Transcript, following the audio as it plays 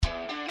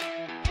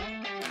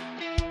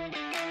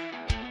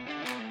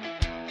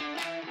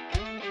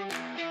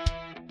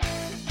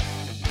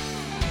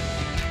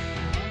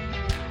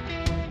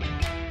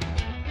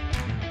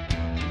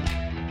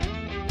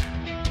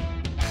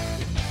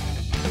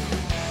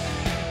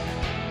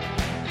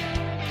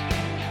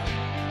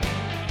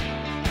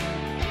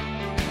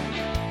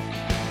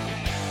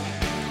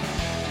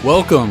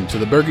Welcome to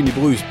the Burgundy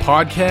Blues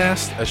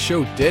Podcast, a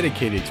show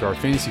dedicated to our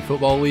fantasy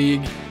football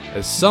league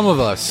as some of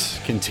us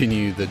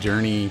continue the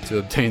journey to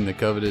obtain the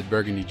coveted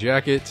Burgundy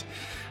Jacket.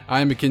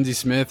 I am Mackenzie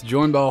Smith,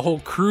 joined by a whole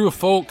crew of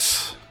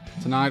folks.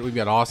 Tonight we've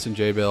got Austin,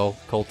 J-Bell,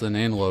 Colton,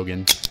 and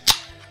Logan.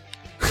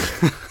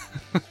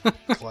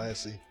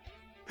 Classy.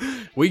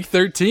 Week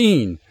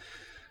 13.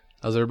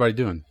 How's everybody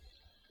doing?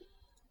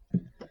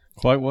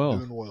 Quite well.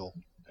 Doing well.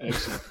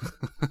 Excellent.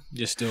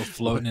 Just still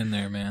floating in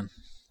there, man.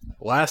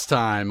 Last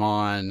time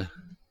on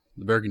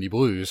the Burgundy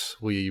Blues,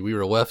 we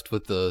were left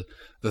with the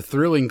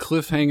thrilling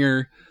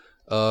cliffhanger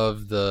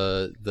of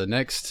the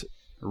next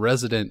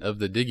resident of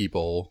the Diggy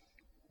Bowl,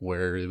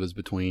 where it was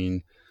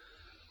between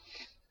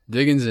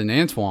Diggins and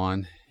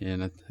Antoine,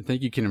 and I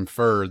think you can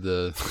infer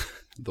the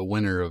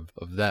winner of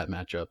that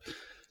matchup.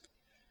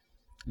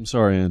 I'm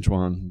sorry,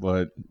 Antoine,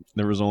 but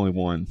there was only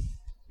one.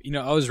 You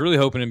know, I was really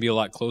hoping it'd be a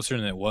lot closer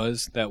than it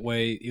was. That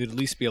way, it would at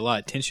least be a lot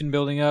of tension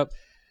building up.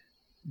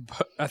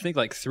 But I think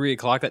like 3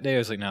 o'clock that day, I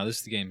was like, no,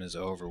 the game is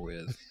over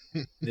with.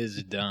 This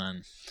is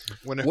done.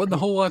 Wasn't a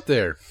whole lot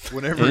there.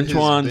 Whenever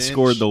Antoine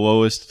scored the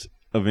lowest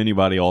of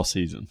anybody all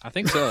season. I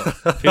think so.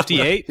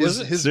 58, was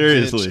it? His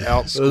Seriously. bench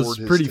outscored It was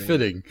his pretty team.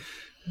 fitting.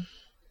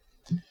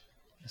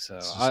 So,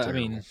 This is I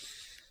mean, terrible.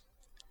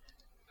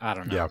 I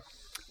don't know. Yeah.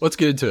 Let's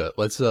get into it.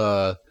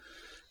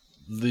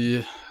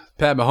 The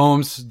Pat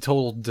Mahomes,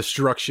 total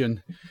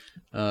destruction.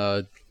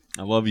 I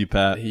love you,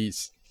 Pat.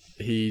 He's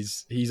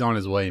on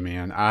his way,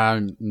 man.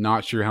 I'm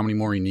not sure how many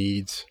more he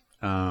needs.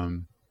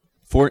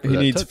 He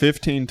needs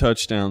 15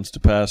 touchdowns to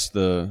pass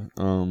the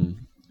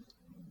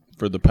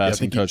for the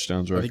passing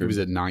touchdowns record. I think he was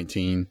at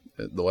 19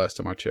 the last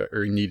time I checked,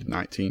 or he needed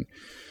 19.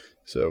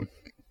 So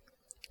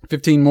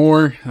 15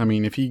 more. I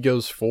mean, if he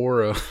goes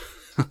for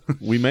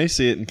we may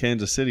see it in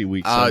Kansas City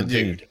week 17.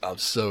 dude, I'm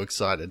so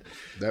excited.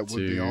 That would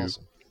be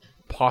awesome.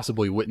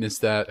 Possibly witness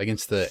that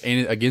against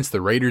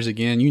the Raiders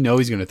again. You know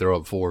he's going to throw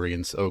up 4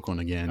 against Oakland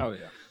again. Oh,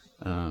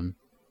 yeah.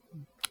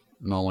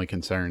 My only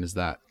concern is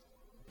that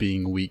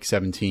being week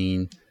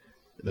 17,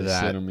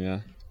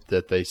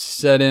 that they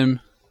set him.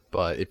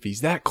 But if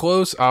he's that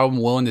close, I'm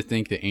willing to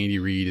think that Andy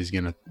Reid is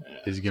gonna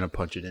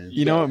punch it in.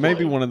 You know, it may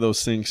be one of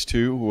those things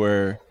too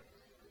where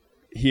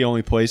he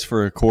only plays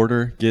for a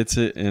quarter, gets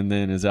it, and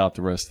then is out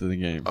the rest of the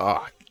game.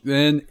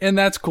 And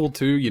that's cool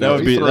too. You That know,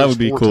 would be- If he throws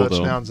cool, 4 though.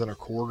 touchdowns in a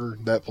quarter,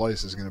 that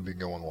place is going to be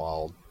going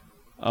wild.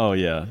 Oh,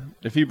 yeah.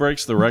 If he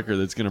breaks the record,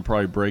 that's going to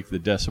probably break the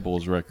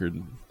decibels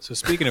record. So,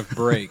 speaking of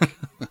break,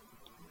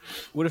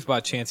 what if by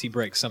chance he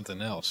breaks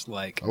something else?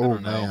 Like, I Oh,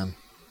 don't know, man.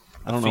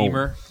 I don't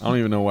femur? know. I don't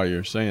even know why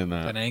you're saying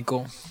that. an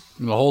ankle?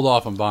 I'm gonna hold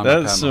off on buying my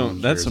Pat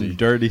Mahomes That's jersey. some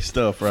dirty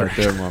stuff right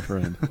there, my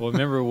friend. Well,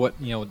 remember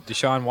what,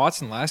 Deshaun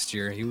Watson last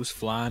year, he was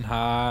flying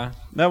high,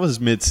 That was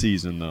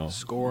mid-season, though.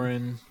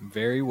 scoring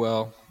very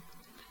well.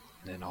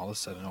 And then all of a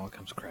sudden, it all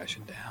comes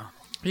crashing down.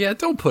 Yeah,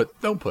 don't put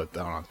that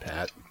on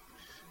Pat.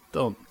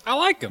 Don't. I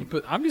like him,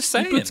 but I'm just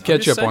saying. He puts I'm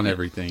ketchup just on saying.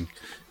 everything.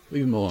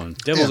 Leave him alone.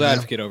 Devil's Yeah, man.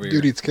 advocate over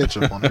Dude here. eats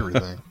ketchup on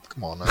everything.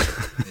 Come on now.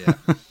 Yeah,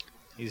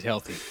 he's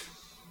healthy.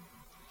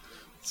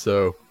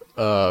 So,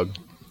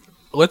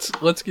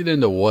 let's get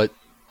into what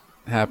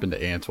happened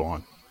to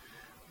Antoine.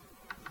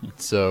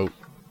 So,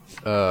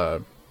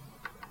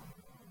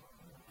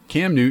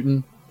 Cam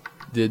Newton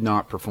did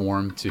not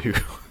perform to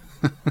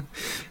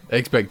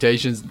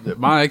expectations,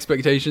 my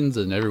expectations,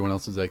 and everyone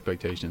else's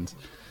expectations.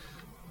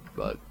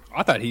 But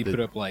I thought he put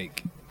up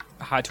like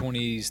high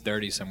 20s,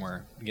 30s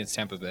somewhere against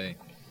Tampa Bay.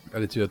 I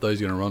did too. I thought he was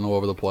going to run all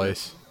over the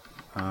place.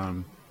 I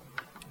mean,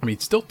 he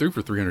still threw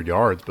for 300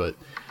 yards, but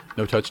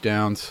no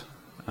touchdowns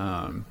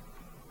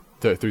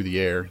through the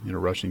air,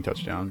 rushing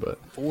touchdown. But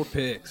 4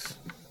 picks.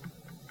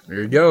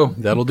 there you go.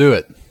 That'll do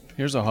it.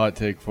 Here's a hot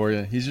take for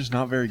you. He's just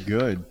not very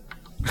good.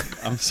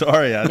 I'm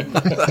sorry.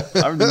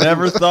 I've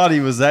never thought he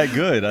was that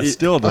good. I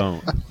still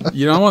don't.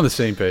 I'm on the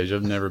same page.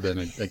 I've never been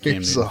a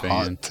Cam It's Newton a fan.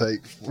 hot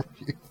take for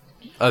you.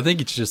 I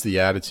think it's just the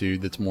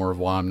attitude that's more of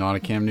why I'm not a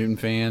Cam Newton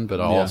fan, but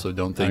I Yeah, also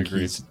don't I think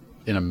agree. he's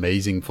an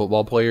amazing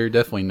football player.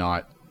 Definitely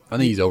not. I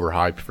think he's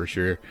overhyped for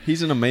sure.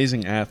 He's an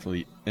amazing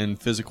athlete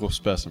and physical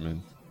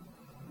specimen,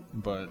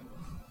 but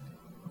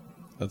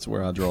that's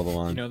where I draw the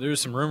line. There's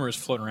some rumors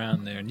floating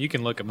around there, and you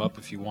can look him up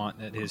if you want,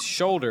 that his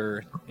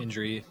shoulder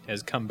injury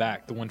has come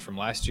back, the one from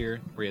last year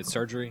where he had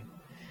surgery,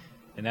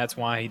 and that's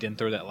why he didn't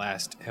throw that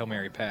last Hail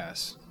Mary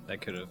pass that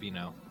could have,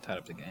 tied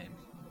up the game.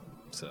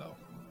 So,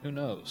 who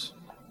knows?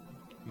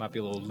 Might be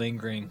a little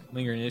lingering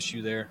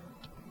issue there.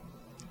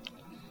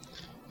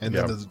 And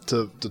Yeah.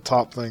 then to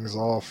top things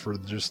off for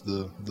just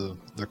the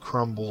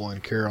crumble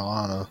in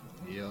Carolina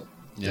Yep.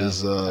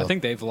 is I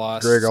think they've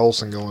lost. Greg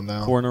Olsen going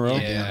down. 4 in a row?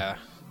 Yeah.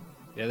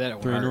 Yeah,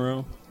 that 3 in a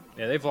row?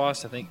 Yeah, they've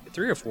lost, I think,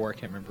 3 or 4. I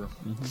can't remember.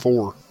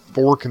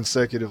 4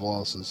 consecutive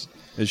losses.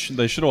 They should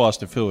have lost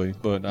to Philly,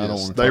 but I don't Yes,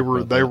 want to they talk were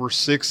about they that. were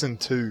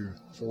 6-2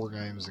 4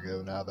 games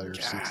ago. Now they are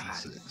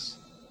 6-6.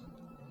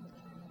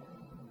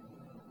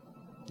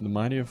 The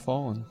mighty have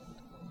fallen.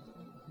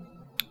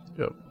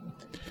 Yep.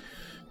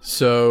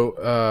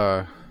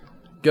 So,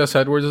 Gus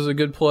Edwards is a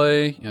good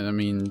play, and I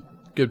mean,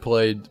 good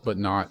play, but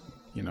not,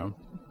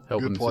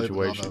 helping Good the play,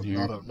 situation but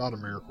here. not a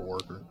miracle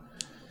worker.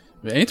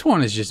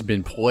 Antoine has just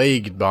been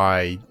plagued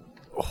by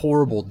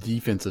horrible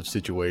defensive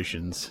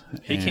situations.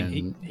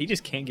 He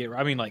just can't get.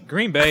 I mean, like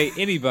Green Bay,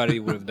 anybody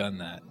would have done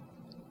that.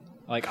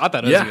 Like I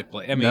thought it was a good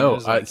play. I mean, it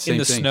was like in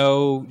the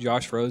snow,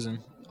 Josh Rosen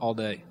all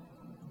day.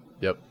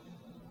 Yep.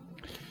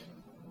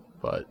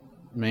 But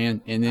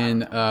man, and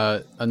then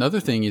another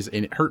thing is,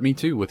 and it hurt me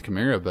too with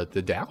Kamara, but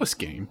the Dallas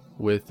game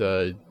with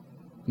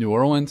New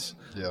Orleans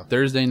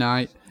Thursday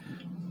night,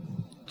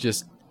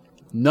 just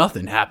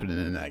nothing happening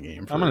in that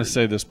game. I'm going to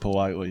say this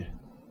politely.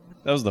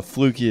 That was the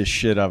flukiest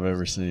shit I've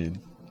ever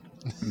seen.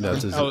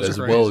 That's as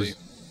well as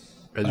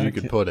you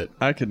could put it.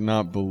 I could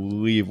not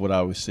believe what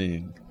I was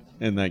seeing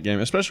in that game,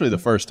 especially the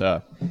first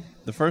half.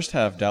 The first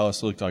half,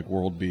 Dallas looked like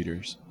world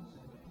beaters.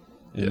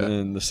 And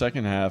then the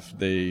second half,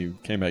 they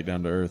came back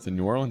down to earth. And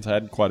New Orleans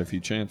had quite a few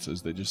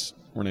chances. They just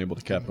weren't able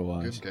to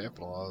capitalize. Couldn't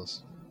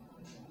capitalize.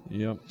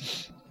 Yep.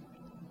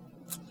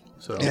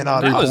 So And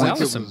that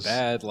was some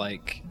bad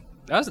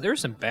there were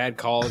some bad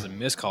calls and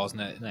missed calls in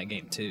that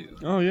game too.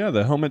 Oh yeah,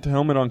 the helmet to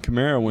helmet on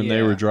Kamara when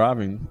they were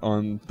driving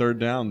on third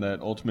down that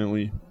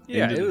ultimately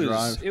ended the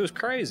drive. It was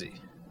crazy.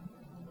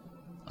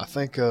 I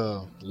think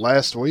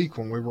last week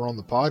when we were on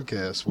the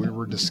podcast, we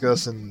were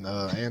discussing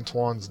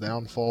Antoine's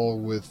downfall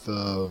with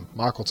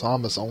Michael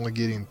Thomas only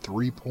getting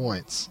 3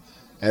 points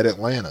at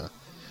Atlanta,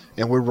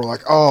 and we were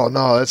like, "Oh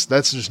no,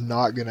 that's just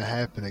not going to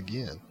happen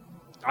again."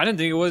 I didn't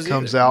think it was.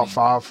 Comes out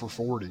 5 for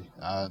 40.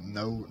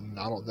 No,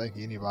 I don't think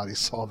anybody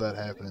saw that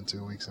happening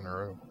 2 weeks in a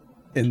row.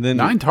 And then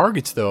 9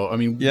 targets though. I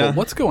mean,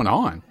 what's going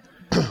on?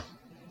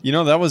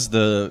 That was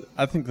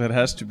I think that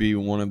has to be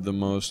one of the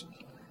most,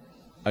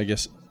 I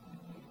guess,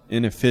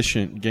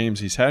 inefficient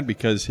games he's had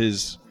because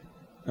his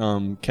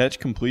catch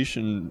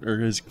completion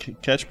or his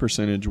catch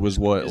percentage was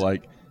what,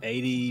 like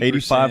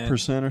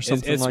 85% or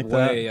something like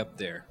that. It's way up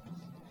there.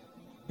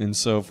 And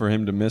so for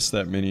him to miss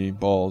that many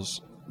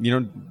balls,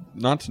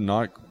 not to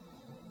knock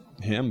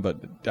him,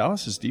 but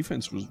Dallas's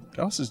defense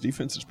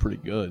is pretty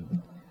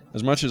good.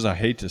 As much as I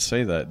hate to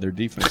say that, their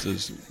defense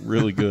is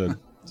really good.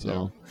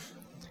 So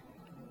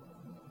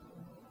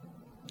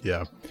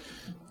yeah,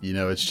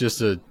 it's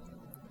just a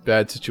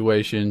bad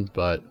situation,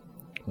 but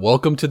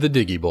welcome to the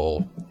Diggy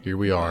Bowl. Here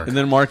we are. And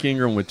then Mark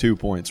Ingram with 2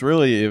 points.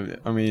 Really,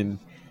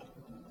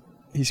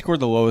 he scored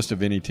the lowest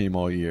of any team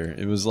all year.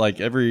 It was like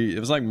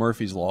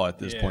Murphy's Law at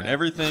this point.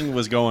 Everything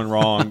was going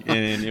wrong,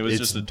 and it was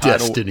just a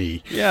title.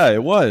 Destiny. Yeah,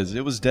 it was.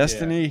 It was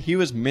destiny. Yeah. He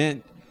was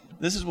meant.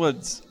 This is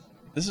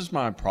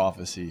my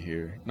prophecy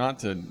here. Not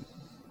to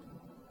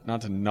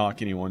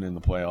knock anyone in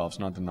the playoffs.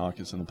 Not to knock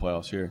us in the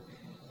playoffs here.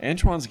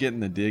 Antoine's getting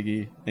the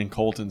Diggy, and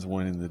Colton's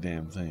winning the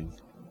damn thing.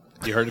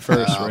 You heard it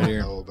first, right here.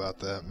 I don't know about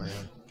that,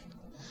 man.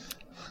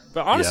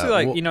 But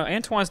honestly,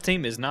 Antoine's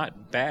team is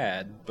not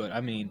bad, but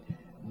I mean.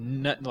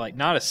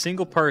 Not a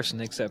single person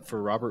except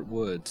for Robert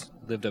Woods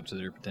lived up to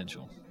their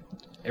potential.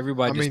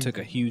 Everybody just took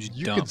a huge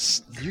dump.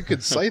 You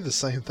could say the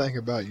same thing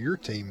about your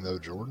team, though,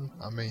 Jordan.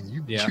 I mean,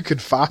 you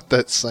could fight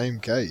that same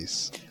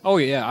case. Oh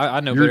yeah, I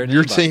know better than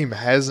your anybody. team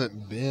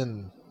hasn't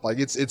been like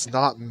it's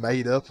not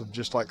made up of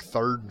just like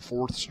third and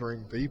fourth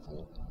string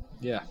people.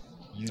 Yeah.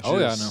 I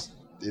know.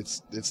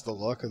 It's the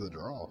luck of the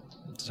draw.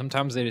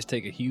 Sometimes they just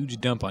take a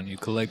huge dump on you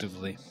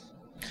collectively,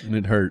 and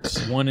it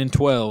hurts. 1 in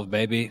 12,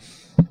 baby.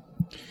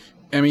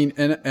 I mean,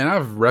 and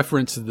I've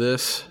referenced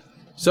this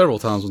several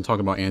times when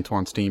talking about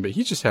Antoine's team, but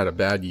he's just had a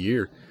bad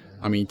year.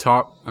 I mean,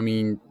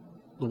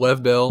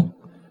 Lev Bell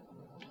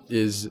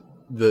is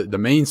the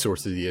main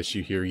source of the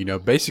issue here.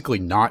 Basically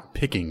not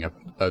picking a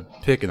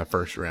pick in the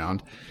first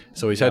round,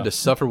 so he's had to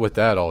suffer with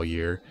that all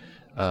year.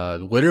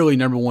 Literally,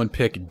 number 1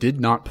 pick did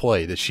not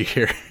play this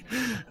year.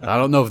 I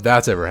don't know if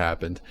that's ever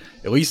happened.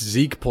 At least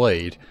Zeke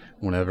played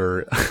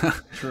whenever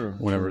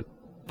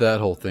that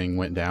whole thing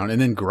went down,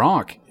 and then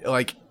Gronk,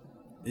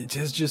 it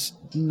has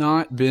just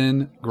not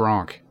been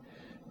Gronk.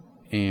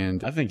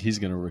 And I think he's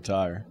going to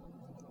retire.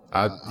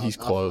 He's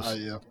close.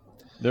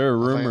 There are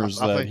rumors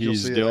that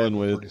he's dealing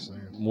with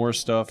more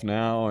stuff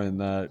now and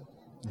that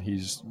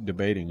he's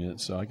debating it,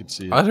 so I could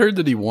see it. I heard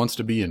that he wants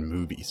to be in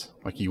movies.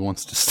 Like, he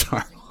wants to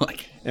start,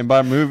 And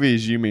by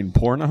movies, you mean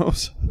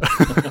pornos?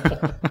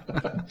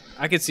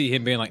 I could see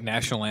him being like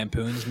National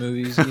Lampoon's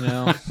movies,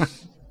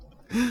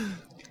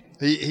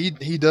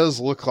 He does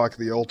look like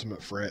the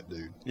ultimate frat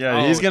dude.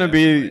 Yeah, he's gonna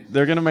be.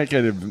 They're gonna make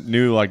a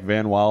new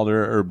Van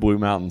Wilder or Blue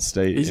Mountain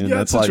State. He's and got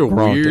that's such a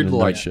weird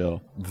voice. He's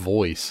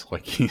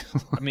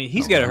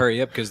got to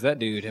hurry up because that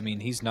dude.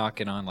 He's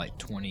knocking on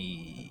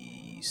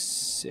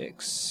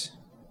 26,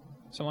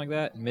 something like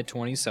that,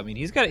 mid-20s.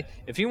 He's got.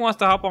 If he wants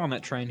to hop on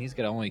that train, he's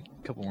got only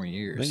a couple more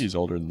years. I think he's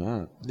older than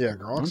that. Yeah,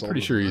 Gronk's I'm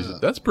pretty sure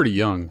that's pretty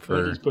young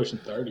for. He's pushing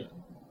 30.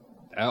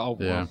 Oh,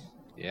 yeah. Well,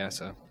 yeah.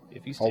 So.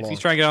 If he's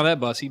trying to get on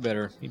that bus, he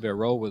better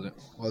roll with it.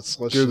 Let's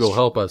Google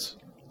help us.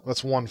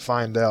 Let's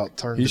find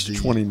out. He's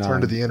 29.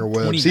 Turn to the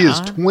interwebs. 29? He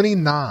is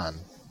 29.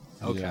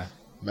 Okay. Yeah.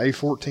 May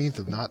 14th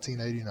of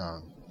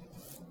 1989.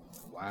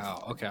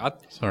 Wow. Okay.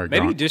 Sorry,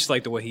 maybe Gronk. just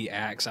like the way he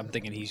acts, I'm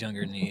thinking he's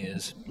younger than he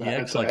is. He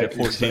acts like a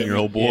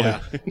 14-year-old boy. Yeah.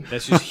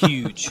 That's just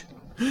huge.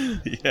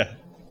 Yeah.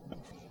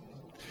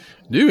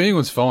 New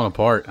England's falling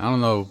apart. I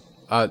don't know.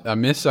 I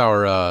miss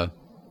our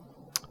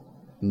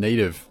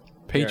native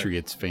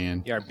Patriots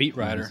fan. Yeah, our beat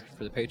writer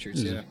for the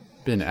Patriots. Yeah,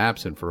 been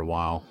absent for a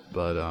while,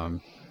 but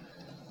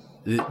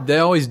they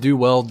always do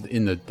well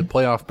in the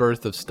playoff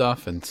berth of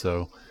stuff, and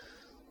so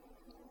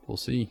we'll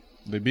see.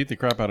 They beat the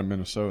crap out of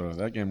Minnesota.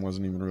 That game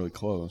wasn't even really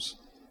close.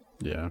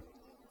 Yeah.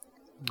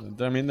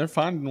 I mean, they're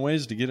finding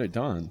ways to get it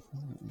done.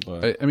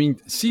 But I mean,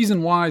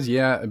 season-wise,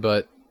 yeah,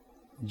 but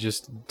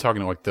just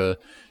talking like the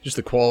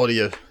quality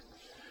of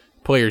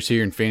players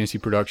here in fantasy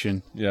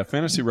production. Yeah,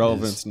 fantasy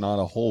relevance, not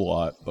a whole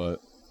lot,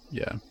 but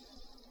yeah.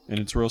 And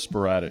it's real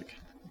sporadic.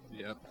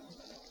 Yep.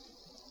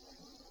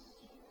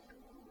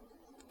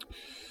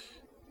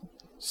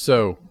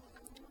 So,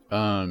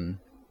 Austin,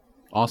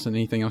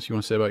 anything else you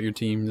want to say about your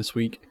team this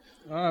week?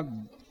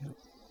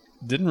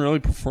 Didn't really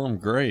perform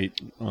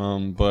great,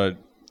 but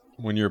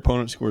when your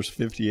opponent scores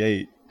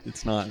 58,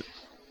 it's not,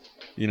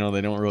 they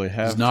don't really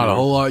have There's not a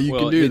whole lot you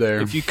can do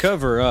there. If you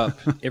cover up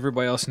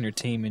everybody else in your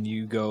team and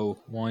you go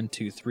 1,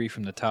 2, 3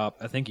 from the top,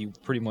 I think you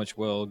pretty much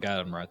well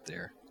got them right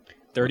there.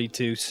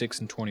 32, 6,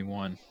 and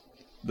 21.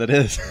 That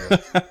is.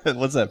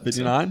 What's that,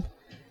 59?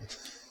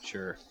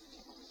 Sure.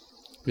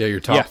 Yeah,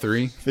 your top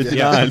 3?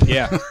 59.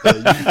 Yeah.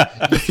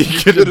 You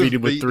could have beat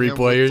him with 3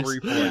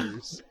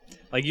 players.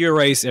 Like, you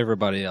erase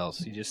everybody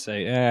else. You just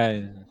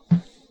say,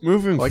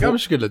 Moving like, I'm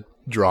just going to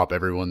drop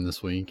everyone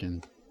this week.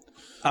 And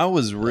I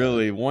was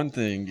really, one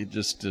thing,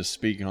 just to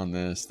speak on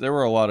this, there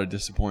were a lot of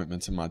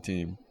disappointments in my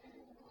team.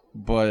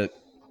 But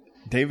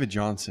David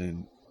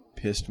Johnson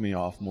pissed me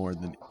off more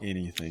than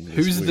anything this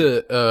who's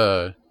week.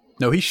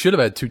 No, he should have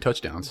had 2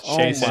 touchdowns. Oh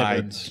Chase my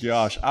Edmonds.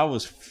 gosh, I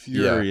was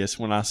furious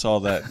when I saw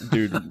that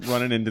dude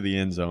running into the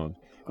end zone.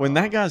 When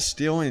that guy's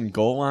stealing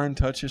goal line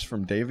touches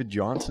from David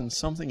Johnson,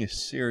 something is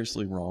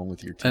seriously wrong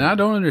with your team. And I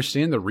don't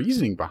understand the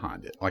reasoning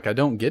behind it. Like, I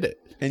don't get it.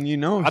 And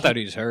I thought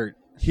he was hurt.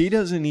 He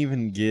doesn't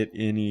even get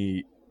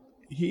any.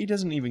 He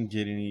doesn't even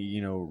get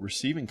any,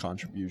 receiving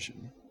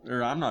contribution.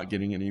 Or I'm not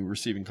getting any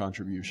receiving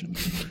contribution.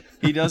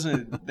 He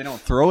doesn't. They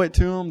don't throw it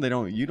to him. They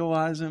don't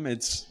utilize him.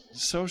 It's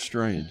so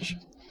strange.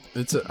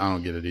 I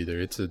don't get it either.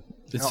 It's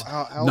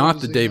How not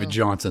old the is he David now?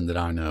 Johnson that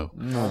I know.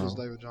 How old is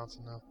David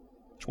Johnson now?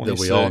 26.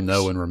 That we all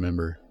know and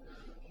remember.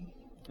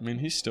 I mean,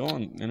 he's still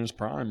in his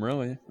prime,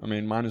 really. I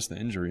mean, minus the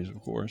injuries,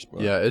 of course.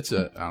 But Yeah, I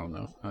don't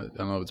know. I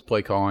don't know if it's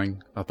play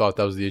calling. I thought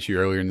that was the issue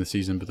earlier in the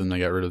season, but then they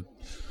got rid of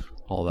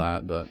all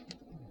that. But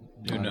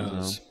Who I don't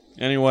knows? know.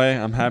 Anyway,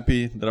 I'm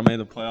happy that I made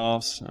the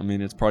playoffs. I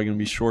mean, it's probably going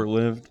to be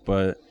short-lived,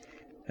 but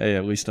hey,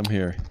 at least I'm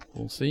here.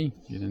 we'll see.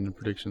 Get into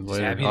predictions Just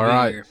later. happy to All be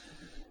right. here.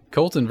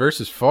 Colton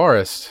versus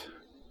Forrest.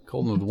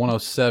 Colton with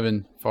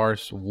 107,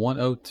 Forrest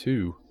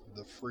 102.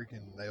 The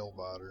freaking nail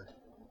biter.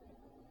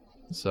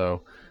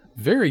 So,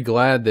 very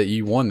glad that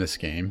you won this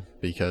game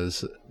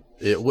because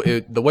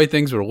the way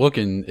things were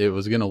looking, it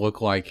was going to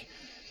look like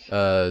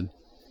I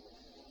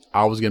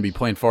was going to be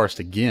playing Forrest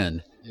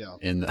again Yeah.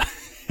 in the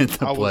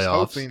playoffs. I was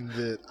hoping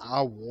that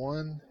I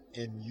won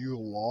and you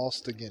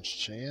lost against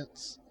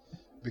Chance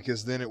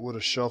because then it would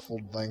have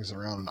shuffled things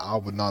around and I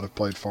would not have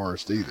played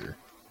Forrest either.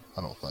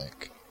 I don't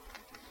think.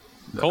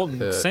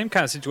 Colton, same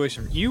kind of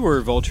situation. You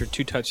were vultured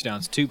 2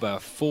 touchdowns, 2 by a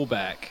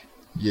fullback.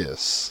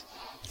 Yes.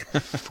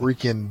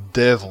 Freaking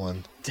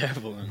Devlin.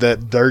 Devlin.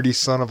 That dirty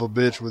son of a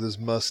bitch with his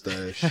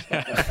mustache.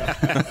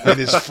 And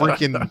his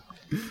freaking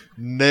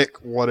neck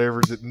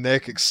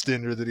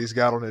extender that he's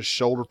got on his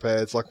shoulder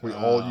pads like we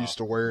all used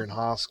to wear in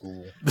high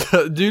school.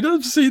 Dude,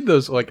 I've seen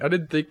those. Like, I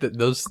didn't think that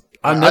those.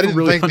 I I never didn't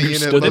really think the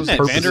understood the NFL Didn't that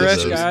purpose Vander of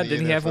Esch those. guy, in the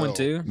didn't he have one NFL.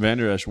 too? Van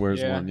Der Esch wears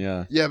Yeah. one,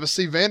 yeah. Yeah, but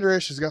see, Van Der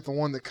Esch has got the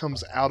one that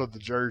comes out of the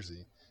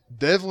jersey.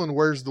 Devlin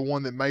wears the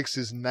one that makes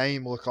his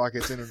name look like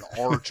it's in an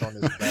arch on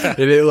his back.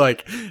 And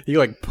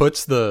he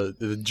puts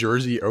the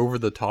jersey over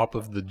the top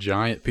of the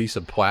giant piece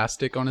of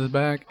plastic on his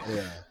back.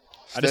 Yeah.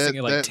 I just think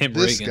of, like, Tim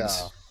this Riggins.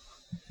 guy,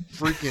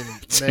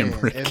 freaking Tim man.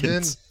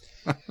 Riggins.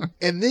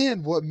 And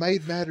then what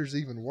made matters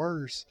even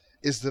worse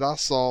is that I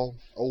saw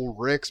old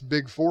Rex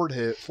Big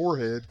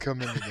forehead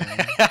come in the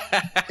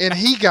game, and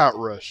he got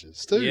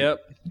rushes too. Yep.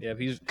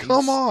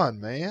 Come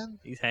on, man.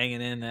 He's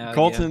hanging in now.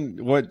 Colton,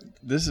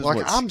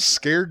 I'm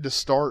scared to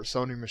start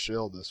Sony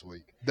Michel this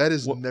week. That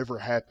has never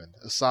happened.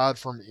 Aside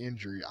from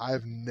injury, I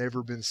have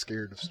never been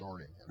scared of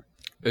starting him.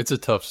 It's a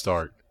tough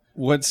start.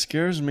 What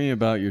scares me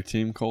about your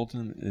team,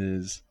 Colton,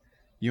 is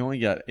you only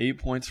got 8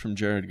 points from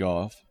Jared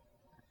Goff.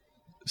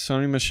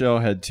 Sony Michel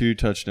had 2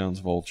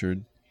 touchdowns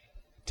vultured.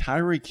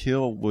 Tyreek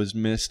Hill was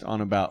missed on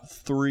about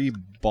 3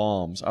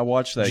 bombs. I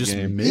watched that Just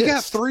game. missed. He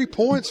got 3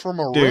 points from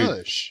a Dude,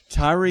 rush.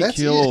 Tyreek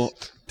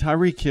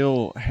That's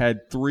Hill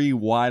had 3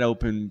 wide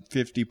open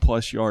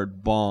 50-plus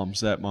yard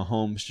bombs that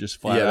Mahomes just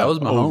flat Yeah, that out was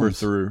Mahomes.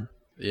 overthrew.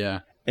 Yeah.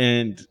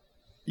 And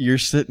you're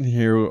sitting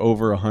here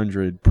over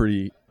 100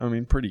 pretty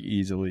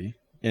easily.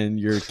 And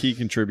your key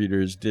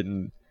contributors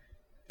didn't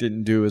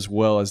do as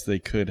well as they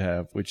could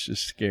have, which is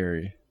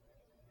scary.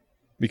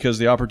 Because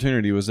the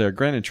opportunity was there.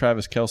 Granted,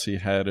 Travis Kelce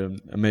had an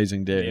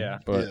amazing day. Yeah.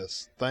 But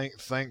Yes.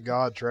 Thank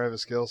God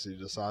Travis Kelce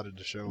decided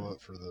to show up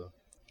for the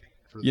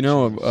for the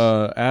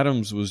Chiefs.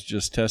 Adams was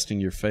just testing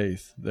your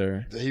faith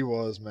there. He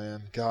was,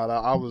 man. God,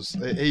 I was.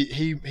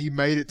 He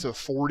made it to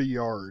 40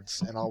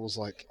 yards, and I was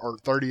like, or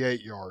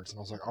 38 yards, and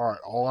I was like, all right,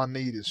 all I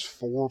need is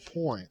 4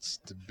 points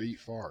to beat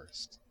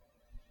Forrest.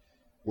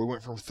 We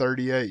went from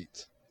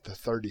 38 to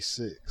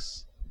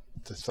 36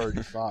 to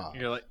 35.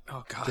 You're like,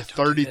 oh God, to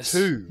don't do this.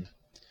 32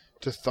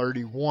 to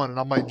 31, and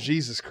I'm like,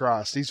 Jesus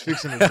Christ, he's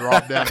fixing to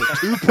drop down to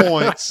 2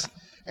 points,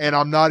 and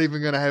I'm not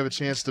even going to have a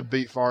chance to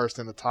beat Forrest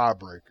in the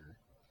tiebreaker.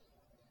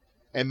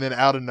 And then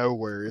out of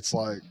nowhere, it's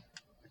like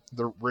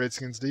the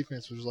Redskins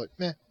defense was just like,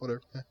 nah,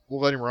 whatever.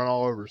 We'll let him run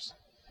all over us.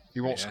 He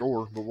won't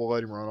score, but we'll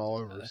let him run all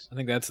over us. I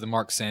think that's the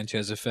Mark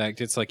Sanchez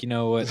effect. It's like, you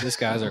know what? This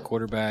guy's our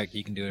quarterback.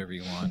 You can do whatever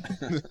you want.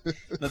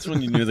 That's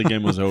when you knew the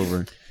game was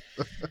over.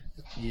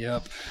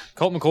 Yep.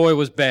 Colt McCoy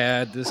was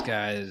bad. This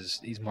guy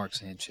he's Mark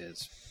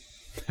Sanchez.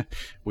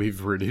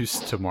 We've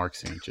reduced to Mark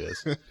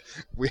Sanchez.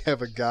 We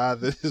have a guy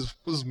that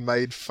was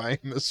made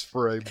famous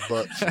for a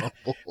butt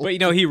fumble. But,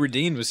 he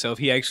redeemed himself.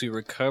 He actually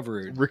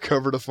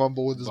recovered a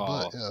fumble with his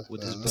butt. Yeah.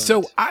 With his butt.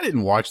 So I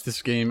didn't watch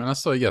this game, and I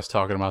saw you guys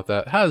talking about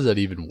that. How does that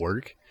even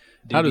work?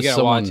 Dude, How does you gotta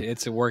someone... watch it.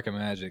 It's a work of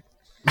magic.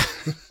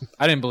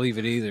 I didn't believe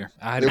it either.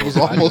 It was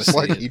almost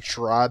like he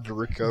tried to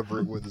recover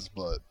it with his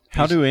butt.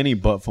 How do any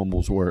butt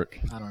fumbles work?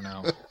 I don't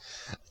know.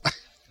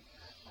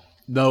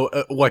 No,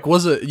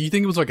 was it? You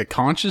think it was like a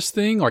conscious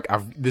thing? Like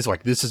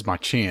this is my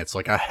chance.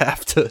 Like I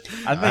have to.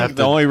 I think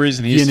the only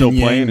reason he's still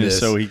playing is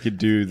so he could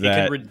do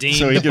that.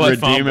 So he could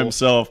redeem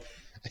himself.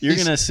 You're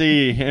gonna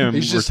see him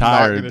he's just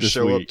retire not gonna this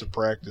show week. up to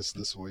practice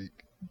this week.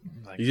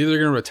 He's either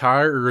going to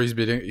retire or he's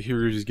going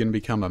to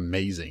become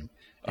amazing,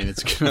 and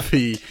it's going to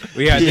be.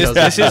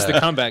 This is the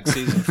comeback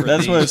season for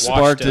That's what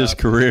sparked his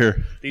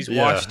career. These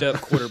washed-up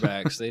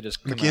quarterbacks, they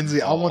just.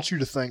 Mackenzie, I want you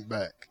to think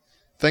back.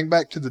 Think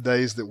back to the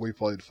days that we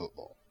played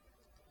football.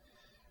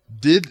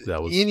 Did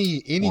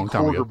any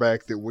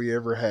quarterback that we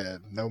ever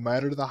had, no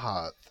matter the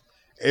height,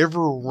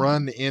 ever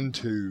run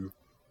into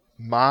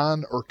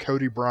mine or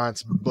Cody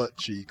Bryant's butt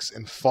cheeks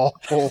and fall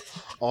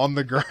on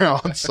the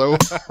ground so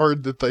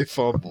hard that they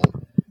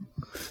fumbled?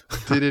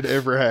 Did it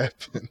ever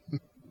happen?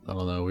 I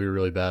don't know. We were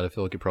really bad. I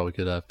feel like it probably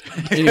could have.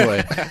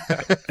 Anyway.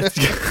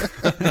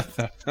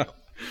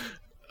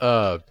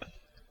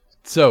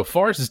 So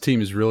Forrest's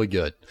team is really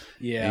good.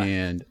 Yeah.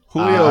 And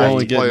Julio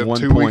only getting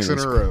 1 point weeks in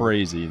is a row.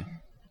 crazy.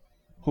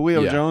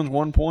 Julio Jones,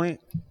 1 point.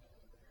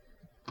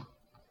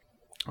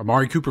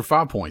 Amari Cooper,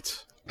 5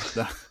 points.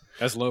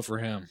 That's low for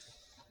him.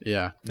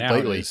 Yeah.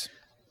 Lately.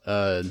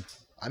 I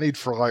need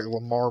for like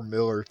Lamar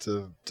Miller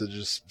to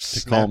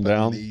just calm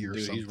down. Knee or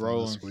something he's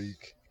rolling this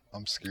week.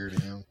 I'm scared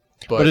of him.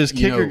 But his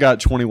kicker got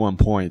 21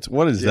 points.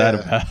 What is that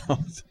about?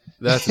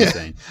 That's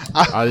insane.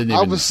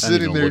 I was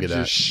sitting there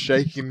just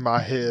shaking my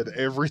head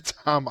every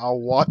time I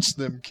watched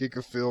them kick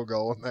a field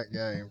goal in that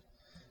game.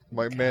 I'm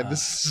like, man,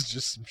 this is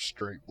just some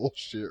straight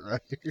bullshit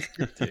right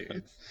here.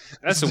 Dude,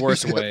 that's the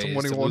worst way is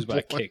to lose by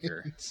a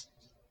kicker.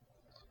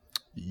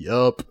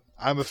 Yup.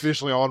 I'm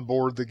officially on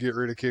board the get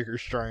rid of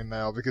kickers train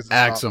now because it's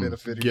Axe not him.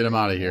 benefiting Get him me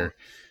out of anymore. here.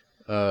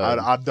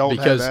 I don't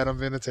have Adam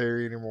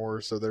Vinatieri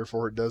anymore, so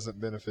therefore it doesn't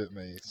benefit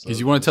me. Because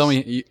you want to tell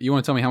me, you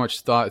want to tell me how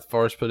much thought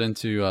Forrest put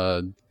into,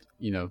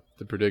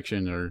 the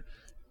prediction or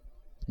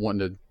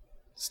wanting to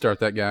start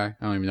that guy.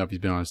 I don't even know if he's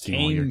been on his team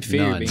all year.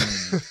 None.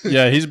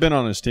 Yeah, he's been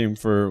on his team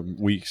for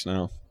weeks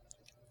now.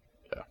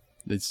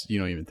 Yeah, you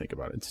don't even think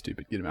about it. It's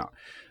stupid. Get him out.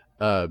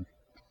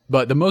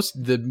 But the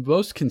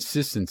most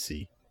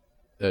consistency.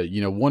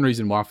 One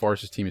reason why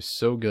Forrest's team is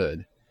so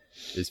good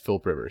is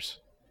Philip Rivers.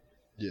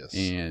 Yes.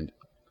 And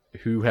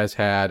who has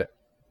had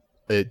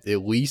at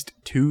least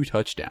 2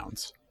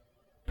 touchdowns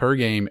per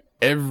game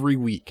every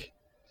week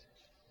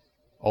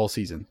all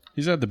season.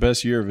 He's had the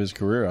best year of his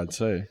career, I'd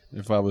say.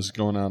 If I was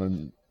going out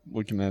and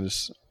looking at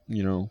his,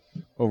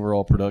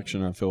 overall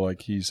production, I feel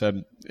like he's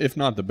had, if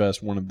not the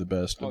best, one of the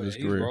best of his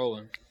career. He's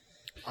rolling.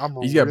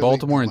 He's got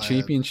Baltimore in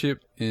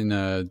championship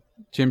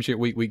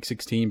week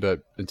 16,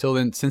 but until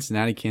then,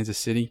 Cincinnati, Kansas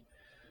City,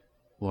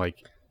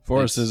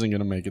 Forrest isn't going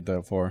to make it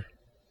that far.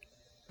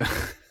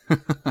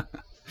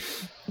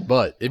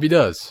 But if he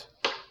does,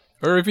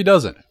 or if he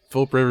doesn't,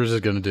 Philip Rivers is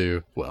going to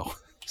do well.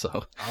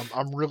 So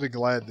I'm really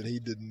glad that he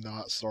did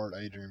not start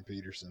Adrian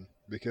Peterson,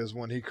 because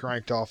when he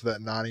cranked off that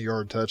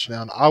 90-yard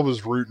touchdown, I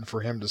was rooting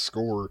for him to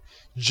score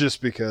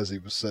just because he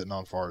was sitting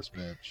on Forrest's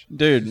bench.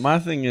 Dude, my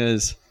thing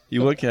is,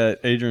 you look at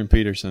Adrian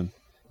Peterson.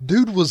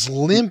 Dude was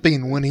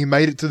limping when he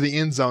made it to the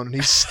end zone, and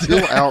he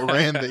still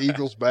outran the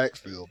Eagles'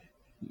 backfield.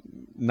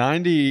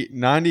 90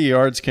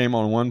 yards came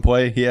on one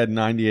play. He had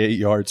 98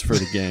 yards for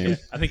the game.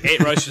 I think 8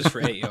 rushes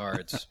for 8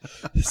 yards.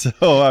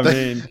 So, I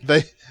mean.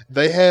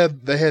 They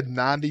had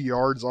 90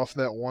 yards off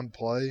that one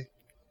play,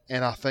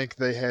 and I think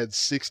they had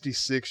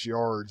 66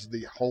 yards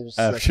the whole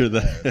second after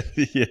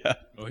that. Yeah.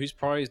 Well, he's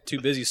probably too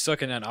busy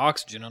sucking that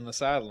oxygen on the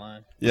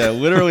sideline. Yeah,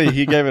 literally,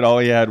 he gave it all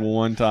he had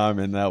one time,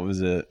 and that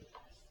was it.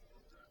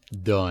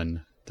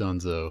 Done.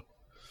 Dunzo.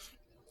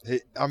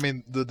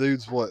 The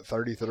dude's,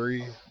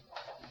 33?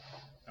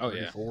 Oh,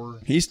 yeah.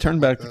 34? He's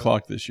turned back the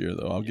clock this year,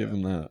 though. I'll give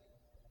him that.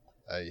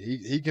 Hey,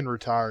 he can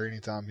retire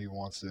anytime he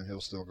wants to, and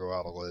he'll still go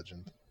out a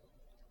legend.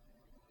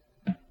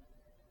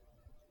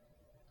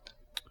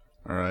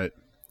 All right.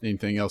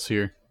 Anything else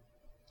here?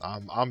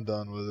 I'm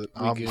done with it.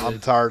 I'm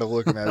tired of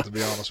looking at it, to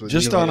be honest with you.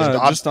 Just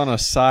on a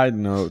side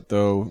note,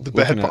 though,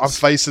 I'm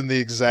facing the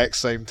exact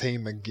same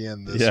team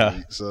again this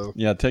week. So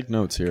yeah, take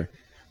notes here.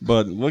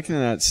 But looking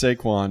at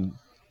Saquon,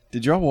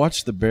 did y'all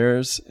watch the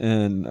Bears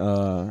and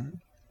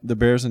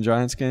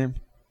Giants game?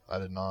 I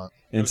did not.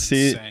 And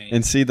see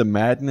the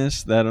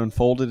madness that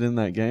unfolded in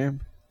that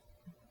game.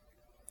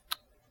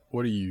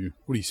 What are you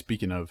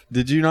speaking of?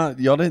 Did you not?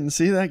 Y'all didn't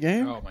see that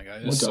game? Oh my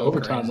god! Went to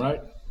overtime, right?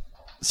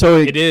 So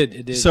It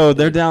did. So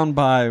they're down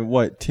by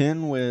what,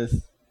 10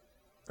 with,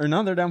 or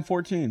no, they're down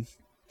 14.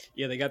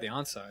 Yeah, they got the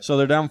onside. So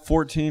they're down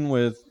 14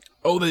 with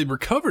Oh, they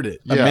recovered it.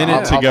 a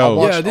minute to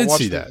go. I did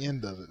see that. The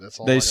end of it. That's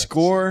all They I got to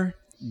score,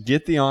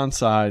 get the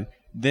onside,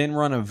 then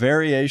run a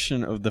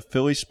variation of the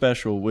Philly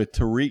special with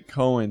Tariq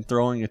Cohen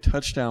throwing a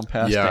touchdown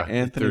pass to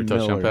Anthony threw a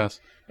touchdown Miller, pass.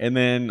 and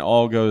then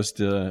all goes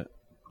to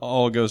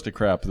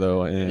crap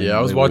though. And Yeah,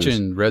 I was they watching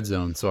lose. Red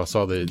Zone, so I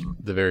saw the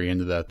very end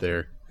of that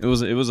there. It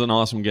was an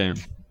awesome game,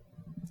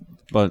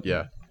 but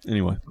Yeah.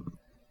 Anyway,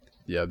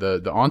 Yeah, the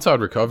onside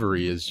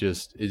recovery it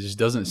just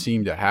doesn't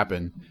seem to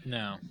happen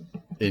No.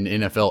 in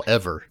NFL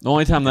ever. the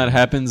only time that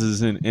happens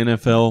is in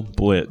NFL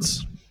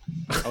blitz.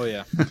 Oh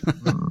yeah.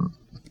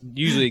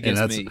 Usually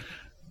against me.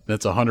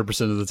 That's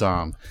 100% of the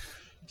time.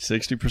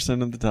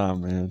 60% of the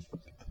time, man.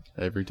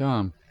 Every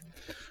time.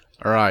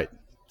 All right,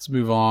 let's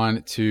move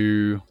on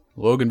to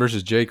Logan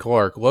versus Jay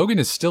Clark. Logan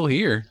is still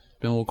here.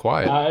 Been a little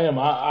quiet. I am.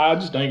 I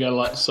just ain't got a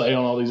lot to say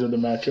on all these other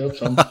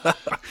matchups.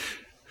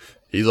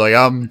 He's like,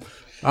 I'm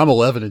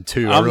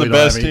 11-2. I I'm really the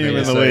don't best have team anything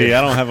in to the say. league.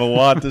 I don't have a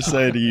lot to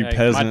say to you Hey,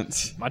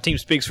 peasants. My team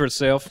speaks for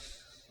itself.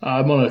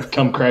 I'm going to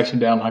come crashing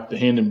down like the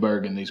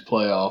Hindenburg in these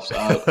playoffs.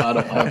 I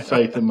don't have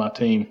faith in my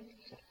team.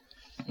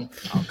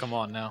 Oh, come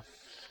on now.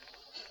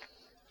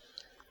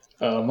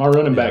 My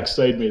running back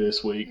saved me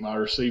this week. My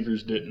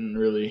receivers didn't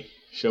really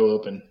show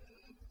up, and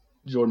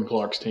Jordan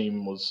Clark's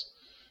team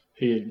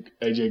he had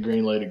AJ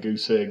Green laid a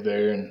goose egg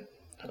there, and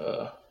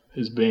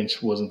his bench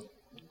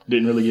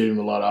didn't really give him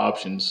a lot of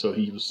options. So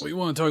he was. We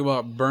want to talk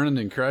about burning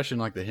and crashing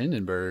like the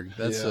Hindenburg.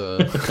 That's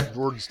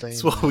Jordan's team.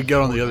 that's what we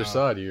got on the other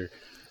side here.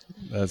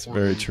 That's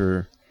very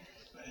true.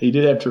 He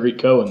did have Tariq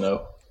Cohen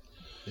though.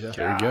 Yeah.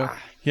 There you go.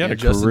 He had Yeah, a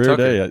Justin career Tucker.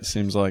 day, it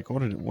seems like.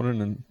 What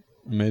an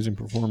amazing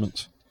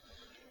performance.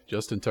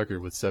 Justin Tucker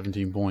with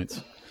 17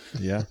 points.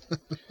 Yeah.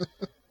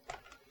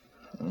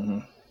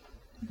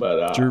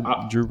 But Drew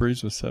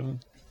Brees was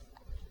 7.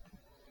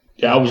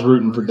 I was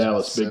rooting for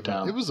Dallas big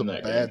time. It was a in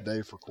that bad game.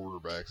 day for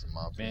quarterbacks, in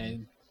my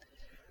opinion.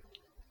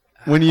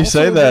 Man, When you Also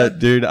say that, that-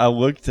 dude, I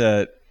looked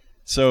at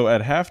 – so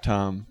at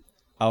halftime,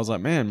 I was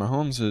like, man,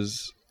 Mahomes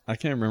is – I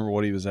can't remember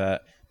what he was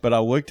at, but I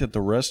looked at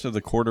the rest of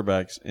the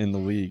quarterbacks in the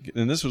league.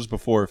 And this was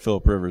before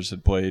Phillip Rivers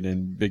had played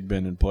and Big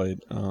Ben had played,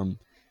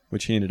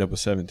 which he ended up with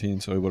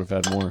 17, so he would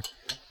have had more.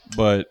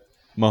 But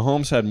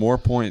Mahomes had more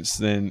points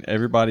than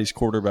everybody's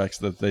quarterbacks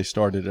that they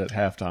started at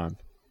halftime.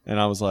 And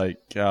I was like,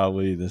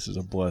 golly, this is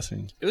a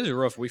blessing. it was a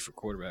rough week for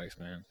quarterbacks,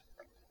 man.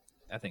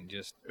 I think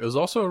just It was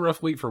also a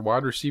rough week for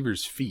wide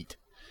receivers' feet,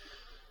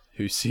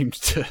 who seemed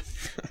to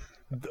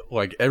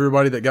like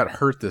everybody that got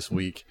hurt this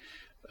week,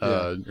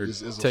 or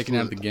is a taken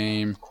out of the foot.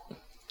 game.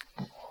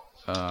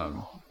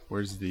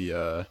 Where's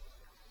the?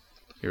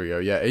 Here we go.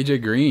 Yeah,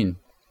 AJ Green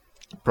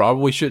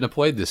probably shouldn't have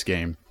played this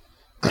game.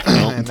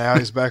 And now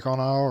he's back on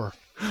IR.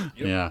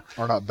 Yeah,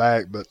 Or not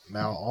back, but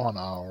now on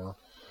IR.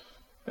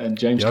 And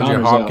James DeAndre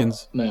Conner's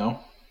Hopkins. out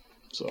now.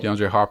 So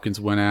DeAndre Hopkins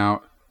went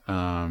out.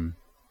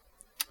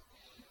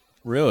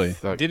 Really?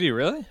 did he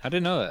really? I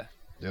didn't know that.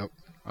 Yep.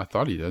 I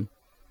thought he did.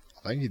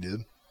 I think he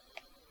did.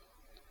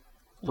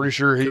 Pretty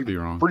sure Could be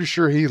wrong. Pretty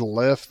sure he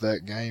left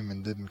that game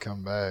and didn't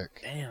come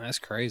back. Damn, that's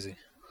crazy.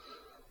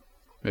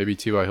 Maybe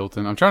T.Y.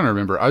 Hilton. I'm trying to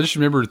remember. I just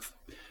remember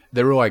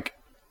there were like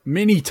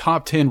many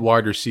top 10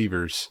 wide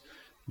receivers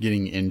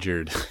getting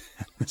injured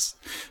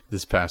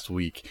this past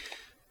week.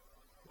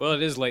 Well,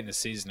 it is late in the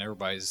season.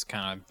 Everybody's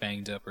kind of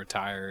banged up or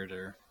tired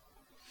or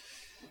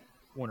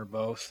one or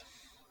both.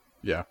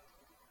 Yeah.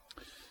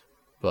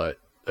 But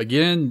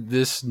again,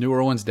 this New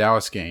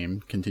Orleans-Dallas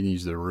game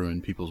continues to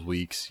ruin people's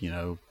weeks, you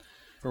know.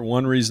 For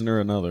one reason or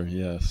another,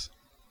 yes.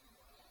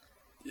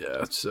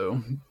 Yeah,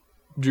 so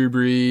Drew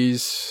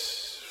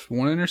Brees,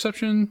 1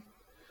 interception.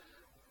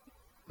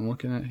 I'm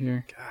looking at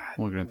here.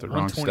 I'm looking at the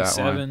wrong stat line.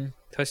 127,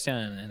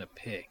 touchdown, and a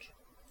pick.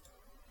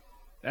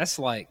 That's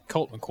like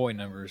Colt McCoy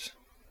numbers.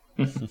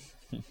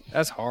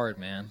 That's hard,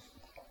 man.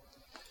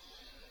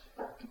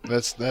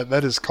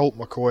 That is Colt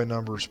McCoy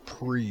numbers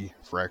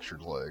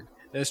pre-fractured leg.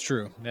 That's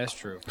true. That's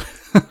true.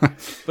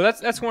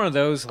 But that's one of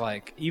those,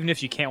 like, even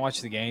if you can't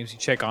watch the games, you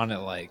check on it,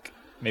 like,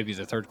 maybe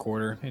the third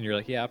quarter, and you're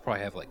like, yeah, I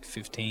probably have, like,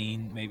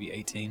 15, maybe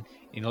 18.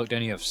 And you look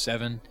down, you have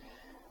 7.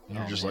 And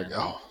you're just man.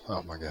 like,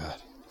 oh my God.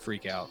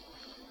 Freak out.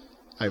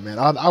 Hey, man,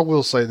 I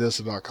will say this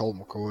about Colt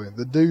McCoy.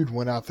 The dude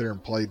went out there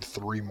and played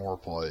 3 more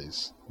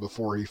plays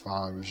before he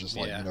finally was just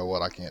like, Yeah. you know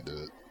what, I can't do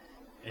it.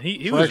 And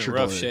he was in Fractured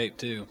rough leg. shape,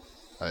 too.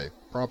 hey,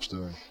 props to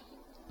him.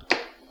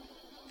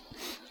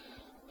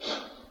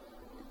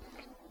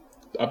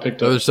 I picked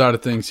The up. other side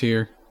of things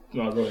here.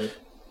 No, go ahead.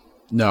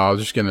 No, I was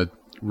just going to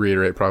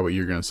reiterate probably what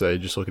you're going to say,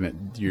 just looking at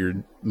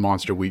your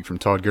monster week from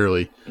Todd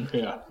Gurley.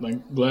 Yeah,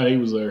 I'm glad he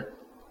was there.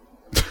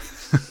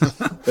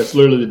 That's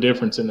literally the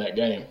difference in that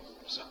game.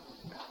 So,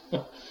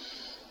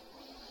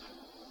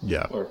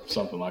 Yeah, or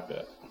something like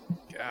that.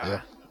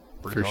 Yeah,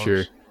 for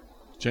sure.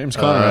 James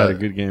Conner had a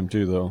good game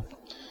too, though.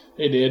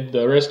 He did.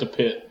 The rest of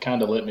Pitt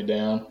kind of let me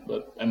down,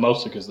 and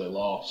mostly because they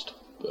lost.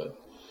 But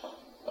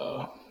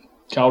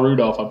Kyle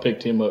Rudolph, I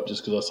picked him up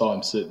just because I saw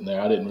him sitting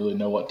there. I didn't really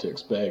know what to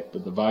expect,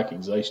 but the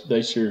Vikings,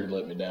 they sure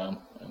let me down.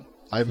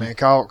 Hey man,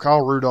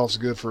 Kyle Rudolph's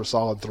good for a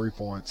solid 3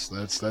 points.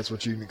 That's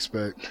what you can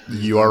expect.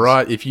 You are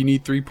right. If you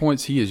need 3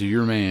 points, he is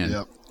your man.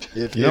 Yep.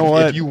 If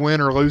you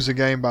win or lose a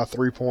game by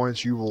 3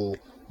 points, you will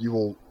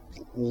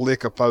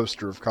lick a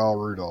poster of Kyle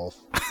Rudolph.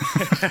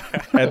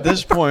 At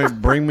this point,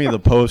 bring me the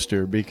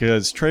poster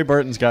because Trey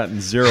Burton's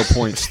gotten 0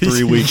 points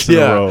 3 weeks in a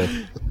row.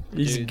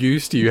 He's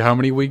goosed you how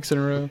many weeks in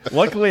a row?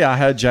 Luckily, I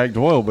had Jack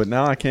Doyle, but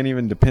now I can't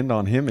even depend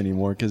on him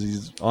anymore because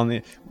he's on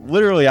the.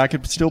 Literally, I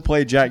could still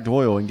play Jack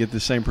Doyle and get the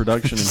same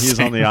production, and he's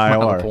on the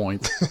IR.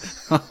 Point.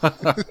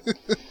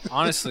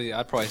 Honestly,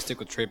 I'd probably stick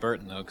with Trey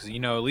Burton though, because at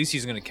least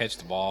he's going to catch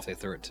the ball if they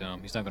throw it to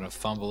him. He's not going to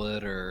fumble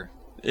it or.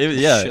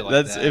 Shit like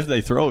That's that. if they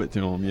throw it to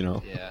him,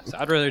 Yeah, so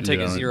I'd rather take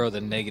a 0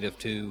 than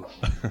 -2.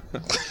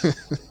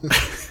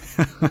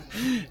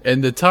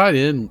 And the tight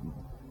end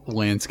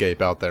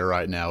landscape out there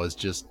right now is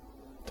just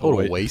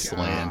total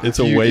wasteland. It's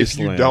a wasteland. If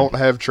you don't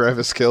have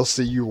Travis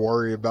Kelce, you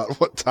worry about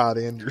what tight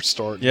end you're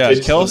starting. Yeah, It's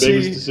the biggest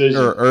Kelsey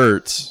decision. or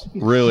Ertz,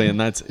 really, and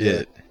that's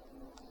it.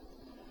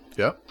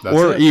 Yep. That's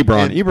Or it.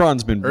 Ebron. And-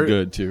 Ebron's been Or-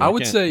 good too. I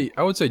would say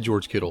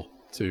George Kittle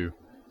too.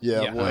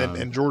 Yeah, Yeah. well,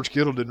 and George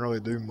Kittle didn't really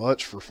do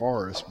much for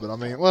Forrest, but I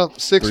mean,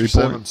 6 3 or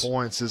 7 points.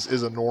 points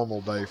is a normal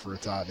day for a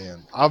tight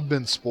end. I've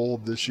been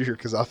spoiled this year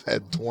because I've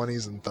had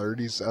 20s and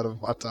 30s out of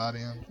my tight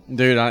end.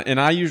 Dude,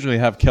 I usually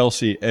have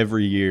Kelsey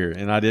every year,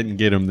 and I didn't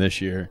get him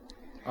this year.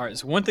 All right,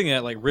 so one thing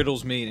that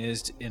riddles me and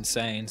is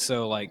insane.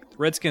 So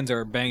Redskins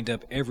are banged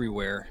up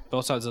everywhere,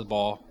 both sides of the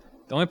ball.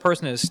 The only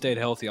person that has stayed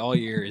healthy all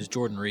year is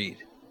Jordan Reed,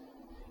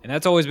 and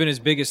that's always been his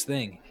biggest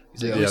thing.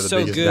 He's Yeah, he's the so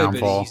biggest good,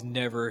 downfall. but he's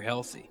never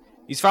healthy.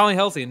 He's finally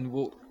healthy,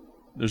 and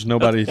There's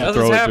nobody to Nothing's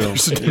throw it happening.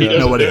 to him. He doesn't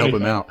Nobody do help him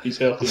anything. out. He's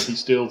healthy. He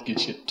still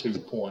gets you 2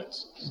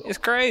 points. So. it's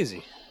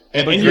crazy.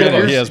 And But you granted,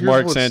 have he a- has here's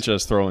Mark what's-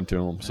 Sanchez throwing to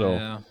him. So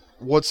Yeah.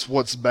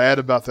 What's bad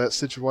about that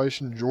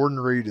situation? Jordan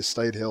Reed has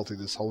stayed healthy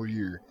this whole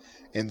year,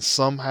 and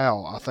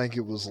somehow I think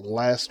it was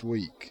last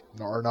week,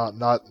 or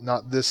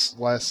not this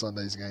last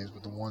Sunday's games,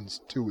 but the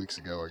ones 2 weeks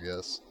ago, I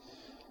guess.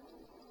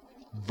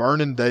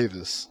 Vernon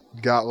Davis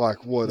got a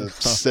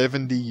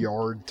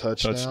 70-yard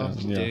touchdown.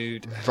 yeah.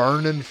 Dude.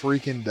 Vernon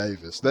freaking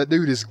Davis. That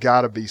dude has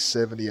got to be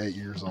 78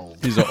 years old.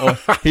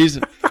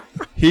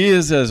 He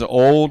is as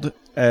old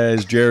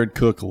as Jared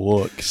Cook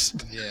looks.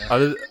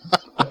 Yeah.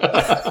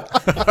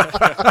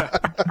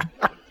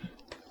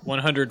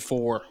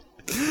 104.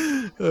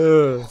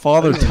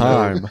 Father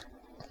time.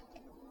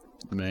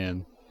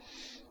 Man.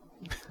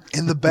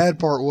 And the bad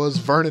part was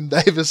Vernon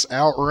Davis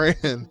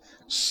outran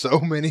so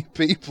many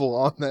people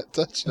on that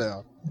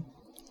touchdown.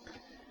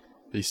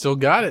 He still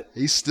got it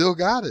He still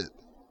got it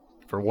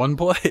for one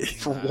play.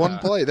 for one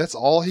play. That's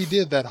all he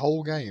did that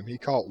whole game. He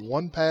caught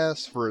one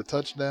pass for a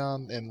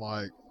touchdown and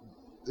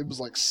it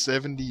was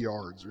 70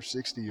 yards or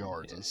 60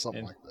 yards or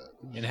something like that.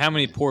 And how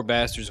many poor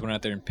bastards went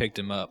out there and picked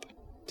him up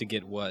to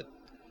get what?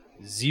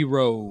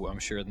 0, I'm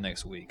sure, the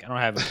next week. I don't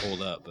have it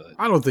pulled up, but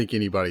I don't think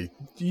anybody.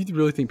 Do you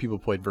really think people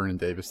played Vernon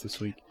Davis this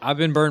week? I've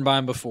been burned by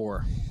him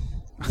before.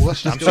 Well,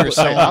 let's just I'm go sure with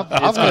so. saying, I've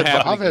It's gonna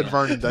happen had again.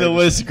 Vernon Davis. The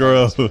list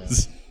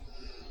grows.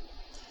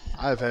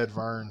 I've had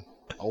Vern,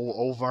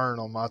 old Vern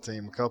on my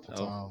team a couple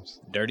Oh. times.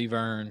 Dirty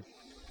Vern.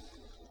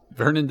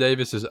 Vernon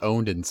Davis is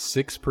owned in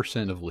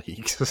 6% of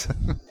leagues.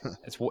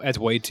 That's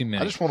way too I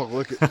many. just want to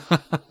look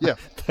at. Yeah,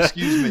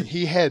 excuse me.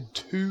 He had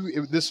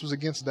this was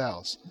against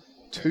Dallas.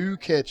 2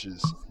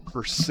 catches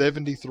for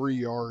 73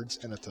 yards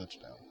and a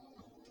touchdown.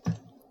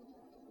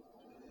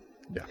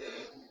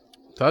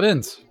 Tight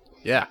ends.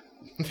 Yeah.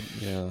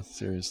 Yeah,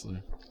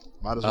 seriously.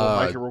 Might as well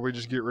make it where we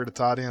just get rid of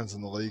tight ends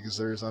in the league because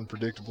they're as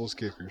unpredictable as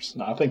kickers.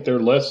 No, I think they're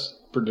less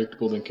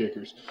predictable than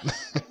kickers.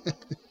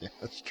 Yeah,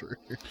 that's true.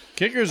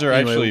 Kickers are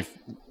Anyway.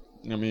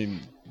 actually,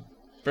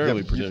 fairly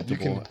Yep,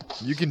 predictable.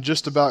 You can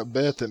just about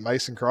bet that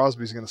Mason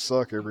Crosby's going to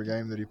suck every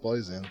game that he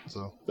plays in.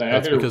 So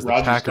That's I hear because the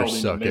Rodgers Packers told him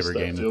to suck miss every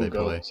that game that field they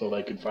goal play. so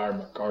they could fire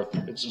McCarthy.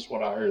 It's just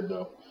what I heard,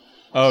 though.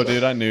 Oh,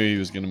 dude, I knew he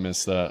was going to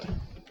miss that.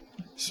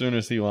 As soon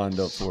as he lined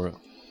up for it.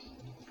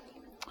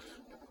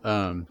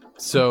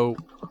 So,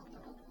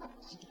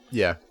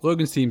 yeah,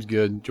 Logan's team's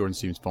good. Jordan's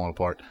team's falling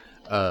apart.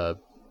 I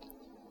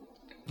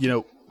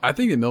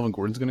think that Melvin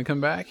Gordon's going to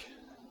come back.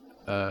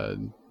 I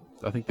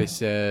think they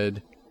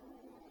said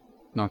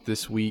not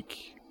this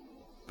week,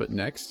 but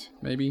next,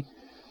 maybe.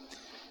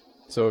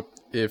 So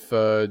if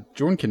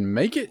Jordan can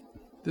make it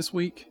this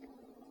week,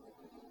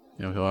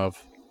 he'll have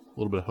a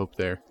little bit of hope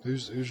there.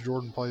 who's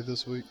Jordan played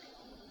this week?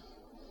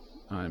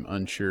 I'm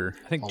unsure.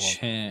 I think Hold on.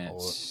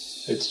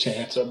 Chance. It's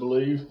Chance, I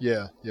believe.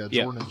 Yeah, Yeah,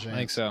 Jordan and Chance. I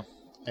think so.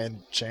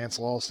 And Chance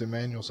lost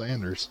Emmanuel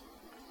Sanders.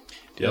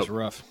 That's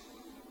rough.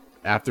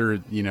 After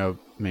the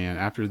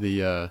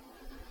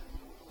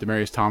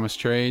Demaryius Thomas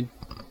trade,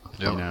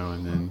 Yep.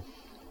 and then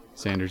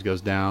Sanders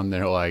goes down.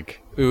 They're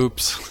like,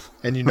 oops.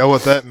 And you know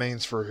what that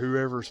means for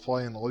whoever's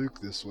playing Luke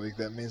this week?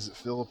 That means that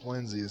Philip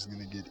Lindsay is going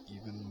to get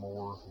even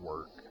more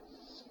work.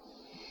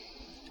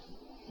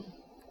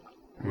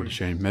 What a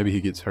shame. Maybe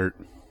he gets hurt.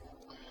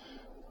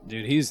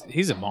 Dude,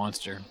 he's a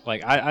monster.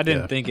 Like, I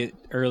didn't think it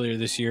earlier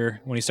this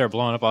year. When he started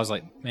blowing up, I was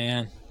like,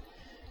 man,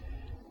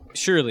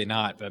 surely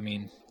not. But, I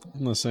mean,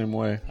 I'm the same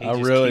way. he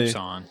just keeps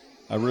on.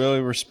 I really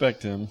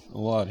respect him a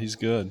lot. He's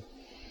good.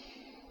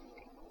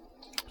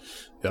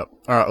 Yep.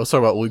 All right, let's talk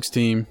about Luke's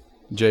team,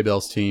 J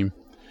Bell's team.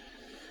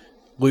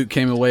 Luke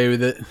came away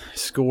with it.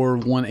 Score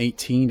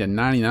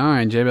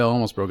 118-99. J Bell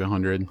almost broke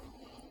 100.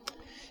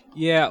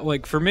 Yeah,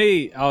 like for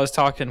me, I was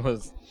talking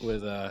with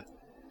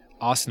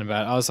Austin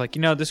about it. I was like,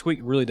 this week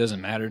really doesn't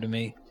matter to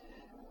me.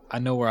 I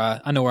know where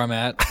I'm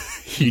at.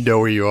 You know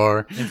where you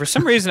are. And for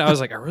some reason, I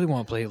was like, I really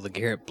want to play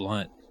LeGarrette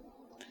Blount.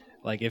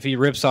 Like if he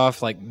rips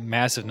off like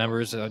massive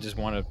numbers, I just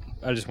want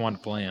to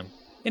play him.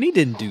 And he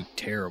didn't do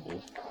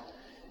terrible.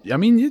 I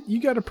mean, you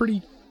got a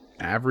pretty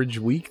average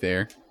week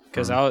there.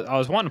 Because I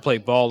was wanting to play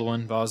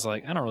Baldwin, but I was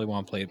like, I don't really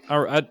want to play.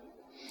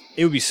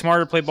 It would be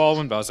smarter to play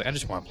Baldwin, but I was like, I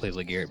just want to play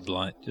LeGarrette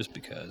Blount just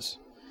because.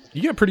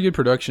 You got pretty good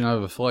production out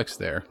of a flex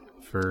there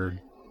for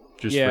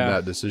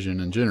that decision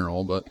in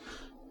general, but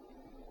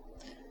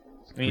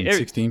I mean,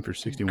 16 for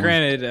 61.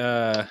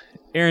 Granted,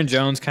 Aaron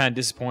Jones kind of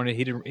disappointed.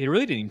 He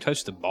really didn't even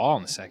touch the ball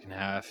in the second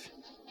half.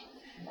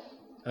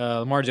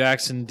 Lamar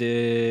Jackson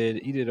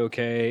did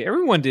okay.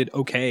 Everyone did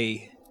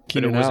okay,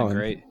 but it wasn't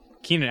great.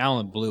 Keenan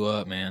Allen blew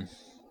up, man.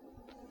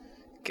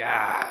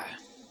 God.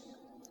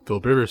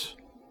 Phillip Rivers.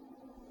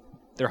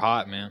 They're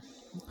hot, man.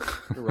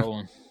 They're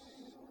rolling.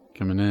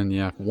 Coming in,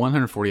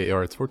 148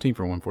 yards, 14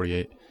 for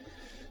 148.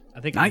 I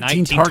think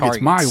 19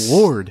 targets, my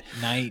lord.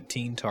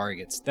 19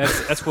 targets.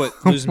 That's what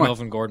losing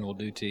Melvin Gordon will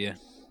do to you.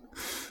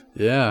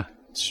 Yeah.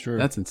 It's true.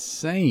 That's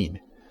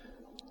insane.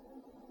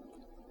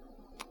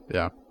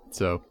 Yeah.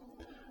 So,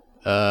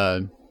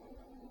 other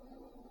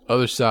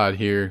side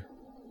here,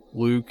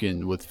 Luke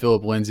and with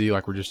Phillip Lindsay,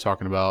 like we're just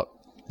talking about,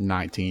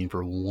 19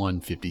 for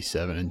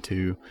 157 and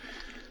 2.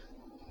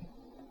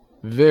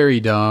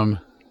 Very dumb.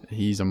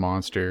 He's a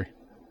monster.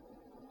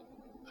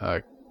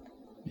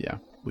 Yeah,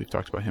 we've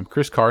talked about him.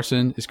 Chris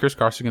Carson. Is Chris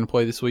Carson going to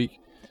play this week?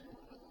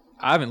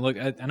 I haven't looked.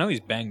 I know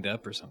he's banged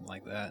up or something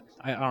like that.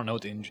 I don't know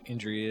what the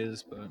injury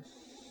is, but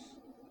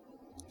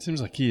it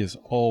seems like he is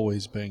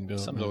always banged up.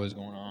 Something's always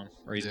going on.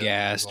 Or he's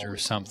gassed or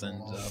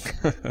something.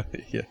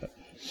 Yeah.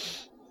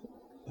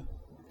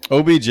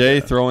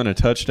 OBJ throwing a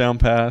touchdown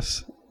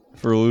pass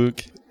for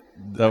Luke.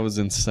 That was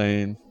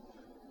insane.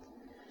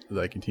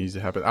 That continues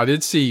to happen. I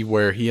did see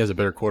where he has a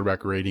better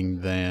quarterback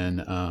rating than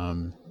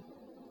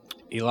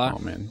Eli? Oh,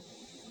 man.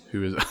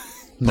 Who is...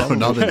 No,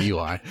 not than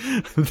Eli.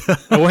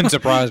 That wouldn't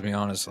surprise me,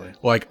 honestly.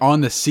 Like,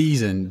 on the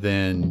season,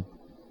 then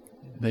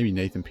maybe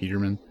Nathan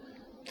Peterman.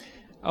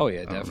 Oh,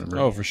 yeah, definitely.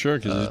 Oh, for sure,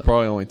 because he's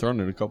probably only thrown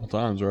it a couple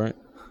times, right?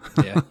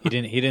 Yeah, he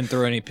didn't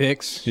throw any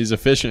picks. He's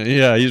efficient.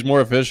 Yeah, he's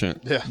more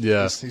efficient.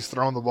 Yeah. He's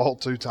thrown the ball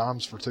 2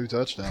 times for 2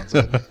 touchdowns.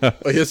 I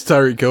guess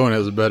Tyreek Cohen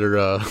has a better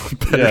yeah,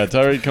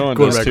 Tyreek Cohen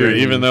does too,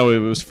 even though it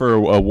was for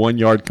a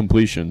 1-yard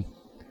completion.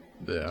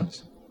 Yeah.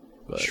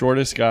 But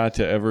shortest guy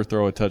to ever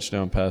throw a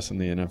touchdown pass in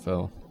the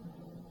NFL.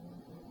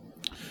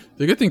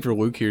 The good thing for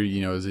Luke here,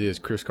 is he has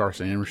Chris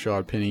Carson and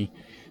Rashad Penny.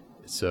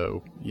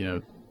 So,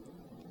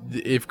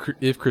 if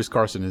Chris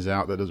Carson is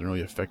out, that doesn't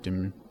really affect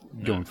him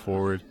going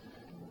forward.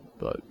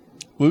 But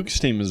Luke's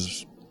team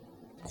is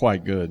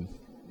quite good.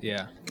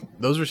 Yeah.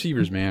 Those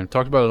receivers, man,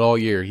 talked about it all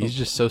year. He's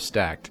just so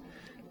stacked.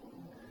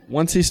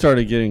 Once he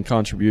started getting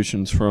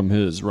contributions from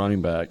his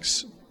running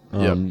backs,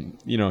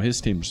 his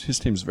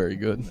team's very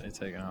good. They're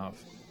taking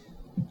off.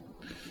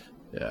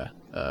 Yeah.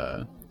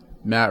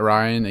 Matt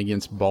Ryan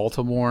against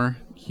Baltimore,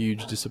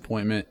 huge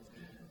disappointment.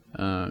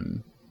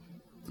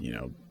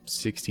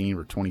 16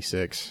 for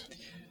 26.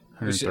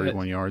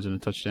 131 yards and a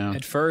touchdown.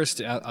 At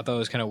first, I thought it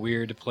was kind of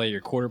weird to play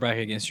your quarterback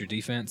against your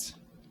defense.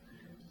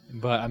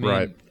 But, I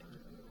mean,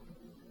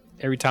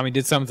 every time he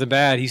did something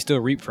bad, he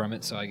still reaped from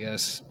it. So I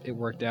guess it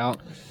worked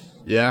out.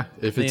 Yeah.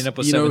 If they it's, end up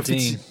with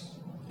 17.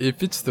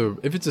 If it's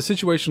a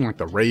situation like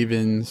the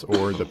Ravens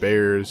or the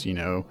Bears, and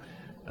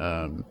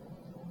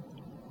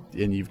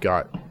you've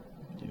got,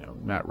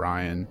 Matt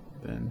Ryan,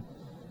 then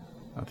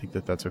I think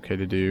that's okay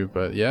to do.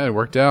 But, yeah, it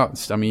worked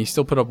out. I mean, he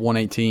still put up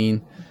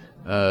 118.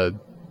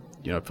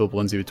 Phillip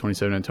Lindsay with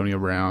 27, Antonio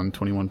Brown,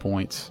 21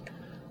 points.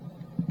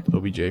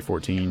 OBJ,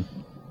 14.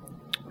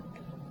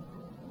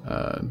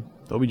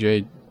 OBJ,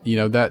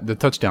 that the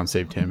touchdown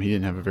saved him. He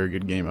didn't have a very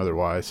good game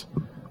otherwise.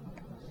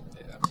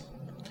 Yeah.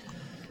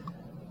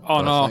 All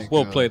in all,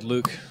 well played,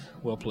 Luke.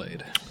 Well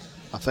played.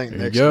 I think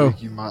next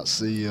week you might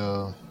see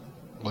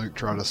Luke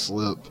try to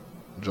slip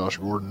Josh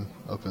Gordon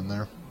up in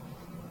there.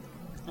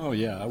 Oh,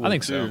 yeah. I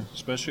think so.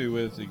 Especially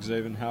with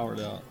Xavier Howard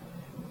out.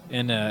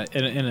 In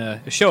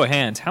a show of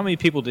hands, how many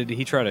people did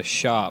he try to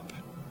shop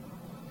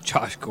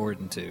Josh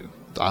Gordon to?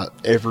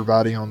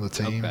 Everybody on the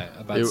team. Okay,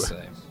 about to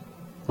say.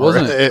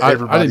 Wasn't it? I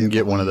Everybody didn't in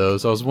get the one of league.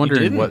 those. I was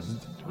wondering what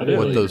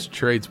didn't. those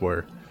trades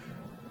were.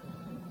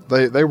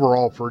 They were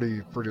all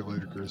pretty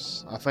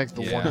ludicrous. I think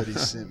the Yeah. one that he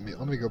sent me.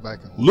 Let me go back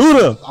and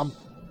Luda.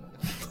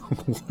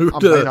 I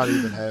may not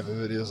even have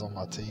who it is on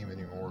my team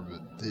anymore,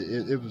 but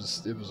it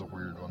was a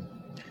weird one.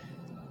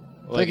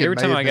 Like it every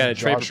may time have I got a been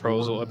trade Josh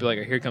proposal, Gordon. I'd be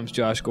like, "Here comes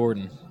Josh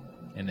Gordon,"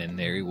 and then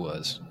there he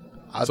was.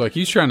 It's like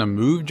he's trying to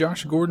move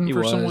Josh Gordon He for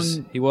was.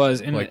 someone. He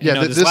was. And Like,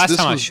 this last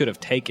time I was- should have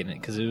taken it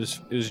because it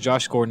was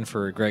Josh Gordon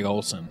for Greg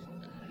Olson.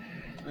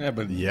 Yeah,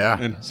 but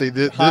Yeah. See,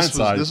 this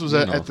hindsight, was you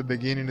at, know. at the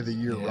beginning of the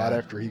year, Yeah. right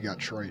after he got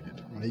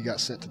traded, when he got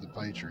sent to the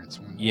Patriots.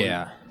 When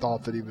Yeah. we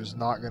thought that he was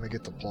not going to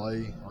get to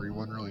play, or he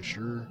wasn't really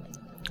sure.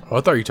 Oh,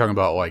 I thought you were talking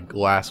about like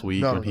last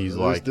week when he's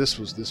like, this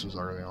was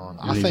early on.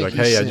 when he's like,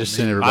 hey, I just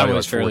sent me- everybody Mine like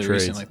was 4 fairly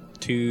trades. recent, like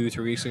 2-3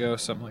 weeks ago,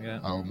 something like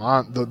that. Oh,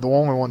 mine. The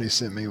only one he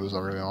sent me was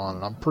early on,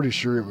 and I'm pretty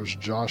sure it was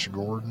Josh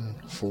Gordon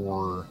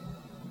for,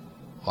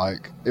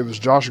 like, it was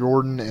Josh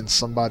Gordon and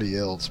somebody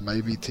else,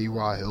 maybe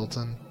T.Y.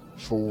 Hilton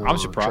for I'm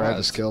surprised.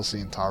 Travis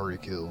Kelce and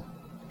Tyreek Hill.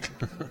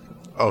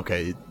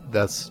 Okay,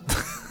 that's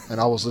And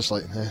I was just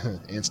like,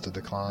 instant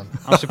decline.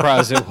 I'm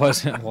surprised it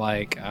wasn't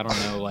like, I don't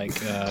know, like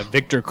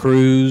Victor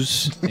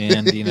Cruz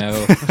and,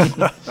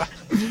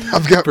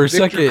 I've got For a Victor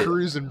second-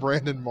 Cruz and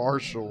Brandon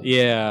Marshall.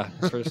 yeah,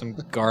 for some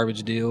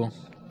garbage deal.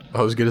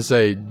 I was gonna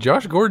say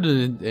Josh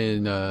Gordon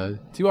and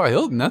T.Y.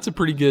 Hilton. That's a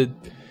pretty good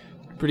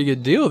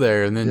deal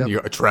there. And then Yep.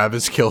 you're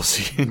Travis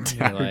Kelce and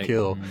You're Tyreek like,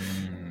 Hill.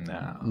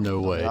 no. No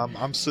way.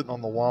 I'm sitting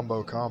on the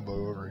Wombo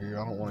combo over here.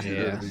 I don't want to get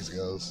rid Yeah. of these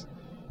guys.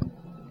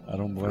 I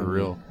don't For blame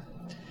real.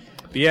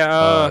 But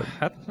yeah,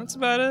 that's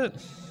about it.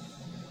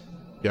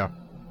 Yeah.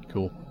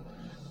 Cool.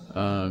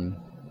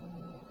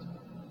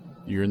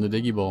 You're in the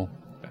Diggy Bowl.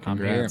 I'm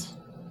here. Congrats.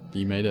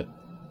 You made it.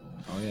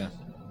 Oh yeah,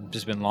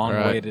 just been long All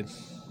right. awaited.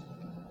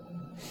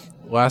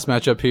 Last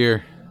matchup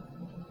here.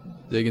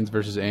 Diggins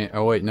versus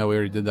oh wait, no, we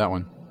already did that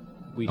one.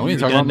 We Oh, we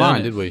didn't talk about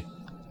mine, did we?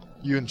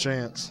 You and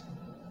Chance.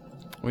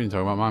 We didn't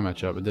talk about my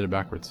matchup. I did it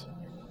backwards.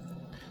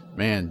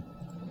 Man,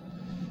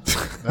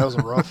 That was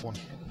a rough one.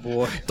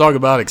 Boy, talk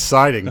about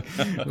exciting.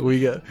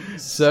 We got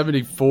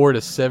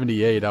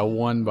 74-78. I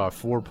won by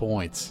 4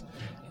 points.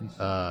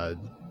 The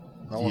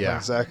only Yeah.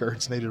 thing Zach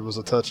Ertz needed was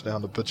a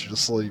touchdown to put you to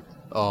sleep.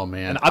 Oh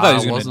man, and I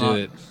thought he was going to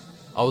do it.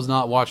 I was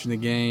not watching the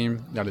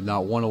game. I did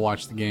not want to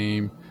watch the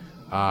game.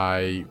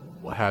 I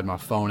had my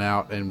phone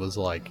out and was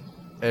like,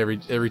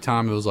 every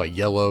time it was like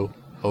yellow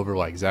over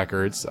like Zach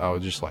Ertz, I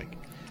would just like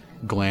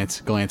glance,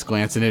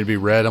 and it'd be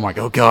red. I'm like,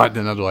 oh god.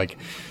 Then I'd like,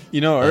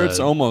 you know, Ertz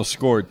almost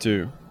scored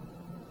too.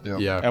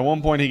 yeah. At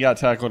one point, he got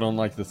tackled on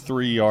like the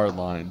 3-yard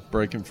line,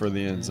 breaking for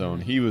the end zone.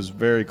 He was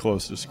very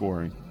close to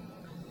scoring.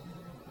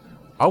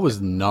 I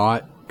was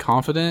not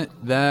confident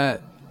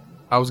that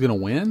I was going to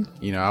win.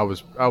 You know,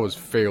 I was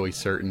fairly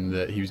certain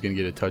that he was going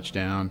to get a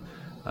touchdown.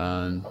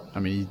 I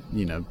mean,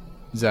 you know,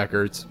 Zach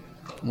Ertz,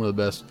 one of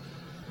the best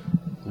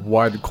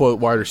wide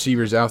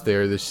receivers out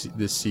there this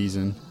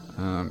season.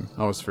 I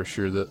was for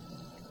sure that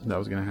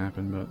was going to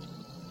happen, but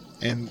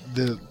And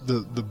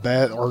the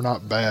bad, or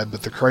not bad,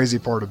 but the crazy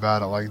part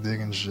about it, like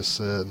Diggins just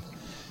said,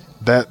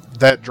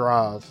 that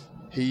drive,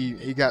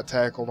 he got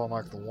tackled on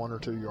like the 1 or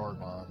 2 yard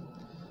line.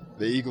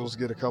 The Eagles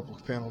get a couple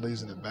of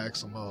penalties and it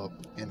backs them up.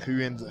 And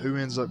who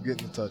ends up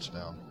getting the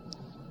touchdown?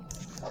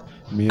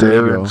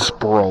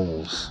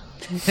 Sproles,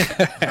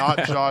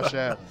 not Josh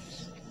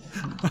Adams.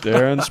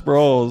 Darren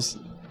Sproles,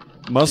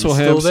 muscle he's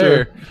still hamster.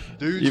 there.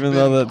 Dude's Even been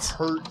though that's-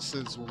 hurt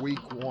since week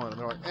 1.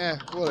 They're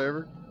like,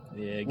 whatever.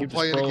 Yeah, We're give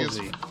playing the against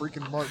Sprolesy.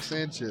 freaking Mark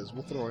Sanchez.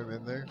 We'll throw him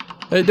in there.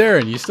 Hey,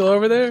 Darren, you still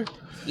over there?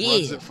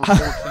 Runs it for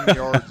 14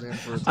 yards in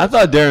for a I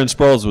thought Darren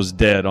Sproles was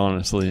dead,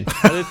 honestly.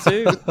 I did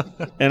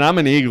too. And I'm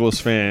an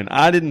Eagles fan.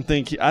 I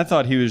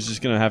thought he was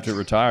just going to have to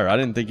retire. I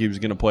didn't think he was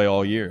going to play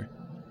all year.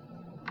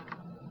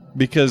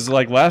 Because,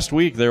 like, last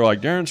week, they were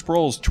like, Darren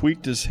Sproles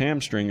tweaked his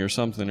hamstring or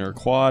something, or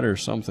quad or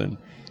something.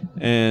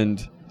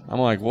 And I'm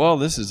like, well,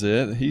 this is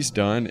it. He's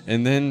done.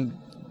 And then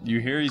you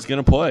hear he's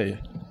going to play.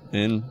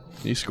 And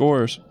he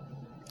scores.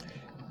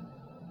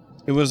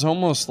 It was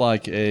almost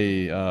like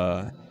one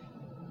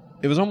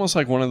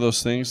of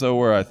those things, though,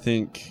 where I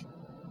think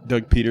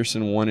Doug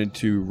Peterson wanted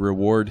to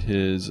reward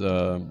his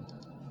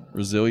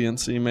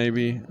resiliency,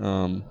 maybe.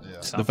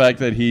 The fact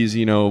that he's,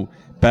 you know,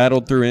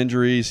 battled through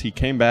injuries. He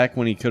came back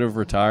when he could have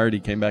retired. He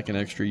came back an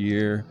extra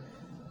year.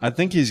 I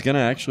think he's going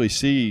to actually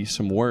see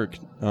some work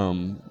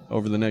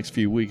over the next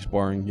few weeks,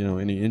 barring, you know,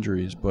 any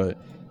injuries. But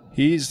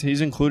he's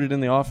included in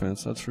the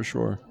offense, that's for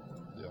sure.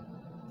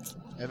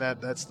 And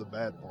that's the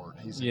bad part.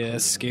 He's Yeah, included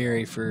it's in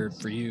scary the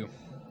for you.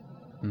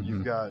 Mhm.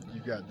 You've got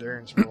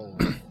Darren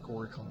Sproles,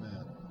 Corey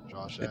Clement,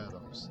 Josh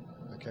Adams,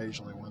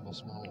 occasionally Wendell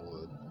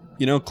Smallwood.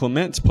 You know,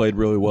 Clement's played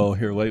really well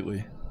here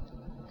lately.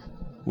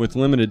 With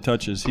limited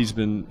touches, he's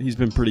been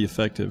pretty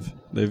effective.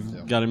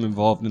 They've got him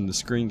involved in the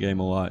screen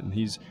game a lot, and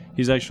he's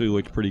actually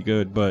looked pretty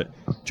good. But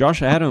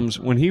Josh Adams,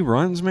 when he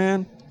runs,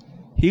 man,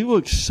 he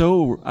looks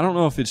so. I don't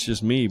know if it's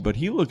just me, but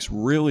he looks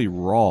really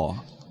raw.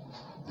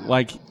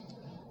 Like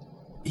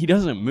he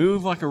doesn't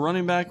move like a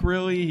running back.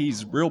 Really,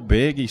 he's real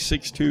big. He's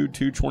 6'2",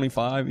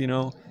 225. You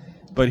know,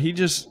 but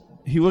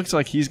he looks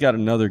like he's got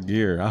another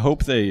gear. I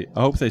hope they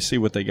see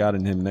what they got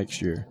in him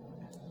next year.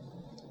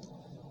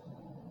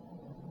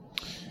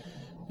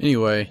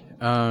 Anyway,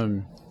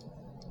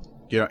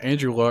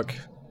 Andrew Luck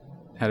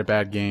had a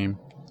bad game.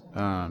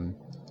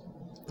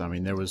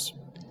 There was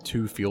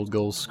 2 field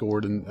goals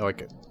scored, and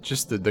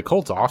just the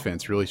Colts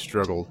offense really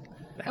struggled.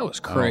 That was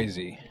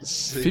crazy.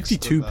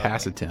 52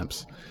 pass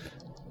attempts.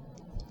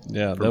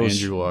 Yeah,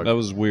 that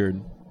was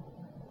weird.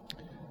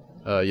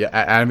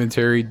 Adam and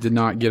Terry did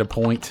not get a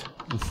point.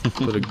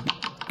 Put a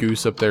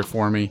goose up there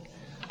for me,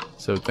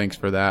 so thanks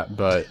for that.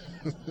 But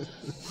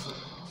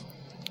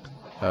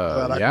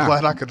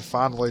glad I could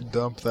finally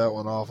dump that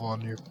one off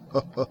on you.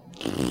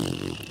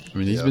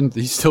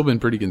 He's still been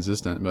pretty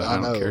consistent, but I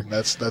don't care.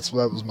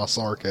 That was my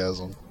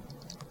sarcasm.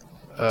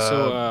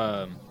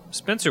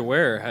 Spencer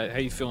Ware, how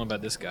you feeling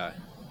about this guy?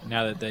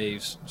 Now that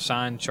they've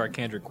signed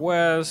Charkandrick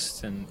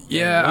West and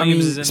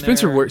Williams is in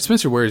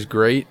Spencer Ware is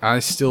great. I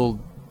still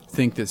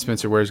think that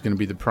Spencer Ware is going to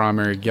be the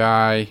primary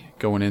guy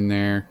going in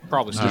there.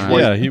 Probably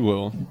still. He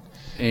will.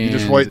 And you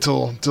just wait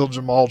till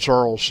Jamal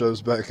Charles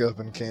shows back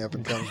up in camp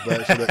and comes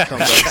back for that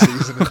comeback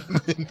season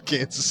in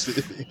Kansas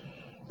City.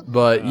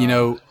 But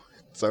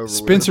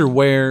Spencer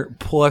Ware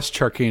plus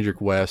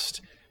Charkandrick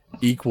West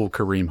equal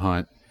Kareem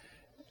Hunt,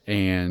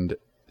 and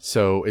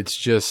so it's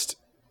just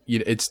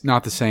it's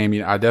not the same.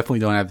 I definitely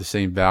don't have the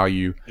same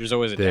value. There's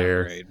always a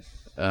downgrade,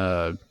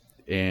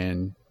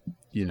 and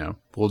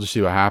we'll just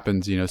see what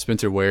happens.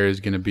 Spencer Ware is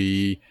going to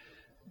be.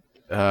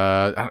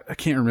 I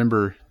can't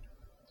remember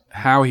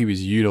how he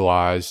was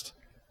utilized.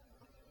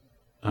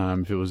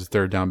 If it was a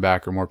third down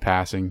back or more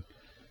passing,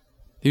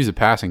 he was a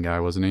passing guy,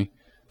 wasn't he?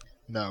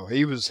 No,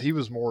 he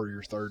was more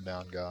your third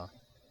down guy.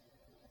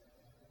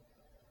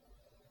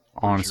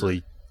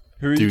 Honestly,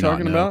 who are you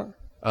talking about?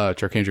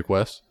 Charkandrick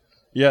West.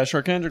 Yeah,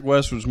 Charkandrick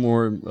West was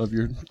more of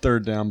your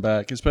third down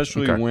back,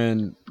 especially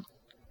when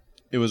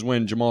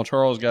Jamal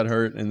Charles got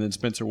hurt and then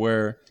Spencer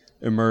Ware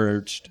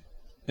emerged,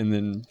 and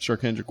then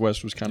Charkandrick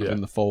West was kind of in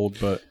the fold.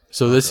 But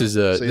so this is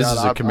a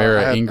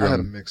Kamara Ingram. I had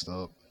them mixed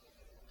up.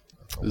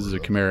 This is a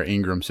Kamara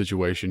Ingram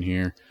situation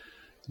here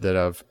that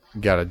I've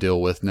got to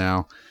deal with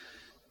now.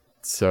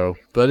 So,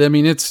 but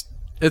it's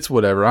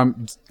whatever.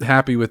 I'm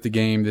happy with the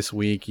game this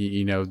week.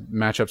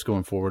 Matchups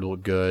going forward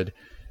look good.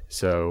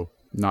 So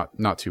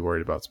not too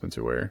worried about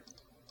Spencer Ware.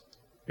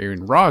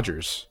 Aaron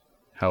Rodgers,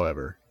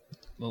 however,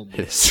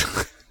 is.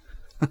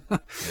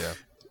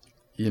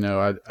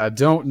 Yeah. I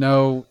don't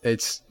know.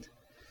 It's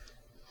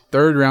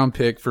 3rd round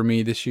pick for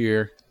me this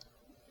year.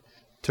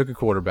 Took a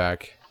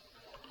quarterback.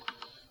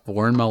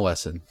 Learned my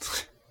lesson.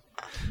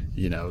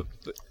 Well,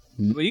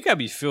 you gotta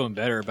be feeling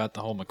better about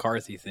the whole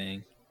McCarthy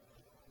thing.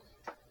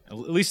 At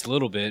least a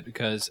little bit,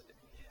 because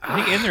I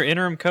think in their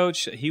interim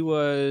coach, he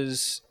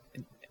was,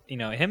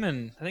 him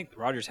and I think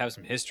Rodgers have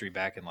some history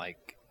back in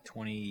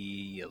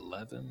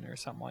 2011 or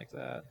something like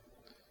that.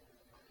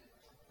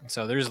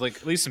 So there's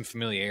at least some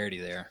familiarity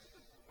there.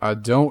 I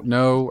don't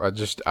know. I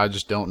just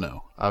don't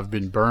know. I've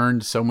been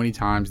burned so many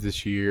times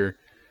this year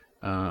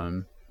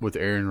with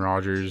Aaron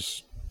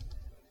Rodgers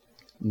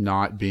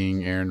not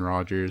being Aaron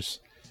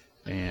Rodgers.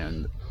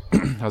 And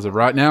as of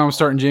right now, I'm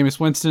starting Jameis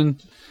Winston.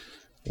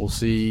 We'll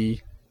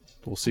see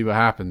what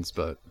happens.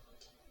 But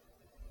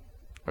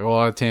I got a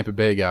lot of Tampa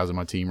Bay guys on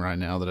my team right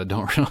now that I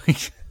don't really.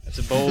 That's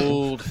a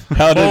bold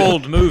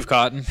move,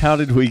 Cotton. How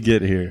did we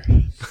get here?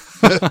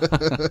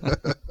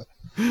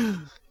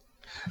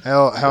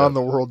 How in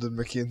the world did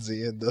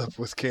McKenzie end up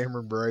with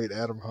Cameron Brate,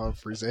 Adam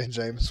Humphries, and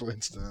Jameis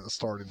Winston in the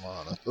starting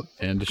lineup?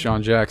 And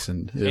Deshaun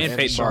Jackson. And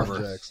Peyton Barber.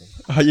 Jackson.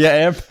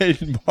 And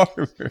Peyton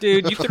Barber.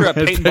 Dude, you threw out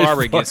Peyton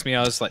Barber against me.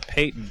 I was like,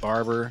 Peyton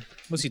Barber?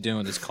 What's he doing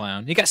with this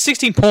clown? He got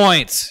 16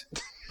 points.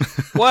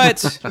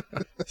 What?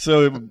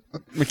 So,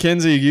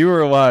 Mackenzie, you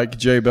were like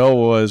Jay Bell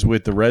was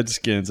with the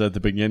Redskins at the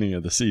beginning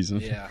of the season.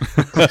 Yeah.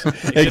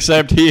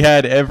 Except he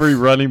had every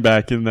running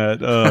back in that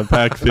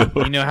backfield.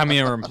 You know how many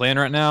of them are playing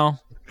right now?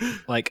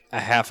 Like a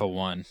half of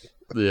one.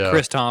 Yeah.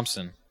 Chris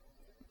Thompson.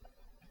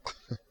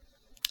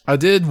 I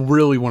did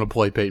really want to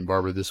play Peyton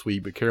Barber this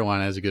week, but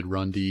Carolina has a good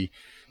run D,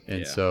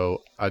 and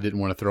so I didn't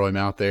want to throw him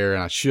out there,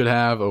 and I should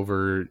have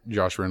over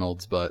Josh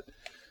Reynolds, but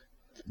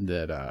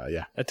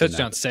that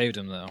touchdown saved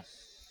him though.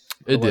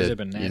 It did.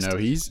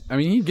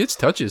 He gets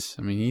touches.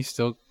 He's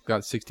still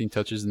got 16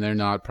 touches, and they're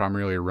not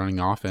primarily a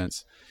running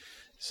offense,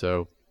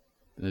 so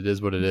it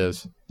is what it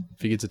is.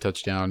 If he gets a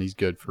touchdown, he's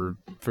good for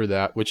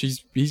that, which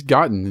he's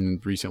gotten in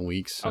recent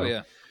weeks. So. Oh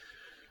yeah.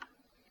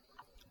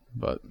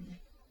 But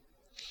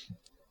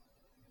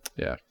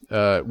yeah,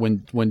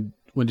 when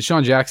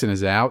Deshaun Jackson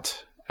is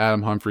out,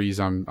 Adam Humphries,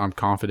 I'm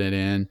confident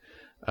in,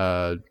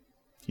 and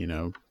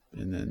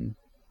then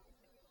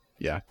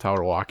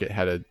Tyler Lockett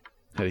had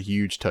a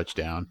huge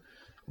touchdown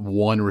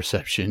one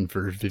reception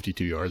for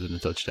 52 yards and a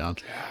touchdown.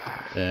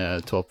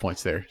 12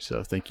 points there.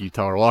 So thank you,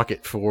 Tyler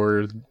Lockett,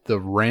 for the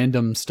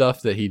random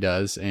stuff that he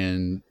does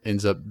and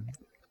ends up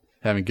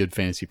having good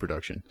fantasy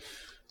production.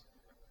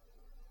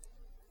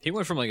 He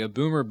went from like a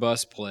boomer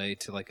bust play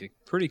to like a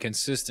pretty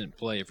consistent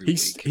play every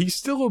week. He's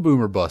still a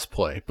boomer bust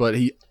play, but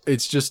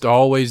it's just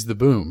always the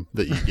boom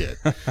that you get.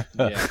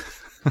 Yeah.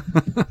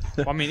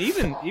 Well, I mean,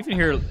 even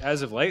here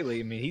as of lately,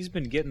 I mean, he's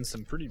been getting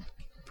some pretty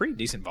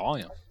decent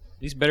volume.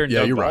 He's better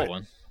than Doug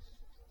Baldwin. Right.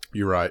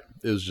 You're right.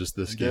 It was just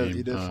this game.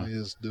 He definitely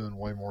is doing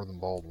way more than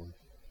Baldwin,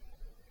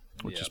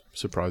 which is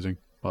surprising.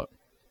 But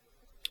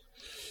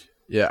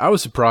yeah, I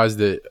was surprised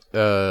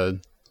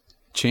that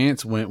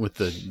Chance went with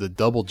the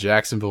double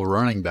Jacksonville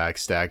running back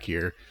stack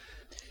here.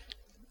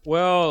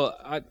 Well,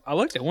 I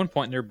looked at one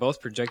point and they're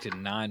both projected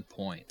 9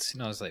 points.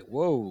 And I was like,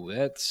 whoa,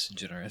 that's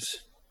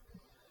generous.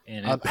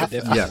 And it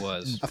definitely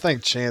was. I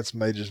think Chance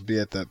may just be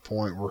at that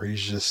point where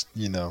he's just,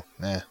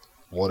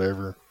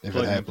 whatever. If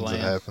it happens, it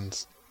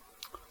happens.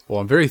 Well,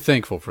 I'm very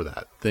thankful for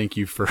that. Thank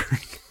you for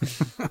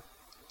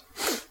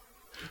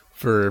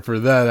for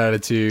that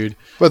attitude.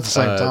 But at the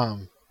same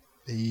time,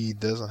 he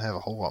doesn't have a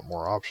whole lot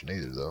more option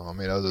either, though. I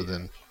mean, other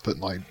than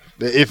putting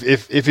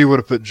if he would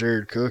have put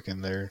Jared Cook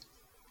in there,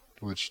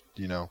 which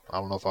I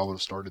don't know if I would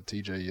have started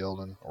T.J.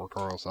 Yeldon or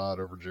Carlos Hyde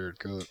over Jared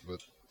Cook,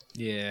 but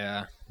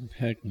yeah,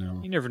 heck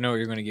no. You never know what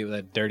you're going to get with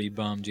that dirty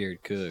bum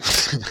Jared Cook.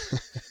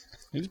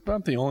 He's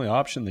about the only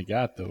option they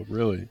got, though.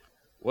 Really.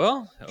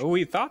 Well,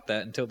 we thought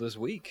that until this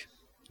week.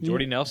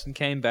 Jordy Nelson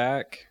came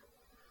back,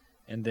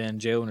 and then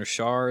Jalen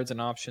Richard's an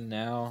option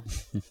now.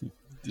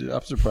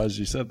 I'm surprised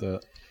you said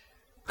that.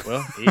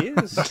 Well, he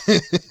is.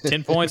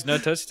 10 points, no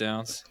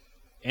touchdowns.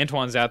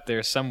 Antoine's out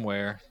there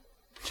somewhere.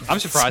 I'm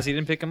surprised he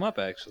didn't pick him up,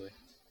 actually.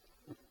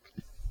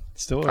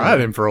 Still, I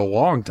had him for a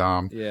long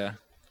time. Yeah.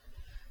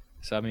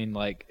 So, I mean,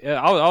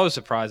 I was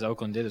surprised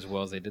Oakland did as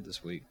well as they did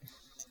this week.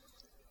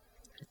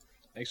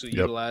 Actually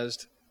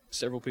utilized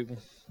several people.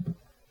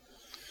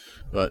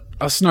 But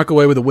I snuck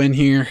away with a win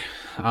here.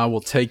 I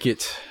will take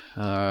it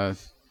coming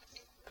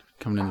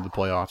into the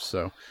playoffs.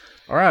 So,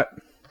 all right,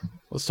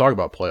 let's talk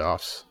about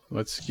playoffs.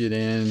 Let's get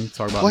in,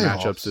 talk about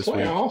matchups this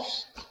week.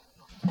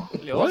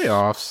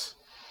 Playoffs.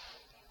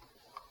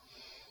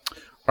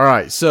 All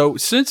right, so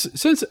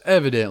since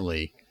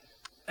evidently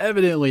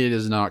it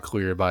is not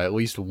clear by at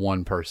least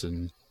one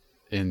person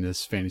in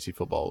this fantasy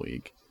football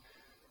league,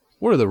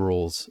 what are the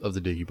rules of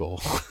the Diggy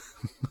Bowl?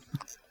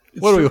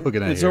 What are we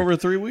looking at It's here? over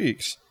 3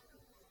 weeks.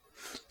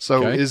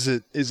 So is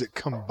it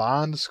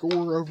combined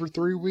score over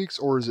 3 weeks,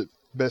 or is it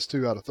best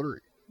 2 out of 3?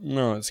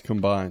 No, it's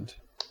combined.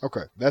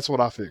 Okay, that's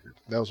what I figured.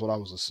 That was what I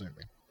was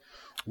assuming.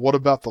 What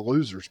about the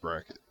losers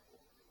bracket?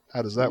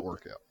 How does that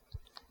work out?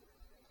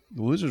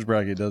 The losers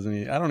bracket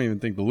doesn't. I don't even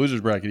think the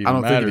losers bracket I even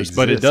don't think it matters,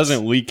 but it exists.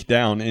 doesn't leak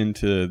down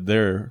into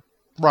their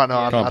Right.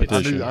 No,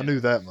 competition. I knew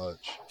that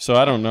much. So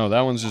I don't know.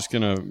 That one's just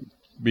gonna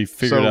be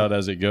figured out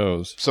as it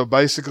goes. So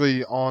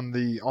basically, on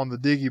the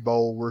Diggy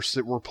Bowl,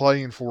 we're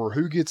playing for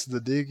who gets the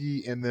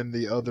Diggy, and then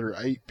the other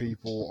 8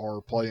 people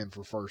are playing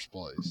for first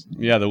place.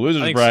 Yeah, the I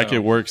losers think bracket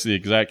so. works the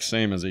exact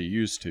same as it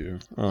used to.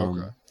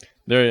 Okay.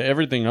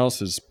 Everything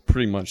else is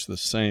pretty much the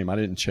same. I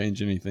didn't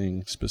change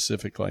anything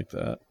specific like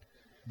that.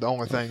 The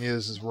only thing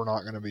is we're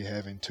not going to be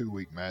having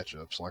 2-week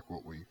matchups like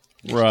what we.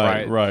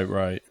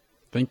 Right.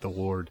 Thank the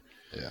Lord.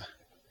 Yeah.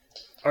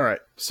 All right,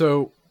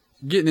 so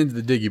getting into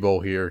the Diggy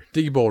Bowl here.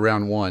 Diggy Bowl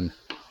round 1.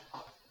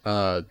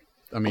 I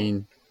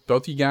mean,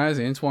 both you guys,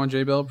 Antoine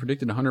J. Bell,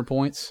 predicted 100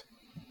 points.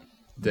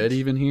 Dead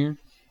even here.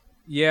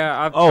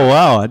 Yeah.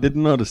 Wow, I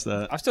didn't notice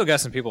that. I've still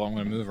got some people I'm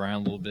going to move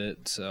around a little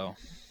bit, so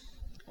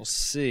we'll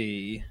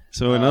see.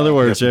 So in other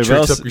words, got J. some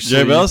tricks up your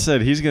J. Bell sleeve.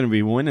 said he's going to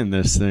be winning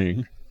this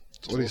thing.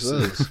 That's what he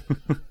says.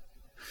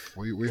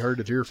 We heard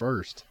it here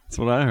first. That's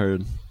what I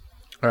heard.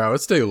 All right,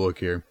 let's take a look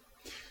here.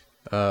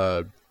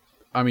 I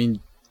mean,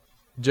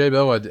 J.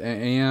 Bell, I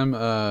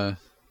am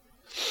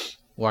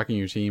liking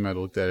your team. I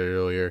looked at it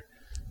earlier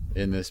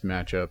in this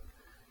matchup.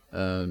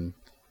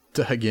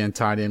 Again,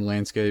 tight end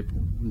landscape.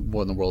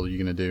 What in the world are you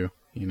going to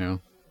do?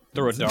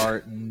 Throw a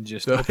dart and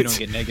just hope you don't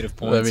get negative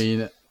points. I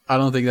mean, I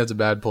don't think that's a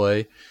bad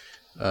play.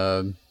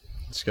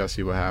 Just got to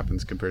see what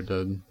happens compared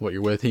to what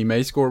you're with. He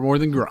may score more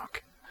than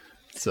Gronk.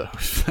 So,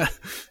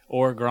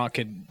 or Gronk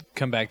could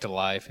come back to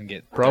life and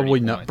get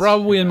probably 30 not. points.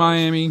 Probably in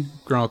Miami,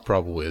 Gronk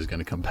probably is going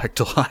to come back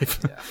to life.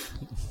 Yeah.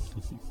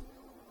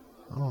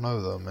 I don't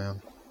know though,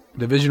 man.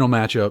 Divisional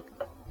matchup.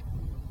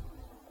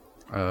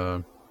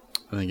 I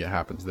think it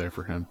happens there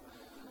for him.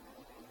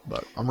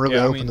 But I'm really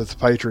hoping that the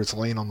Patriots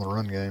lean on the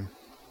run game.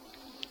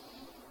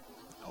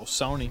 Oh,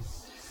 Sony.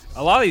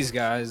 A lot of these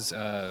guys,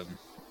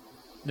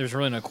 there's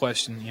really no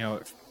question,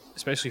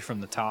 especially from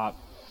the top.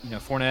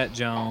 Fournette,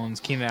 Jones,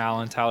 Keenan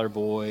Allen, Tyler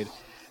Boyd.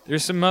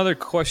 There's some other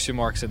question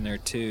marks in there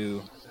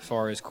too, as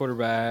far as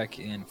quarterback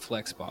and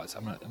flex spots.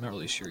 I'm not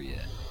really sure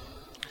yet.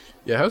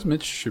 yeah, how's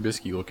Mitch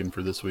Trubisky looking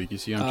for this week?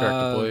 Is he on track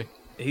to play?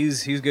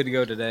 He's good to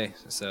go today.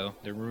 So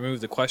they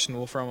removed the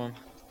questionable from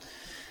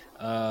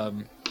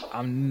him.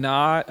 I'm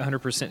not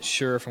 100%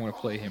 sure if I'm going to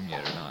play him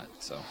yet or not.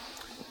 So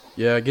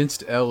Yeah,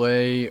 against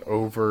LA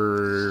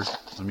over,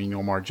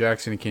 Omar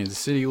Jackson in Kansas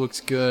City looks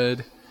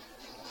good.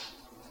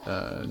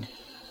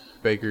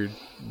 Baker,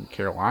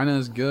 Carolina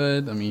is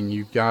good.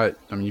 You've got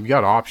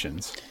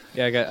options.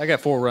 Yeah, I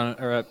got four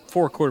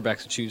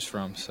quarterbacks to choose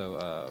from,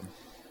 so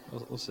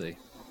we'll see.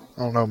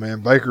 I don't know,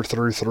 man. Baker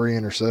threw 3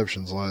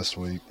 interceptions last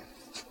week.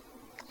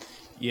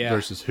 Yeah.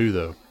 Versus who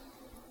though?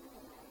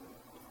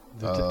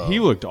 He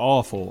looked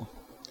awful.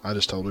 I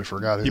just totally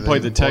forgot who He they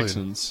played the even played.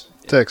 Texans.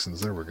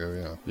 Texans, there we go,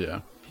 yeah.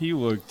 Yeah. He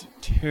looked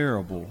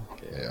terrible.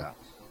 Yeah.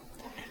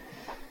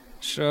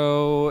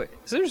 So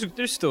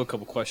there's still a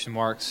couple question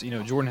marks.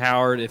 Jordan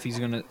Howard, if he's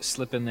going to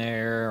slip in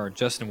there, or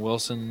Justin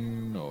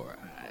Wilson, or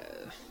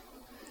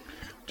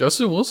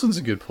Justin Wilson's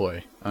a good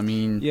play.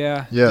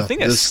 yeah. Yeah. The thing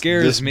that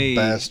scares this me,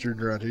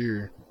 bastard right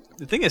here.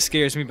 the thing that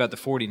scares me about the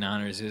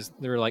 49ers is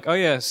they're like, oh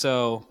yeah,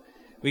 so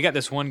we got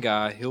this one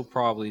guy, he'll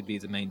probably be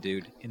the main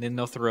dude, and then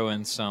they'll throw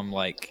in some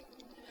Bo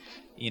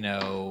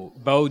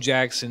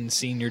Jackson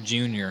Sr.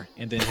 Jr.,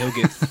 and then he'll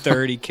get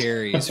 30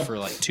 carries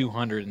for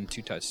 200 and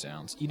 2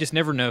 touchdowns. You just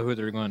never know who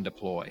they're going to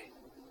deploy.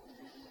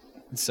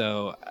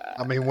 So,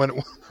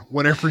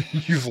 whenever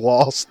you've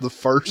lost the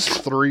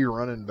first 3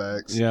 running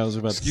backs, Yeah, I was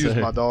about to excuse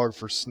say. my dog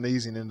for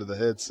sneezing into the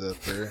headset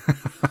there.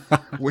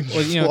 When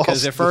well, you've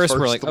because lost at first the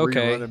we're first like, 3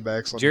 okay, running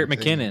backs on Jarrett your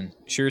team. McKinnon,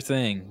 sure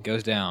thing,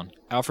 goes down.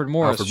 Alfred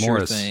Morris, Alfred sure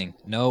Morris. thing.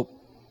 Nope.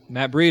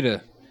 Matt Breida.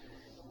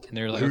 And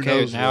they're like, Who okay,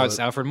 knows now what? it's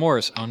Alfred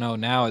Morris. Oh, no,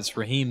 now it's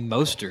Raheem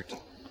Mostert.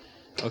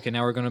 Okay,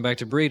 now we're going back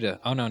to Breida.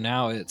 Oh, no,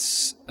 now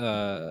it's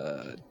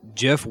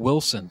Jeff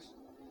Wilson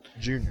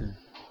Junior.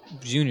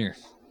 Jr.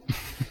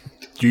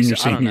 Junior,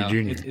 So, I don't senior, know.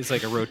 junior. It's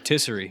like a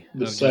rotisserie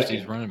The of just second.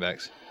 these running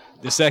backs.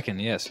 The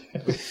second, yes.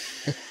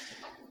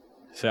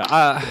 So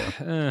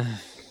I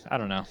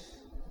don't know.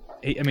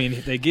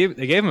 They gave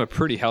him a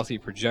pretty healthy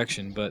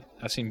projection, but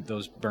I've seen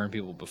those burn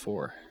people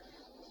before.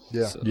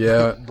 Yeah. So-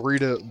 Yeah.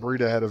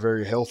 Breida had a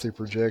very healthy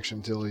projection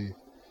until he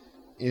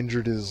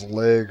injured his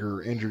leg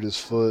or injured his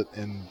foot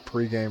in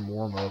pregame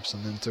warm-ups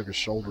and then took a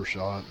shoulder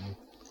shot. And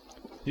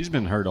He's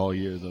been hurt all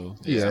year though.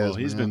 He So has,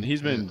 he's man.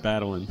 been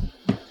battling.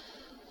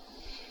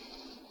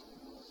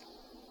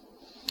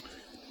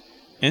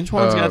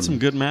 Antoine's got some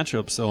good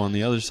matchups though on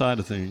the other side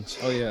of things.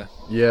 Oh yeah.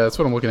 Yeah, that's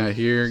what I'm looking at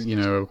here.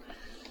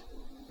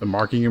 The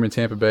Mark Ingram in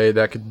Tampa Bay,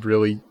 that could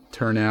really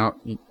turn out.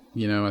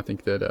 I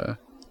think that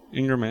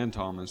Ingram and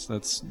Thomas.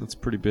 That's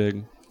pretty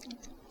big.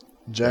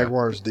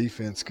 Jaguars'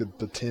 defense could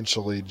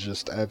potentially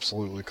just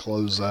absolutely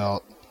close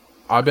out.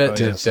 I bet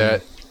yeah,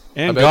 that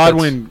And I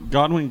bet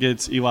Godwin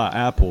gets Eli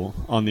Apple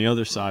on the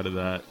other side of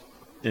that.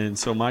 And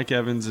so Mike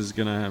Evans is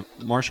going to have –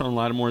 Marshawn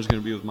Lattimore is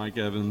going to be with Mike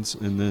Evans,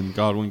 and then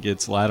Godwin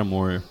gets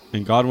Lattimore.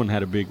 And Godwin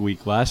had a big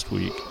week last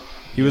week.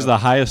 He was the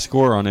highest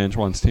scorer on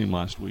Antoine's team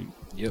last week.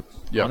 Yep.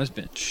 Yep. On his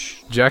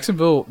bench.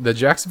 the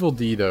Jacksonville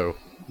D, though.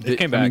 They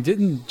came back.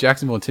 Didn't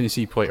Jacksonville and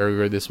Tennessee play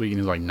earlier this week, and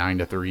it was like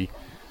 9-3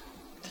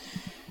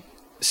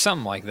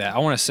 Something like that. I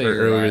want to say or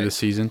you're earlier right. this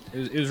season?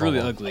 It was really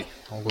ugly.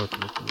 I'll look.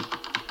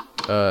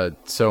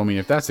 So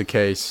if that's the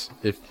case,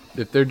 if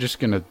they're just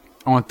gonna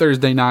on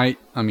Thursday night,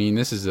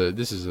 this is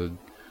a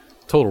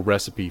total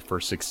recipe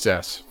for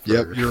success.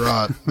 Yep, you're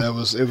right. It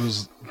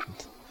was,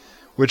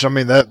 which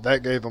that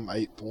gave them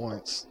 8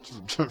 points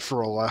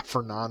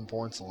for 9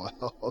 points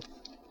allowed.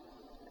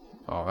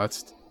 Oh,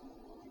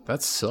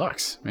 that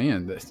sucks,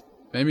 man.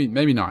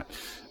 Maybe not,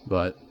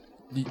 but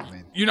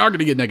you're not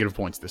gonna get negative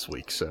points this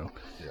week. So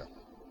Yeah.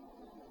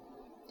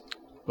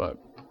 But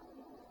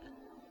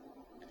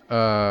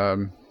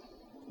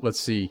let's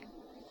see.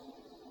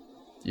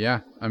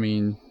 Yeah,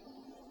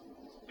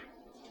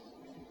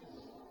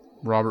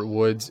 Robert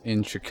Woods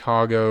in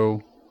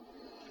Chicago.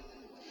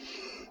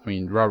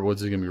 Robert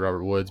Woods is going to be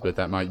Robert Woods, but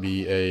that might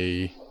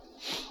be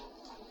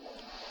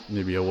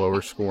maybe a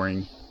lower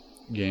scoring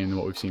game than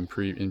what we've seen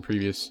in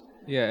previous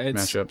Yeah,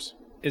 matchups.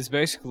 It's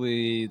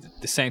basically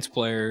the Saints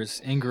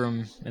players,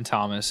 Ingram and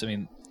Thomas.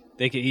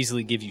 They could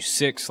easily give you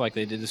 6 like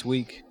they did this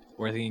week,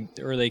 or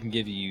they can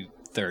give you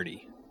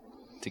 30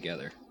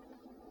 together.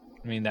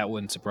 That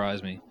wouldn't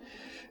surprise me.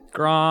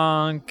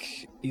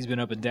 Gronk, he's been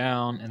up and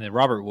down, and then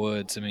Robert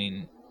Woods.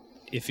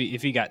 If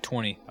he got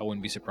 20, I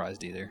wouldn't be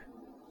surprised either.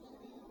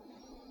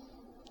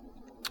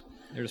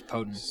 They're just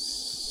potent.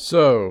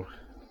 So,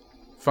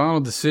 final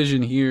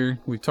decision here.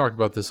 We've talked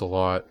about this a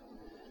lot.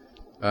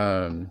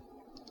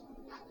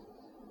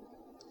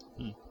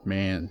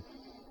 Man.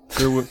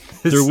 Through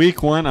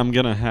week 1, I'm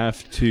going to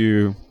have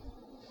to...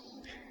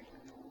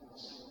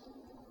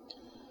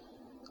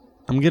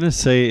 I'm going to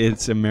say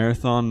it's a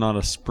marathon, not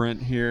a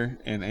sprint here,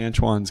 and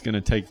Antoine's going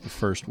to take the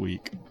first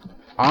week.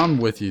 I'm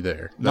with you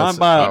there. Not He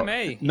by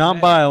may.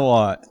 a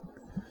lot.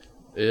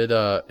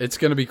 It's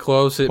going to be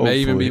close. It may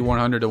even be Hopefully.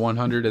 100 to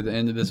 100 at the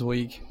end of this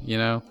week,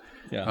 Yeah.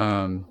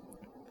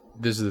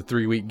 This is a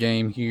 3-week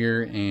game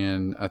here,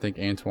 and I think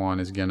Antoine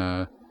is going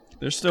to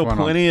There's still Come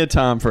on. plenty of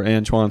time for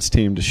Antoine's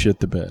team to shit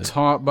the bed.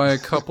 top by a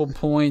couple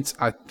points.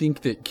 I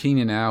think that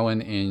Keenan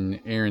Allen and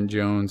Aaron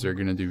Jones are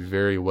going to do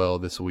very well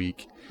this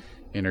week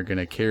and are going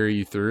to carry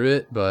you through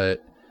it,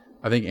 but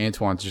I think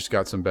Antoine's just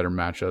got some better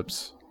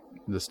matchups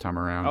this time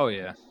around. Oh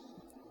yeah.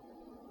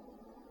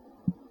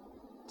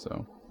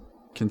 So,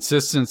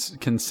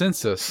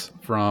 consensus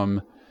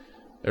from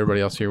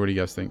everybody else here. What do you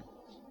guys think?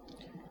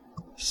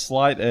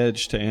 Slight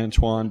edge to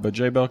Antoine, but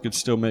J Bell could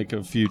still make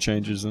a few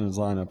changes in his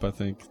lineup, I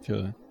think,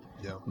 to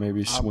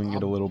maybe swing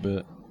it a little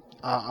bit.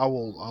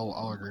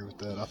 I'll agree with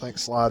that. I think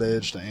slight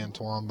edge to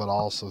Antoine, but I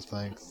also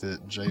think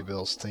that J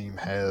Bell's team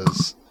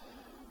has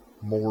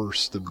more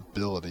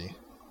stability.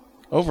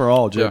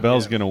 Overall, J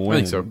Bell's going to win. I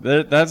think so.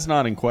 That's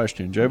not in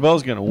question. J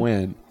Bell's going to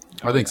win.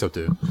 I think so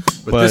too.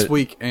 But this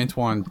week,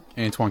 Antoine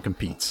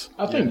competes.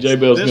 I think J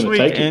Bell's going to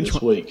take it this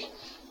week.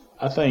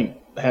 I think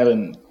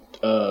having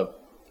Tyler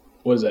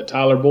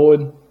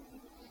Boyd?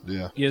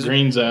 Yeah.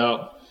 Green's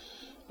out.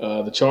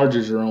 The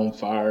Chargers are on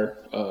fire.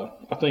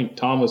 I think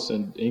Thomas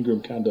and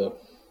Ingram kind of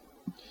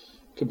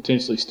could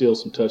potentially steal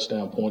some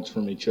touchdown points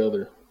from each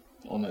other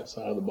on that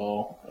side of the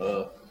ball.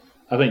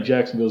 I think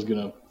Jacksonville's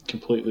going to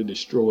completely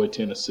destroy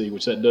Tennessee,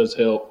 which that does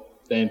help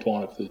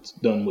Antoine if it's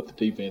done with the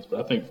defense.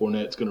 But I think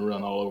Fournette's going to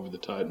run all over the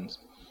Titans.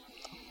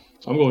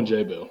 I'm going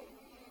J-Bell.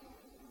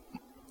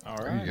 All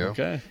right. There you go.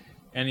 Okay.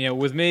 And,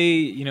 with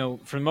me,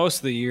 for most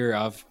of the year,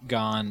 I've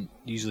gone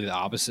usually the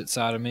opposite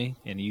side of me,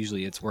 and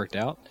usually it's worked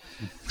out.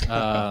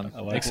 I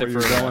like where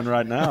you're going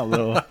right now,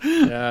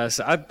 though.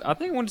 So I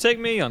think I'm going to take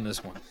me on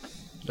this one.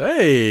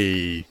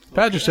 Hey,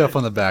 pat yourself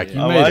on the back. Yeah.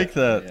 You I made like it.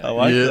 that. I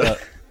like that.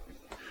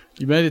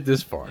 You made it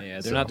this far.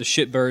 Yeah, they're not the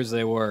shitbirds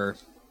they were,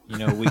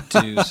 week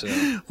 2.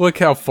 So Look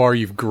how far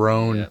you've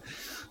grown.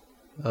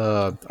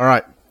 Yeah. All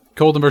right,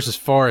 Colton versus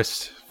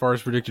Forrest.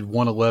 Forrest predicted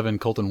 111,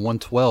 Colton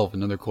 112.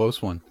 Another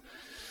close one.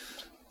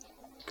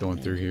 Going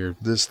through here.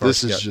 This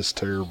is just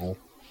terrible.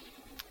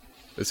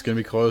 It's going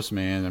to be close,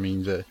 man. I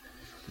mean,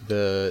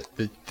 the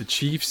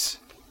Chiefs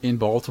in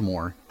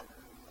Baltimore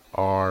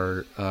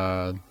are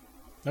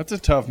That's a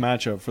tough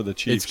matchup for the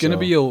Chiefs. it's going to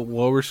be a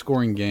lower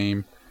scoring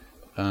game.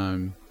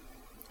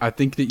 I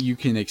think that you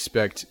can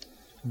expect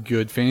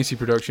good fantasy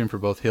production for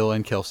both Hill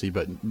and Kelsey,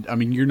 but I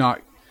mean, you're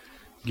not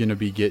going to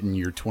be getting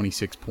your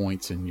 26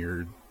 points and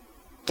your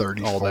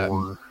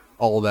 34.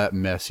 all that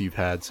mess you've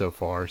had so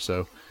far.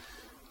 So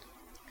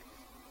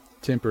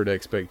tempered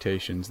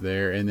expectations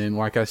there. And then,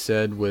 like I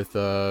said, with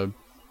And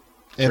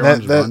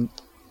Jerron's that run,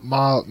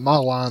 my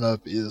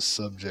lineup is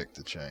subject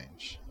to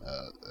change,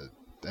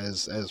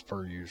 as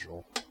per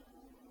usual.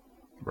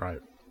 right?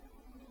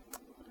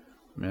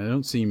 I mean, I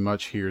don't see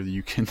much here that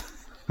you can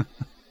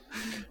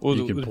well,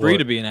 you can with plug-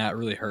 Breida being out, it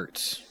really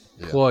hurts.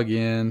 Yeah. plug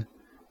in.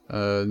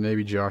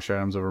 Maybe Josh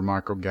Adams over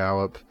Michael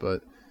Gallup,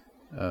 but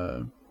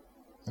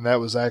And that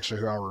was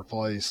actually who I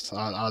replaced.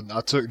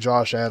 I took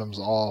Josh Adams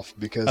off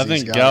because I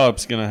think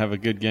Gallup's going to have a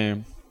good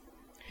game.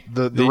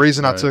 The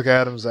reason I Right. took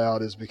Adams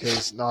out is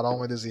because not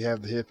only does he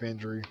have the hip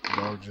injury, the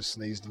dog just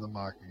sneezed in the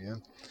mic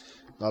again.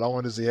 Not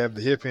only does he have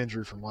the hip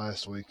injury from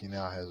last week, he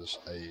now has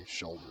a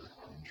shoulder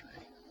injury.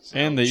 So,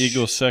 And the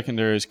Eagles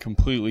secondary is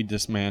completely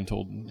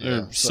dismantled. They're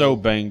Yeah, so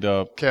banged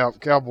up.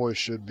 Cowboys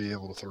should be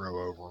able to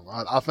throw over him.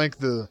 I think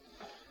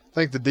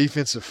the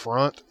defensive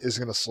front is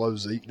going to slow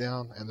Zeke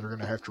down, and they're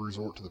going to have to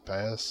resort to the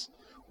pass,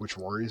 which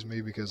worries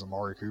me because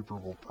Amari Cooper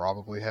will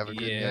probably have a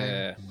good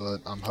Yeah. game. But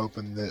I'm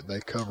hoping that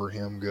they cover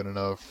him good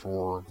enough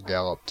for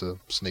Gallup to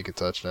sneak a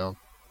touchdown.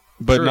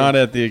 But True. not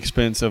at the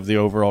expense of the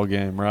overall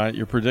game, right?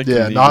 You're predicting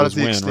Yeah, the not at Eagles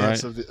the win,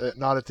 expense right? of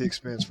not at the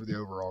expense for the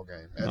overall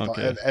game.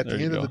 Okay, At the there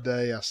you end of go. the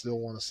day, I still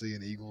want to see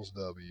an Eagles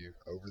W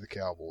over the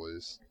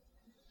Cowboys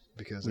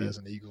because as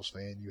an Eagles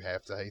fan, you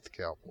have to hate the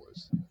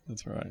Cowboys.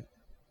 That's right.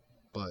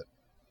 But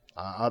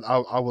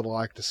I would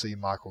like to see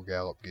Michael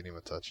Gallup get him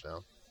a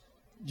touchdown.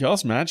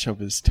 Y'all's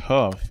matchup is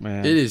tough,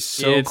 man. it is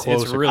so It's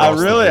close. really- across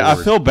the I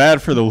board. feel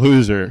bad for the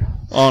loser,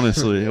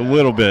 honestly, a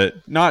little bit.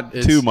 Not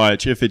It's- too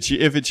much. If it's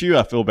you,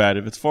 I feel bad.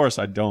 If it's Forrest,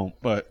 I don't.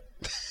 But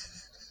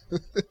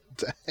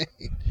Dang.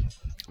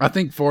 I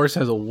think Forrest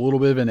has a little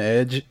bit of an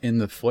edge in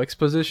the flex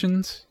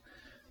positions,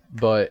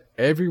 but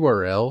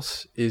everywhere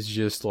else is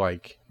just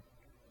like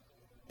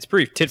It's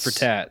pretty tit for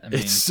tat. I mean,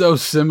 it's so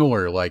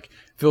similar. Like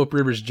Phillip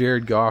Rivers,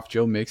 Jared Goff,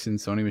 Joe Mixon,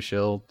 Sony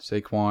Michel,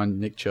 Saquon,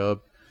 Nick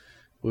Chubb,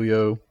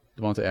 Julio,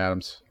 Devonta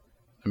Adams.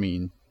 I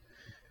mean,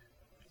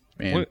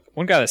 man,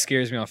 one guy that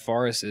scares me on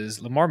Forrest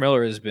is Lamar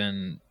Miller has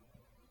been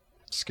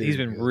Scared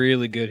been good.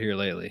 really good here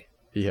lately.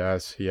 he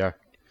has, yeah.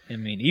 I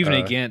mean, even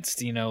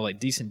against like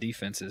decent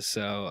defenses.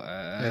 So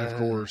And of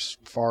course,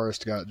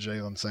 Forrest got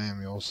Jalen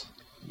Samuels.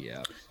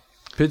 yeah.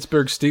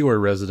 Pittsburgh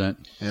Steeler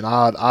resident. And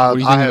What do you I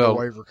think had a about-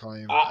 waiver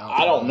claim.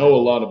 I don't know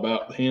a lot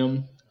about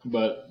him,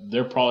 but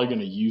they're probably going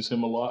to use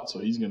him a lot, so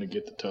he's going to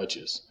get the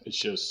touches. It's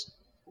just,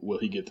 will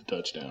he get the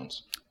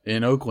touchdowns?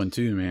 In Oakland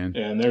too, man.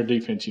 And their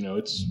defense,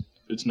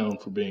 it's known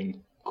for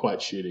being quite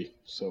shitty.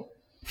 So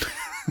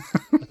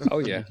Oh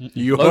yeah.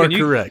 You Logan, are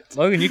correct.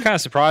 Logan, you kind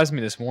of surprised me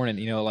this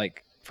morning.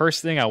 Like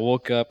first thing I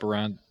woke up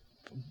around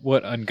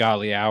what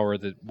ungodly hour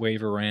the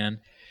waiver ran,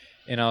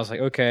 and I was like,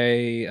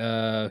 okay,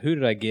 who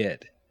did I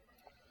get?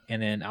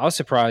 And then I was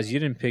surprised you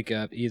didn't pick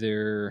up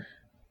either,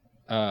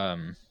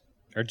 or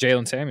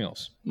Jalen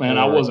Samuels. man,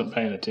 I wasn't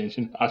paying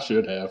attention. I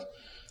should have.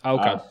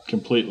 Okay. I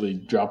completely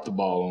dropped the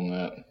ball on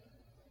that.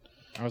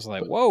 I was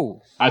like,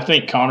 whoa. I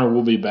think Connor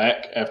will be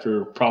back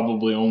after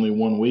probably only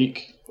 1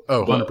 week.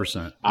 Oh, but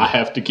 100%. I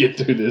have to get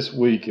through this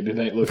week, and it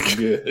ain't looking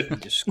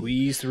good. Just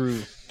squeeze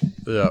through.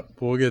 Yeah,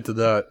 we'll get to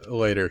that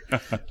later.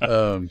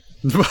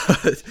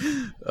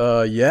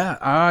 Yeah,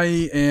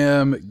 I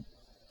am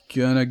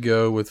gonna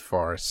go with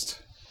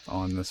Forest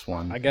on this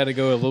one. I got to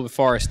go a little bit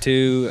Forest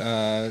too.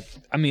 I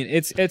mean,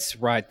 it's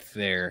right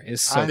there.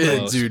 It's so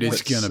close. Dude,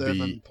 it's gonna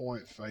be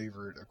 7-point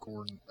favorite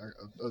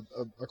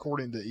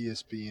according to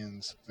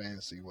ESPN's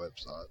fantasy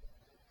website.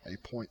 A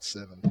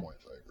 0.7 point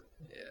favorite.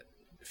 Yeah.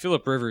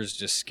 Phillip Rivers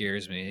just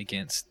scares me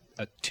against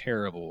a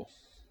terrible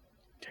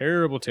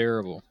Bengals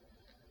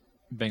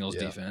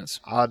defense.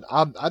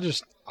 I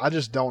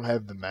just don't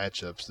have the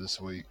matchups this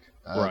week.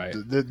 Right.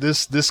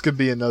 This could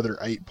be another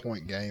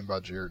 8-point game by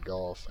Jared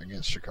Goff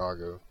against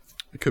Chicago.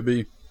 It could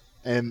be.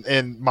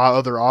 And my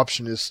other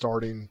option is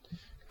starting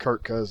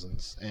Kirk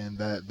Cousins, and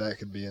that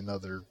could be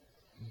another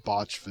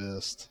botch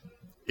fest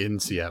In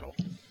Seattle.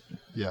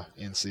 Yeah,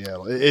 in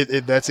Seattle.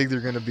 That's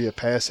either going to be a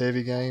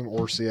pass-heavy game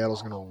or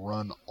Seattle's going to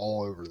run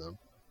all over them.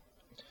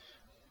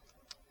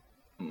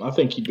 I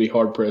think you'd be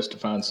hard-pressed to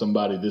find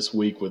somebody this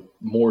week with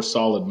more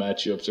solid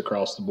matchups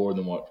across the board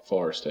than what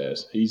Forrest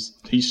has. He's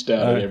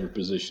stout at every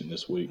position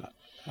this week.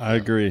 I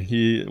agree.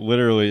 He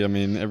literally, I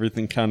mean,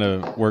 everything kind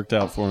of worked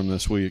out for him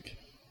this week.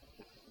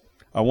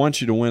 I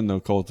want you to win, though,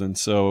 Colton.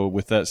 So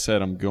with that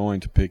said, I'm going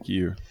to pick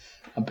you.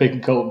 I'm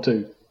picking Colton,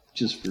 too,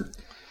 just for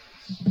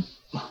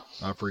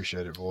I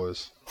appreciate it,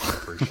 boys.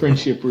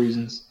 friendship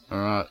reasons. All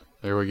right,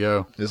 there we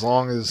go. As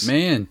long as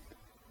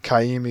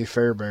Kaimi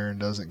Fairbairn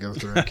doesn't go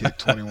through and kick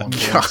 21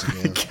 points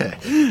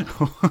again.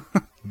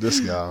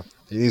 This guy,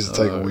 he needs to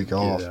take a week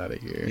off. Get out of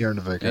here. He earned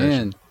a vacation.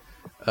 And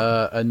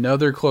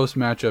another close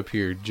matchup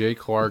here. Jay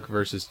Clark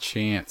versus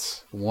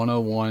Chance.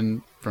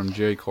 101 from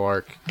Jay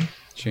Clark.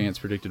 Chance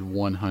predicted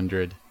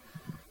 100.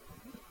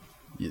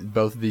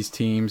 Both of these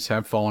teams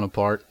have fallen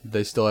apart.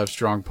 They still have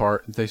strong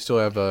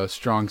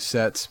strong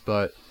sets,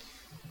 but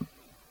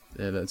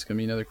it's going to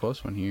be another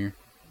close one here.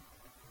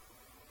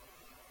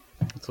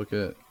 Let's look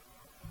at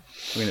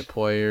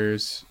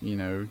players. You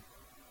know,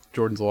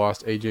 Jordan's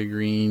lost AJ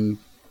Green,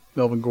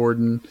 Melvin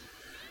Gordon,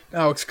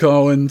 Alex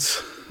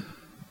Collins.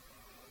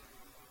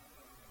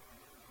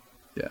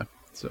 Yeah,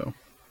 so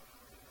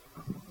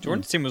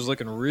Jordan's team was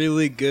looking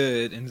really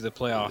good into the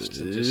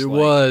playoffs.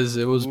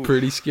 It was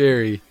pretty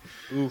scary.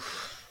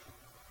 Oof.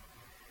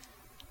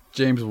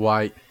 James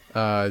White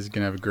is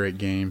going to have a great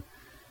game.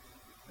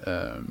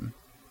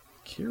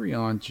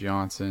 Kerryon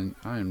Johnson,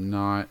 I am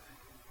not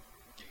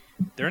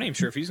They're not even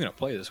sure if he's going to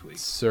play this week.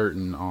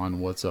 certain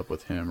on what's up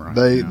with him right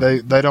They now.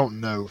 they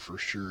don't know for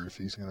sure if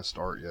he's going to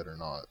start yet or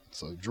not.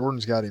 So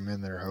Jordan's got him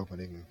in there hoping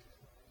he can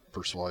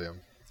persuade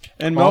him.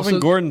 And Melvin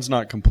Also- Gordon's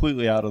not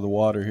completely out of the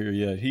water here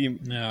yet.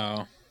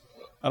 No.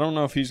 I don't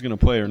know if he's going to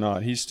play or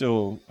not. He's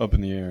still up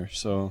in the air.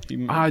 So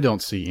I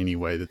don't see any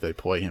way that they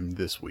play him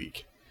this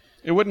week.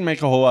 it wouldn't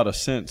make a whole lot of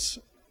sense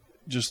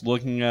just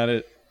looking at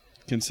it.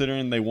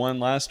 Considering they won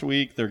last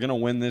week, they're going to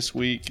win this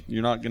week.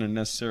 You're not going to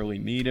necessarily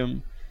need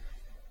him.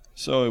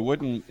 So it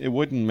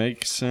wouldn't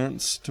make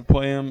sense to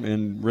play him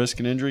and risk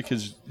an injury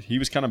because he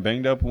was kind of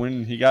banged up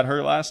when he got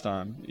hurt last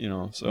time. You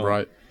know, so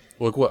Right.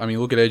 Look at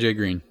AJ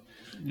Green.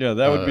 Yeah,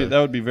 that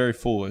would be very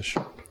foolish.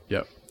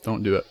 Yep.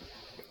 Don't do it.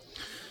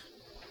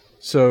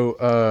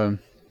 So,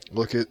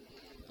 Look at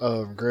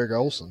Greg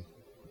Olson.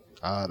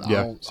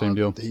 Same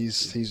deal.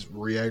 He's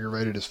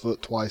re-aggravated his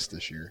foot twice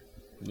this year.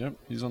 Yep,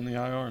 he's on the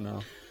IR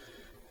now.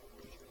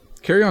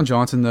 Kerryon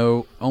Johnson,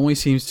 though, only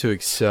seems to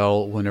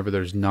excel whenever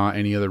there's not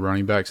any other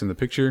running backs in the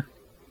picture.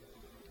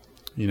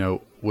 You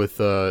know, with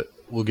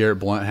LeGarrette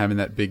Blount having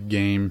that big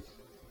game,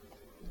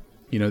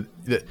 you know,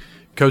 the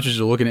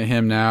coaches are looking at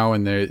him now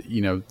and they're,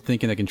 you know,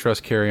 thinking they can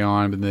trust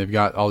Kerryon, but they've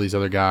got all these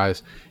other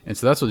guys. And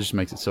so that's what just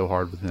makes it so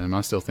hard with him. I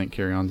still think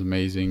Kerryon's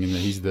amazing and that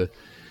he's the,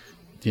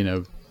 you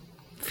know,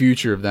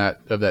 future of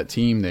that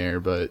team there,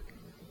 but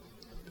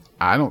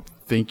I don't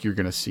think you're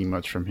going to see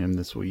much from him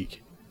this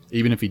week,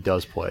 even if he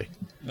does play.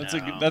 That's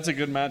a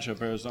good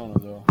matchup, Arizona,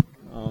 though.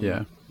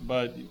 Yeah.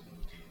 But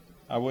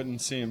I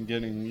wouldn't see him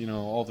getting, you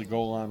know, all the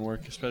goal line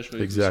work,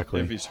 especially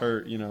Exactly. if he's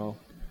hurt, you know.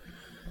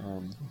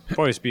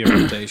 Probably be a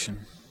rotation.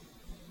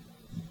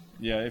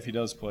 Yeah, if he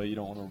does play, you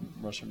don't want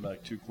to rush him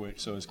back too quick,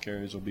 so his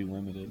carries will be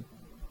limited.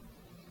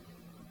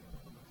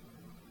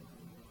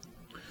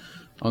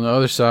 On the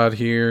other side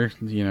here,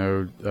 you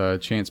know,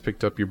 Chance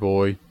picked up your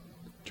boy,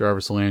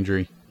 Jarvis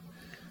Landry.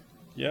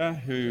 Yeah,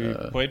 who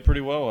played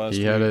pretty well last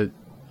week.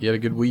 He had a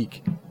good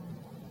week.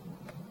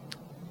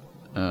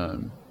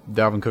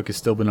 Dalvin Cook has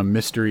still been a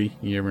mystery.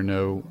 You never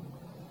know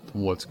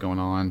what's going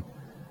on.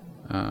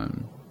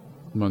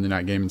 Monday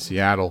night game in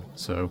Seattle,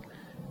 so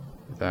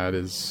that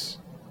is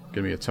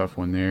going to be a tough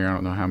one there. I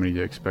don't know how many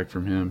to expect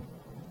from him.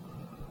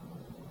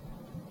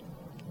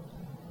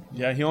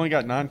 Yeah, he only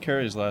got 9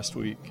 carries last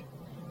week.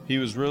 He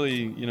was really,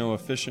 you know,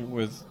 efficient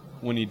with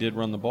when he did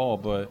run the ball,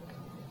 but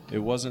it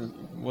wasn't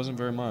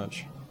very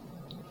much.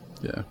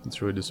 Yeah,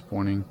 it's really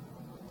disappointing.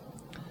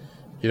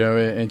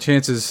 And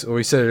chances,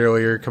 we said it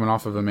earlier, coming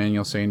off of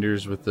Emmanuel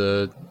Sanders with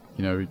the,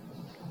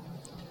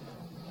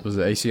 was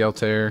the ACL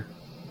tear?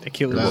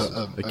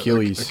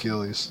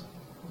 Achilles.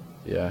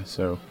 Yeah,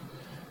 so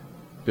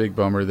big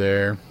bummer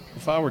there.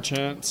 If I were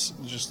Chance,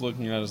 just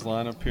looking at his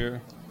lineup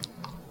here,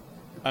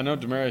 I know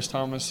Demaryius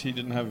Thomas, he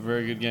didn't have a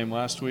very good game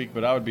last week,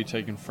 but I would be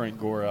taking Frank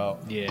Gore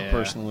out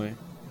personally.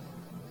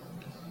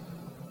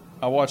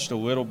 I watched a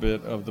little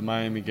bit of the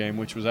Miami game,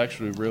 which was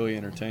actually really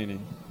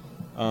entertaining.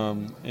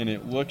 And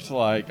it looked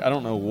like, I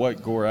don't know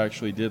what Gore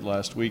actually did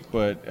last week,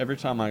 but every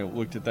time I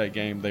looked at that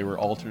game, they were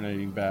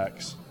alternating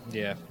backs.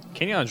 Yeah.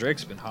 Kenyon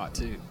Drake's been hot,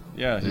 too.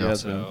 Yeah, he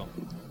has been.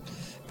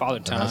 Father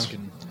Time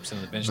can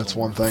send the bench. That's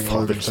one thing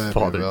Logan's happy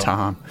Father about.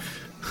 Time.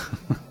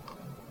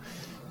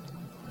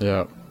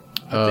 Yeah.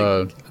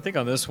 I think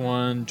on this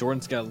one,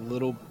 Jordan's got a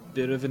little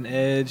bit of an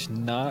edge,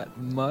 not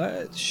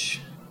much.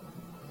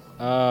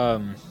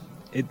 The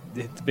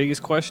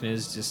biggest question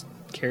is just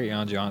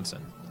Kerryon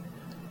Johnson.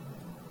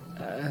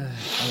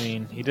 He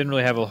didn't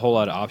really have a whole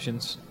lot of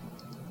options.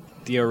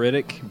 Theo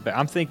Riddick, but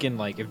I'm thinking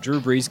if Drew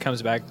Brees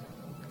comes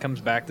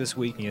back this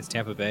week against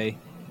Tampa Bay,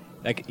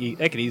 that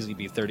could easily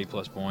be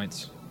 30+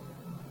 points.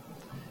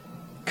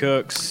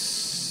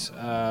 Cooks,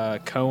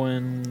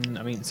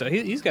 Cohen. So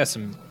he's got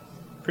some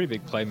pretty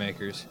big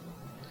playmakers.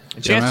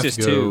 And Chance's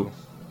too.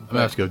 I'm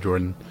gonna have to go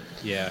Jordan.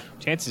 Yeah,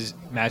 Chance's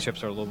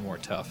matchups are a little more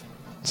tough.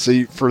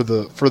 See, for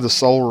the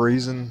sole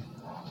reason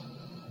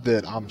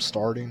that I'm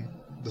starting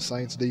the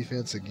Saints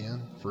defense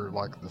again for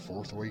the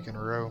fourth week in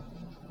a row,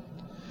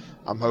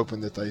 I'm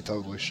hoping that they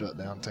totally shut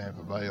down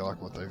Tampa Bay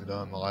like what they've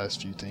done the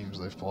last few teams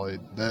they've played.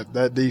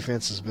 That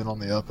defense has been on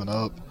the up and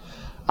up.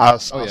 I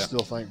still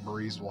think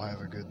Breeze will have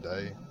a good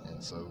day,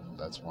 and so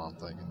that's why I'm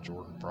thinking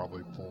Jordan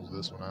probably pulls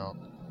this one out.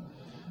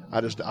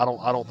 I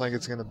don't think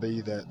it's going to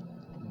be that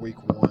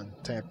week one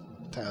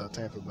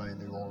Tampa Bay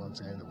New Orleans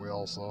game that we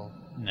all saw.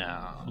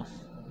 No.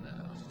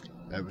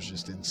 That was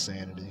just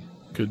insanity.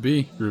 Could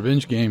be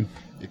revenge game.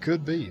 It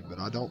could be, but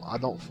I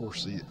don't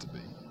foresee it to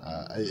be.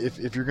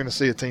 If you're going to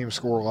see a team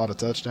score a lot of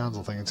touchdowns,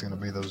 I think it's going to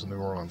be those New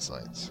Orleans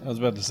Saints. I was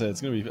about to say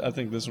it's going to be. I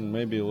think this one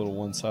may be a little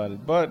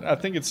one-sided, but I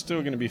think it's still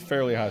going to be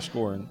fairly high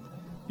scoring.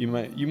 You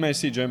may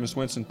see Jameis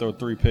Winston throw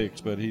 3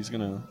 picks, but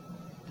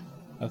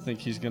I think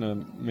he's going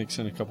to mix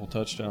in a couple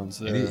touchdowns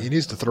there. He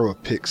needs to throw a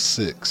pick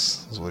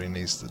 6 is what he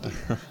needs to do.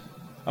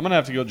 I'm going to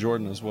have to go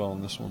Jordan as well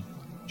on this one.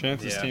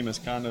 Chance's team has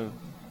kind of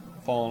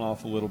fallen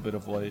off a little bit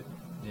of late.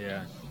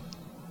 Yeah.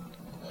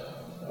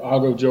 I'll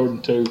go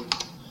Jordan too.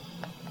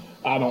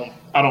 I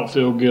don't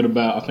feel good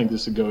about. I think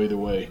this would go either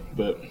way,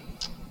 but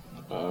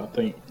I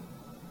think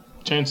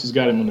Chance has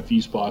got him in a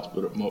few spots,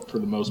 but for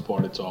the most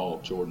part, it's all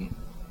Jordan.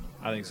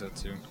 I think so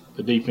too.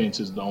 The defense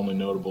is the only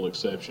notable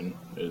exception.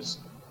 Is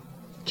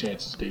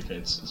Chance's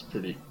defense is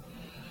pretty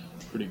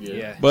good.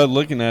 Yeah. But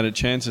looking at it,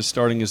 Chance is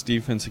starting his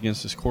defense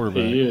against his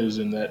quarterback. He is,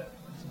 and that.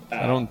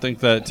 I don't think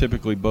that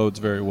typically bodes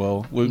very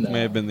well. Luke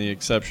may have been the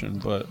exception,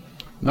 but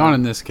not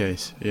in this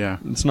case. Yeah,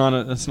 it's not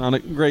a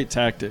great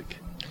tactic.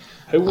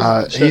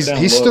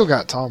 He's still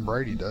got Tom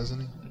Brady, doesn't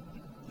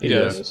he? He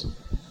does.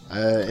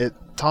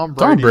 Tom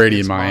Brady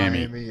in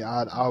Miami.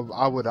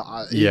 I would.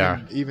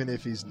 Even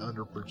if he's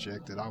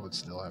underprojected, I would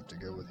still have to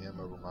go with him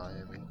over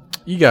Miami.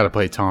 You got to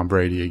play Tom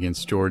Brady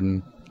against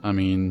Jordan.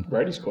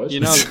 Brady's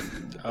question.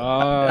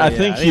 I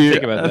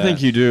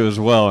think you do as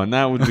well, and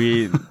that would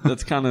be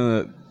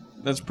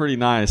that's pretty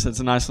nice. That's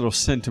a nice little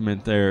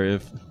sentiment there.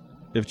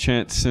 If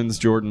Chance sends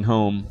Jordan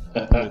home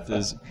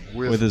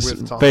with his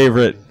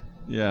favorite, Brady.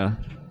 Yeah.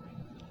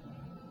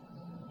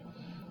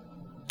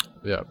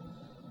 Yeah.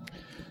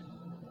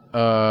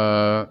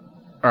 All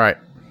right.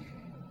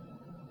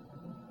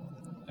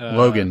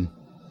 Logan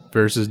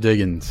versus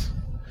Diggins.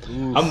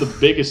 I'm the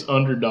biggest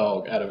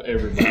underdog out of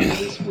everybody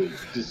this week.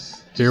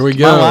 Here we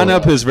go. My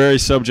lineup is very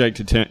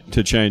subject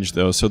to change,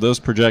 though, so those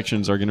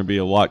projections are going to be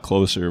a lot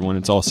closer when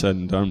it's all said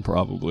and done,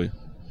 probably.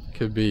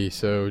 Could be.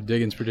 So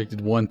Diggins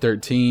predicted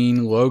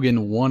 113,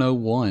 Logan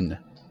 101.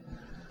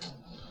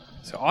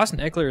 So Austin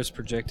Eckler is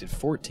projected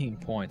 14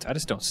 points. I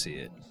just don't see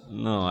it.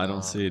 No, I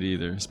don't see it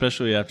either,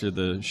 especially after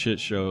the shit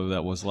show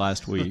that was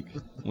last week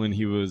when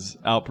he was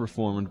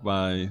outperformed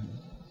by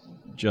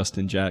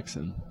Justin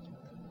Jackson.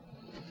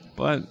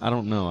 But I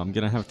don't know. I'm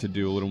going to have to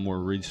do a little more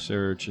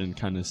research and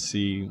kind of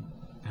see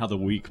how the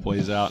week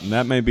plays out. And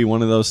that may be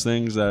one of those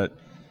things that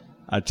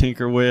I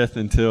tinker with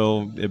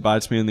until it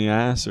bites me in the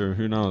ass, or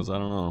who knows? I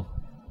don't know.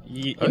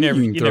 You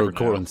can throw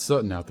Cortland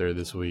Sutton out there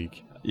this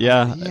week.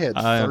 Yeah. He had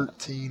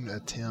 13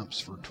 attempts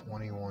for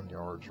 21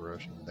 yards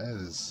rushing.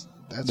 That's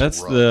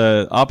rough.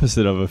 The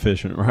opposite of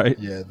efficient, right?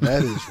 Yeah,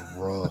 that is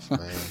rough,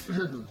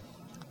 man.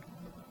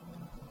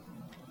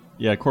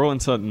 Yeah,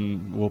 Cortland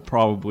Sutton will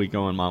probably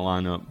go in my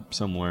lineup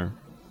somewhere.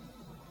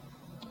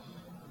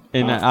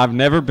 And I've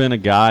never been a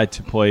guy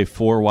to play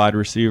 4 wide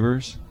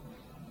receivers,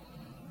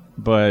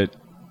 but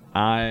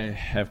I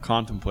have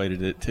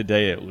contemplated it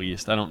today at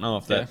least. I don't know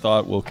if that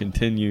thought will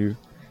continue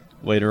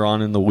later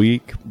on in the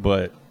week,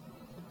 but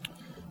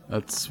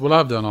that's what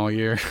I've done all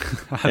year.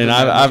 And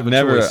I've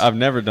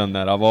never done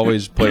that. I've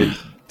always played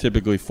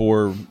typically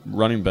 4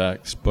 running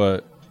backs,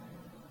 but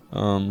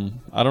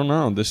I don't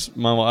know.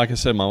 Like I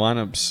said, my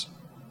lineups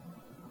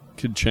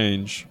could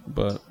change,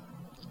 but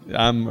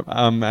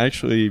I'm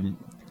actually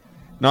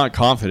not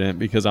confident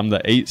because I'm the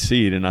 8th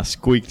seed and I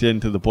squeaked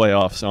into the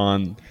playoffs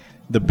on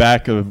the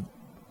back of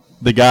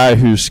the guy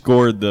who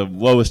scored the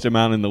lowest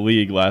amount in the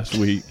league last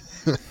week.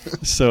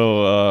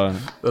 So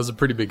that was a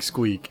pretty big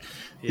squeak.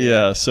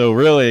 Yeah. So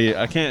really,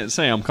 I can't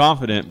say I'm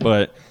confident,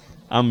 but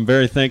I'm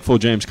very thankful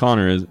James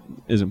Conner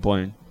isn't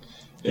playing.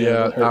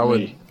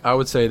 Yeah, I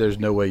would say there's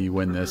no way you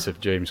win this if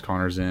James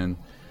Conner's in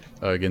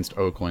against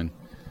Oakland.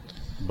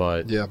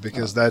 But yeah,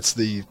 because that's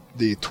the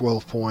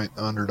 12-point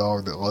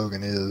underdog that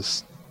Logan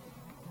is.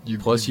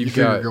 You've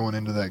got going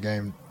into that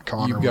game.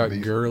 Conner you've got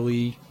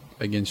Gurley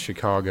against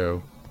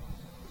Chicago.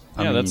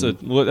 Yeah, that's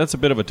a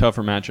bit of a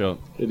tougher matchup.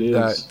 It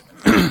is.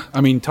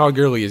 Todd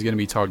Gurley is going to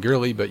be Todd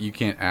Gurley, but you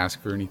can't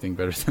ask for anything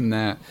better than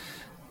that.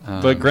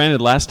 But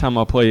granted, last time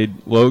I played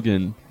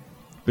Logan,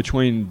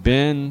 between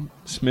Ben,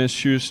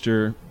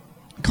 Smith-Schuster,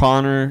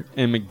 Connor,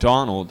 and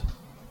McDonald,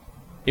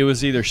 it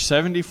was either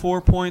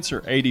 74 points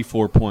or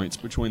 84 points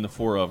between the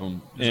 4 of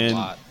them. That's a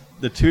lot.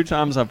 The 2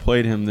 times I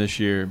played him this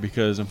year,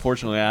 because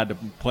unfortunately I had to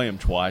play him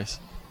twice,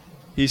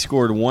 he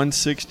scored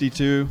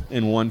 162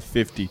 and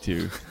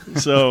 152.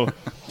 So,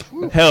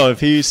 hell, if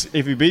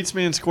he beats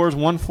me and scores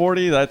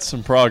 140, that's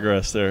some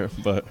progress there.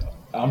 But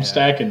I'm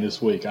stacking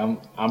this week. I'm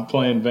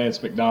playing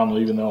Vance McDonald,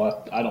 even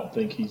though I don't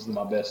think he's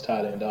my best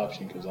tight end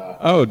option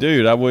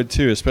dude, I would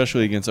too,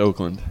 especially against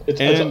Oakland. It's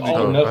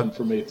all or nothing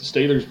for me. If the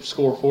Steelers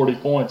score 40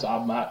 points, I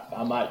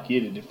might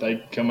get it. If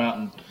they come out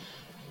and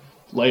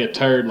lay a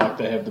turd like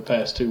they have the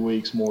past 2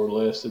 weeks, more or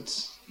less,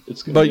 it's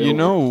going to be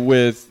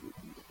over.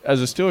 As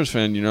a Steelers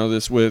fan, you know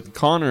this, with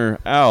Connor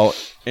out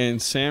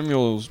and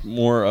Samuel's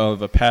more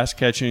of a pass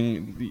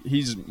catching,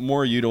 he's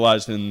more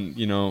utilized in,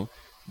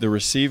 the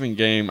receiving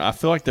game. I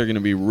feel like they're going to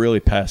be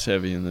really pass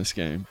heavy in this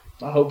game.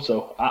 I hope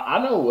so. I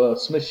know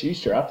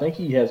Smith-Schuster, I think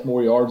he has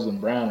more yards than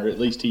Brown, or at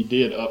least he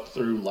did up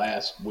through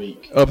last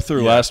week.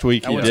 Last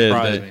week he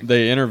did.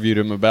 They interviewed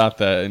him about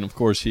that, and of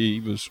course he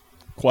was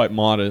quite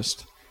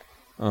modest.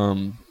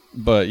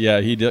 But yeah,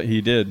 he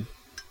did.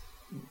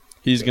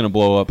 He's going to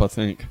blow up, I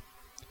think.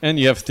 And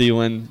you have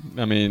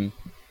Thielen.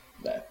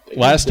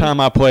 Last time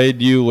I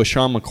played you,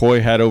 LaShawn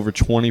McCoy had over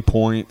 20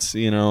 points.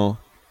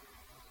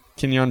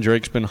 Kenyon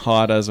Drake's been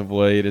hot as of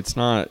late. It's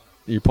not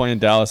 – you're playing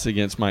Dallas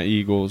against my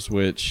Eagles,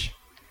 which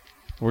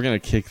we're going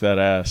to kick that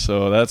ass.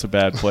 So that's a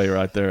bad play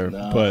right there.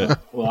 No.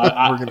 But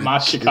my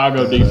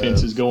Chicago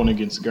defense is going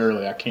against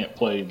Gurley. I can't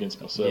play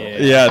against myself.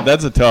 Yeah,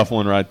 that's a tough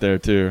one right there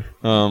too.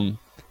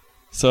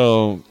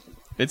 So –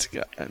 it's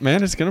going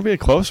to be a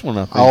close one,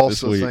 I think, I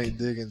also this week. think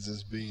Diggins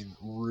is being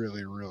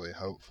really, really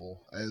hopeful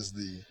as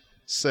the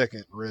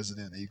second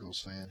resident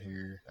Eagles fan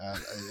here.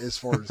 As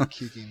far as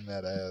kicking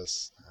that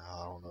ass,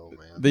 I don't know,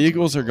 man. The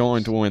Eagles are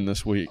going to win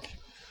this week.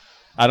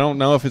 I don't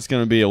know if it's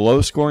going to be a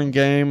low-scoring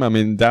game.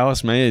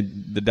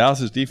 The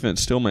Dallas's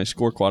defense still may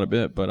score quite a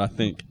bit, but I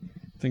think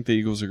the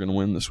Eagles are going to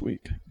win this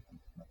week.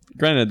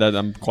 Granted that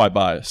I'm quite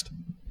biased.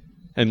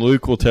 And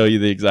Luke will tell you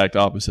the exact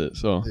opposite.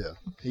 So yeah,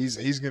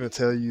 he's going to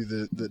tell you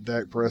that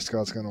Dak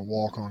Prescott's going to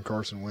walk on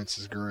Carson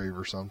Wentz's grave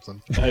or something.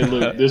 Hey,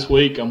 Luke, this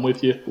week I'm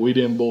with you. We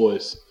them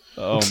boys.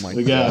 Oh my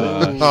we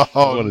got gosh. It.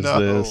 What is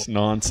this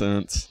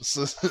nonsense?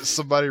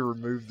 Somebody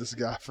remove this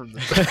guy from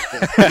the.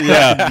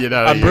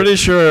 Yeah, I'm pretty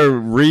sure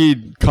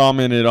Reed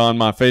commented on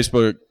my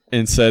Facebook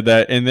and said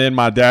that, and then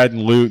my dad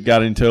and Luke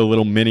got into a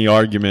little mini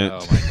argument.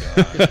 Oh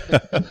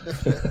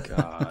my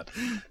god!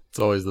 It's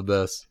always the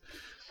best.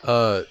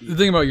 The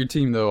thing about your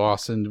team, though,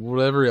 Austin,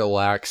 whatever it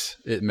lacks,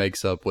 it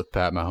makes up with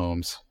Pat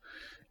Mahomes.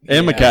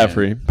 And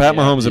McCaffrey. Pat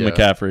Mahomes and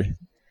McCaffrey.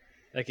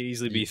 That could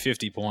easily be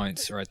 50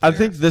 points right there. I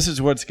think this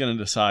is what's going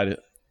to decide it.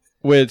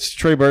 With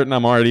Trey Burton,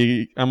 I'm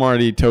already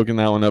toking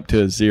that one up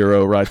to a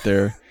 0 right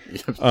there.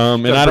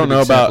 And I don't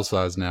know about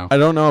size now. I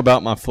don't know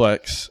about my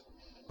flex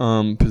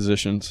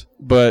positions,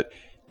 but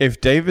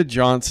if David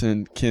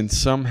Johnson can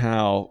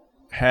somehow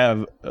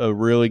have a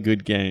really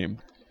good game,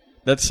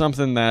 that's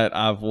something that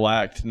I've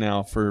lacked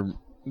now for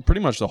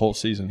pretty much the whole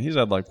season. He's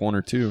had like 1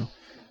 or 2.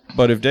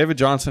 But if David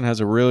Johnson has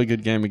a really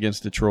good game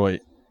against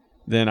Detroit,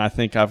 then I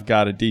think I've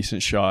got a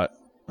decent shot.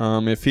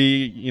 If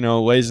he,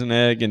 lays an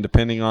egg, and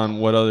depending on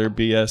what other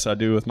BS I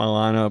do with my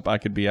lineup, I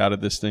could be out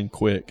of this thing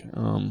quick.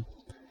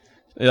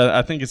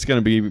 I think it's going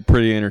to be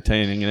pretty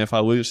entertaining. And if I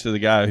lose to the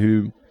guy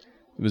who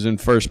was in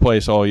first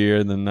place all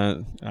year, then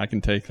I can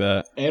take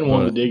that. And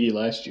won the Diggy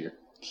last year.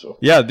 So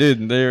yeah,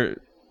 dude, now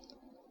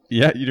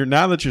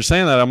that you're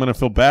saying that, I'm going to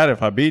feel bad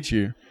if I beat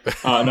you.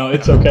 No,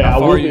 it's okay. I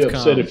will be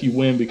upset if you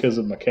win because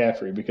of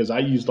McCaffrey, because I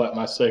used like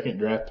my second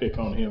draft pick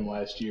on him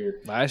last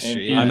year. I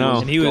know.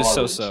 And he was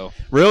so.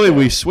 Really,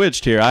 we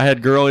switched here. I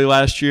had Gurley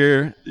last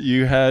year.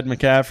 You had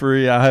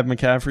McCaffrey. I have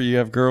McCaffrey. You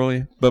have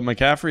Gurley. But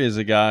McCaffrey is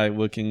a guy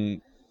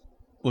looking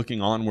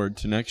onward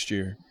to next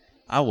year.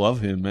 I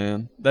love him,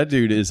 man. That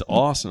dude is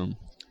awesome.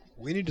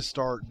 We need to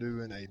start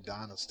doing a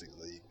dynasty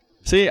league.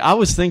 See, I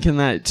was thinking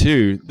that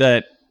too.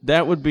 That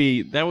would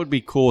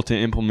be cool to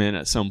implement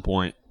at some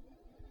point.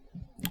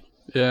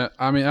 Yeah,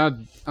 I mean,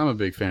 I'm a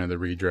big fan of the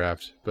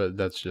redraft, but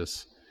that's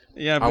just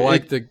Yeah,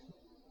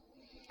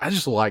 I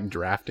just like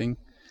drafting.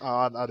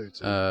 I do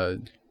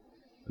too.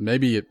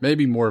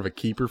 Maybe more of a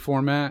keeper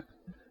format.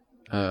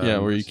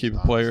 where you keep a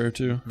player or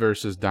two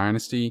versus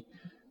dynasty.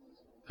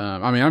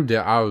 I mean,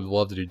 I would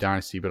love to do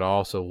dynasty, but I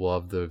also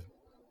love the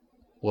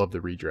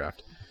redraft.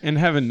 and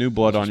having new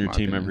blood That's on your my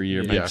team opinion. every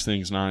year Yeah. makes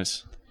things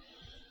nice.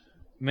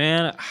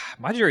 Man,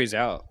 my jury's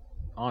out.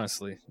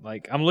 Honestly,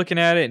 like I'm looking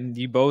at it, and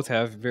you both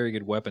have very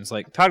good weapons.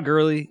 Like Todd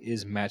Gurley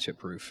is matchup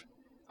proof.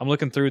 I'm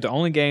looking through the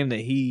only game that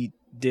he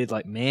did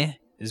like meh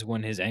is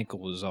when his ankle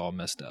was all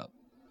messed up,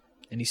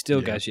 and he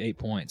still got you 8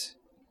 points.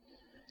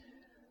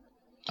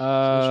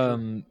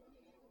 And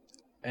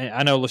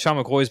I know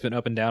LaShawn McCoy's been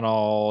up and down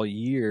all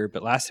year,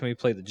 but last time we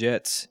played the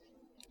Jets,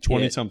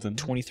 20-something.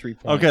 23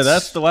 points. Okay,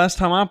 that's the last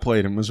time I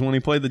played him was when he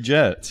played the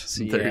Jets.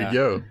 So, There you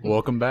go.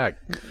 Welcome back.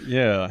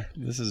 Yeah,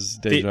 this is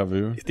deja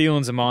vu.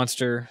 Thielen's a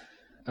monster.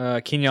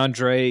 Kenyon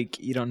Drake,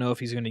 you don't know if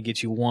he's going to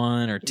get you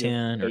 1 or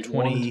 10 or 1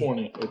 20.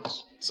 20.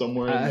 It's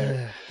somewhere in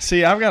there.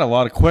 See, I've got a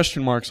lot of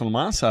question marks on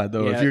my side,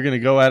 though, Yeah. if you're going to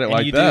go at it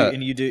like you that.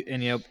 and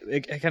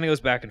it kind of goes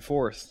back and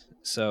forth.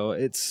 So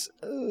it's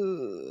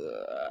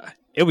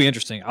it'll be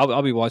interesting.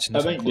 I'll be watching I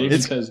this. think one close.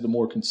 Diggs has the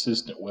more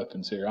consistent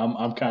weapons here.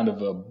 I'm kind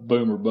of a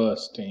boom or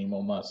bust team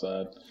on my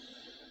side.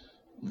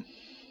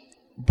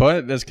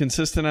 But as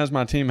consistent as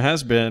my team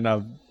has been,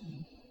 I've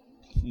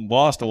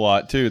lost a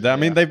lot, too. I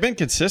mean, they've been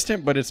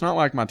consistent, but it's not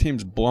like my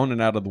team's blown it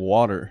out of the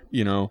water.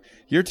 You know,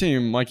 your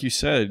team, like you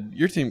said,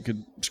 your team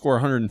could score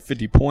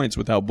 150 points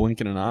without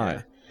blinking an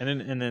eye.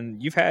 And then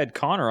you've had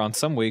Connor on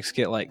some weeks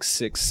get like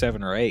 6,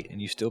 7, or 8,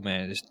 and you still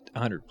managed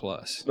 100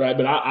 plus. Right,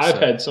 but I've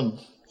had some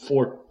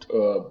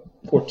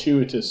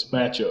fortuitous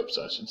matchups,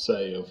 I should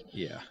say, of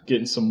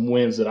getting some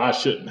wins that I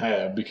shouldn't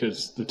have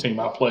because the team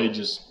I played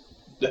just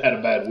had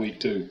a bad week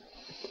too.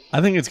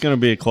 I think it's going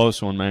to be a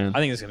close one, man. I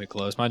think it's gonna be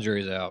close. My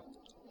jury's out.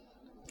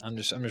 I'm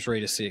just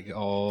ready to see it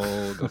all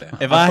go down.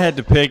 If I had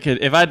to pick,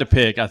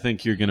 I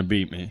think you're going to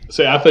beat me.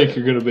 See, I think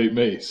you're going to beat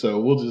me,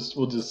 so we'll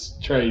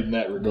just trade in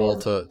that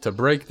regard. Well, to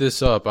break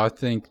this up, I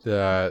think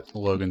that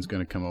Logan's going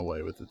to come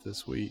away with it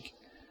this week.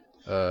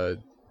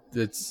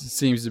 It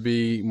seems to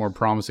be more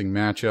promising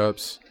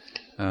matchups.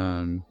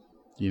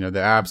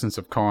 The absence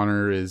of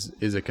Connor is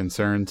a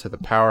concern to the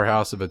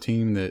powerhouse of a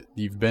team that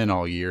you've been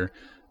all year,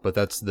 but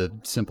that's the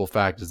simple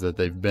fact is that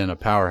they've been a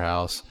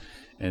powerhouse,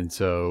 and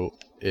so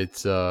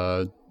it's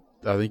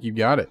I think you've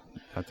got it.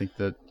 I think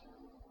it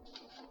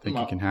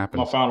can happen.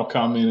 My final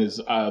comment is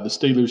the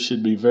Steelers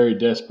should be very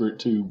desperate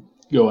to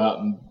go out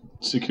and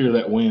secure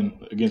that win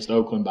against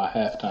Oakland by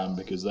halftime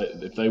because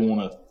if they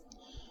want to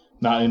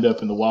not end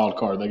up in the wild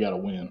card, they got to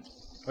win.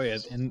 Oh yeah,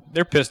 and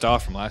they're pissed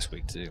off from last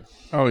week too.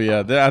 Oh,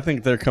 yeah. I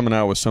think they're coming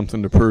out with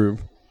something to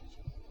prove.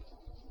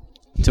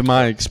 To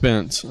my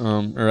expense,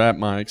 or at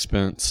my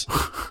expense.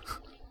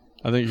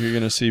 I think you're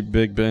going to see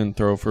Big Ben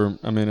throw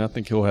I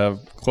think he'll have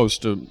close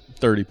to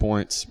 30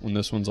 points when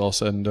this one's all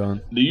said and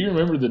done. Do you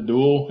remember the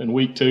duel in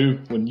week 2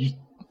 when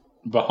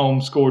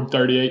Mahomes scored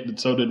 38, but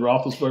so did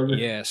Roethlisberger?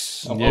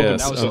 Yes. I'm Yes. hoping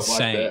That was something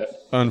insane. Like that.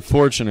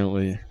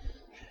 Unfortunately.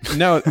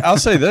 No, I'll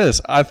say this.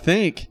 I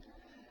think,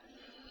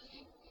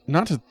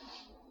 not to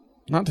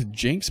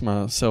jinx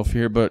myself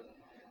here, but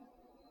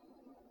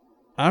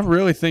I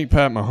really think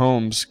Pat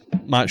Mahomes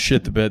might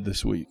shit the bed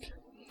this week.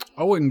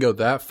 I wouldn't go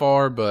that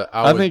far, but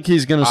I think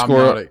he's going to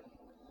score.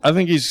 I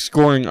think he's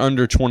scoring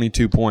under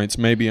 22 points,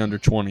 maybe under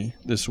 20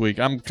 this week.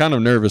 I'm kind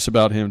of nervous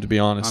about him, to be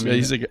honest.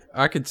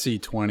 I could see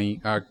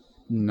 20. I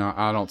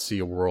don't see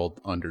a world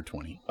under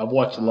 20. I've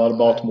watched a lot of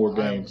Baltimore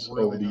games I'm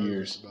really over the nervous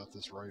years, about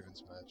this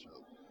Ravens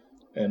matchup.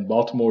 and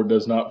Baltimore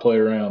does not play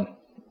around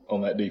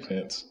on that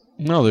defense.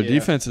 No, their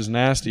defense is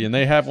nasty, and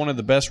they have one of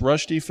the best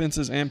rush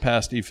defenses and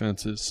pass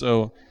defenses.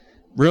 So,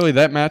 really,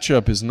 that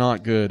matchup is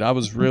not good. I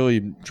was really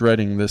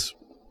dreading this.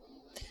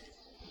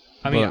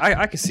 I mean,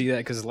 I could see that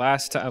because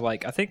last time, I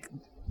think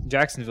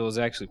Jacksonville was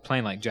actually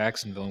playing like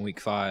Jacksonville in Week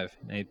 5,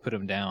 and they put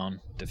them down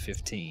to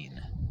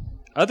 15.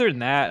 Other than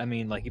that, I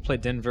mean, you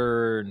played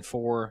Denver in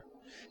 4,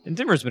 and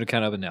Denver's been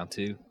kind of up and down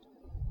too,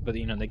 but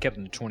they kept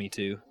them to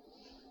 22,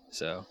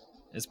 so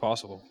it's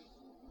possible.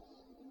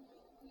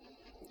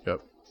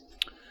 Yep.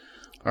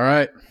 All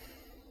right.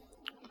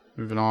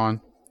 Moving on.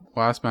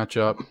 Last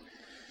matchup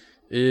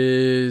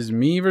is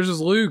me versus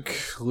Luke.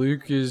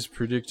 Luke is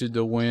predicted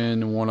to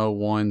win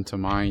 101 to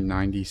my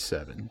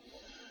 97.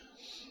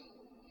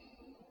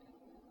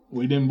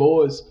 We them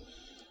boys.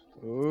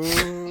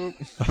 I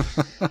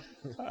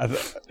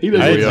He hate to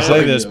doesn't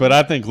say this, but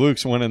I think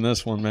Luke's winning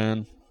this one,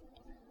 man.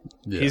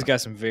 Yeah. He's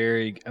got some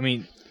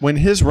When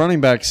his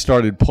running back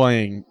started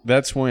playing,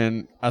 that's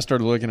when I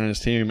started looking at his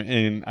team,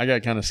 and I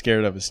got kind of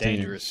scared of his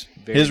dangerous. team.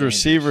 Very His dangerous.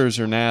 receivers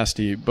are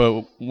nasty,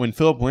 but when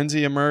Phillip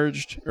Lindsay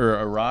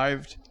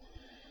arrived,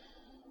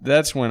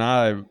 that's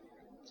when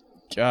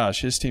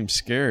his team's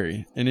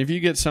scary. And if you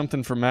get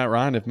something from Matt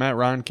Ryan, if Matt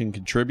Ryan can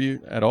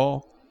contribute at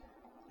all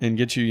and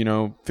get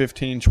you,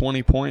 15,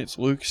 20 points,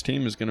 Luke's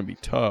team is going to be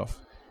tough.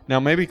 Now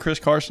maybe Chris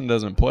Carson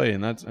doesn't play,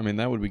 and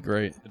that would be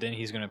great. But then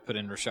he's going to put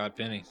in Rashad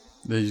Penny.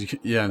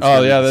 Yeah.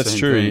 Oh yeah, that's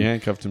true. He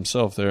handcuffed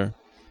himself there.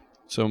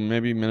 So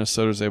maybe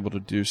Minnesota's able to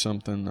do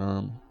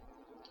something.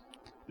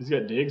 He's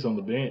got Diggs on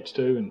the bench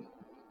too,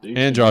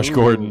 and Josh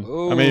Gordon.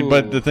 Ooh. I mean,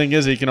 but the thing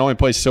is, he can only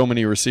play so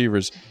many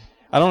receivers.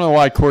 I don't know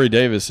why Corey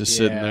Davis is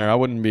sitting there. I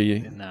wouldn't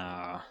be.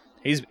 Nah,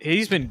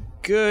 he's been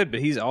good,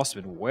 but he's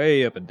also been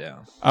way up and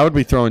down. I would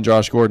be throwing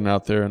Josh Gordon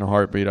out there in a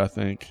heartbeat. I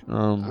think.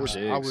 Or I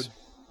Diggs. would.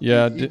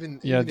 Yeah, even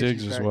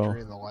Diggs if you as well.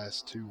 In the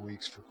last 2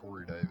 weeks for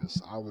Corey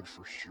Davis, I would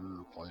for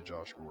sure play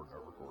Josh Gordon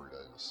over Corey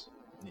Davis.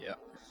 Yeah.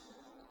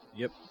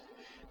 Yep.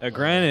 Now,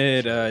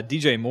 granted,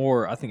 DJ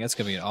Moore, I think that's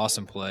going to be an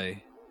awesome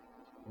play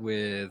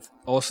with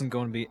Olsen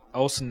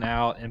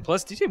out, and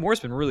plus DJ Moore's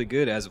been really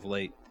good as of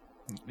late.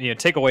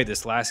 Take away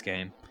this last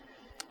game.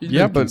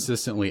 Yeah, but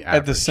consistently average.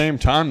 At the same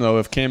time, though,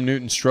 if Cam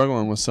Newton's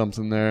struggling with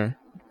something there,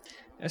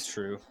 that's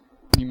true.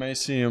 You may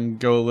see him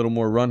go a little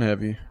more run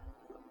heavy.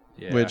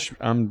 Yeah. Which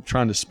I'm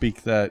trying to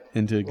speak that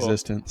into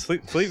existence.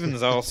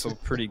 Cleveland's also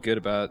pretty good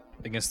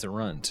against the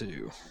run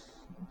too.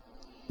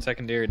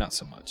 Secondary, not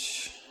so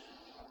much.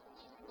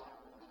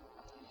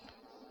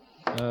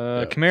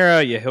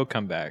 Kamara, he'll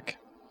come back.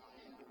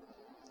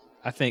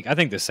 I think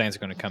the Saints are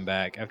going to come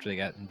back after they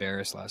got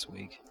embarrassed last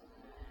week.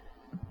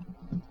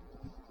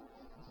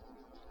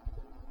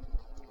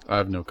 I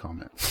have no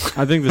comment.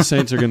 I think the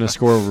Saints are going to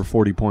score over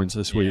 40 points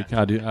this week.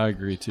 I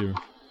agree too.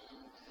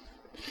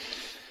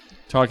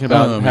 Talking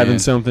about having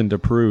something to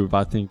prove,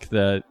 I think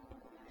that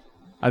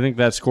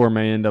score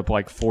may end up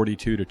like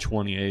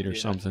 42-28 or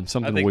something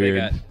weird. They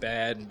got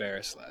bad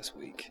embarrassed last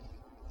week.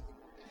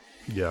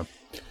 Yeah.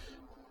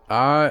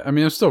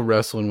 I'm still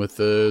wrestling with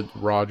the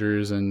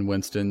Rodgers and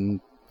Winston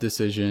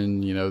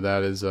decision.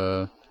 That is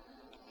I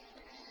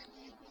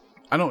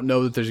don't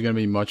know that there's going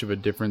to be much of a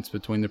difference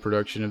between the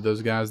production of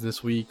those guys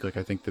this week.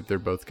 I think that they're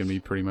both going to be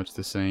pretty much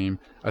the same.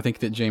 I think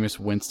that Jameis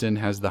Winston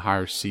has the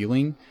higher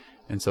ceiling,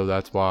 and so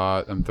that's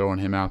why I'm throwing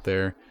him out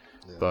there.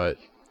 Yeah. But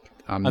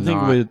I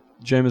think with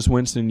Jameis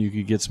Winston, you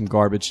could get some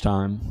garbage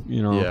time.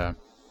 Yeah.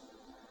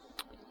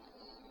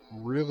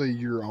 Really,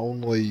 your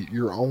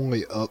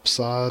only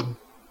upside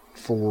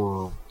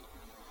for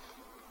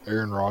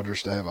Aaron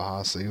Rodgers to have a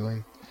high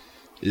ceiling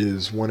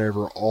is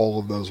whenever all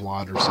of those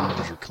wide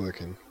receivers are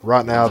clicking.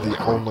 Right now, the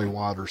only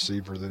wide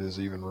receiver that is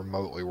even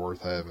remotely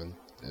worth having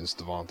is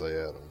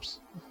Devontae Adams.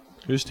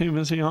 Whose team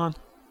is he on?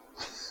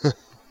 I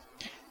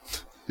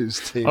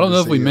don't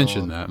know if we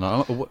mentioned that.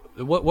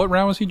 What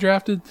round was he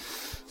drafted?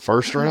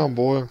 First round,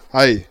 boy.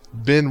 Hey,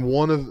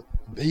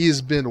 he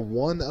has been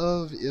one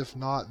of, if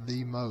not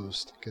the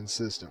most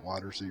consistent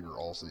wide receiver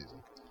all season.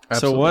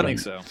 Absolutely.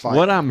 So what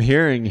what I'm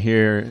hearing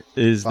here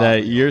is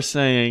that you're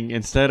saying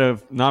instead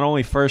of not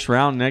only first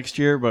round next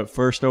year, but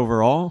first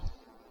overall?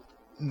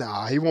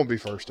 Nah, he won't be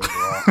first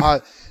overall.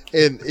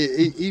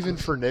 Even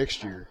for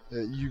next year,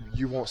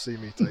 you won't see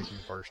me taking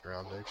first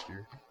round next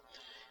year.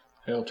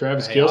 Hell,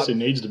 Travis Kelce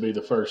needs to be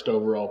the first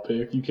overall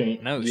pick. You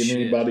can't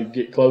anybody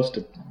get close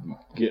to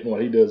getting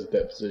what he does at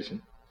that position.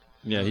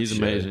 Yeah, he's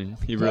amazing.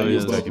 He really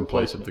is. Taking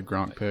place of the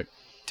Gronk pick.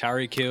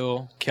 Tyreek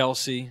Hill,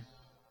 Kelce,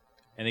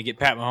 and they get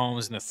Pat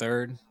Mahomes in the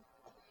third.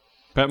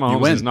 Pat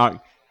Mahomes is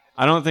not –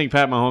 I don't think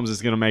Pat Mahomes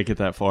is going to make it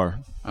that far.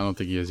 I don't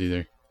think he is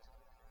either.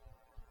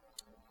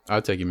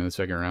 I'd take him in the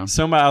second round.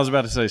 I was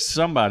about to say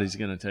somebody's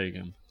going to take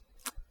him.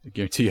 I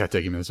guarantee you I'd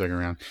take him in the second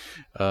round.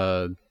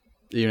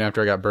 Even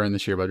after I got burned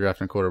this year by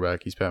drafting a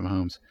quarterback, he's Pat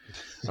Mahomes.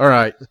 All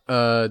right.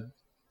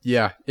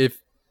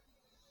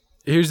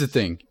 Here's the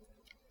thing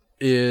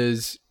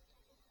is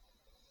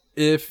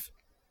if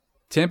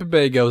Tampa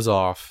Bay goes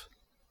off,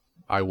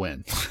 I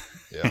win.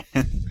 Yeah.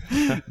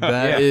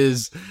 That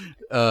is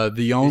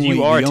the only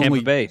you are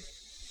Tampa Bay.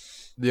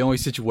 The only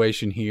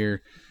situation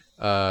here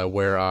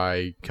where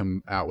I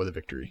come out with a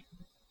victory.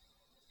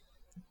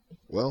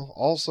 Well,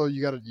 also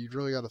you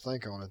really got to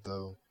think on it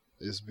though,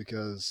 is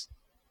because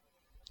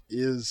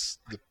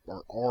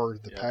are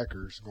the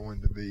Packers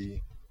going to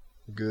be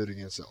good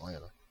against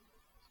Atlanta?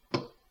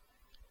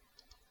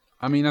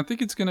 I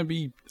think it's going to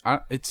be.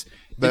 It's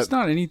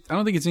not any. I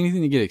don't think it's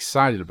anything to get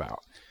excited about.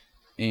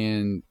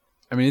 And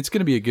it's going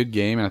to be a good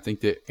game, and I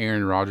think that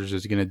Aaron Rodgers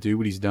is going to do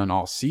what he's done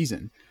all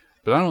season.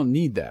 But I don't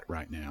need that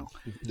right now.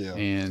 Yeah,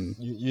 and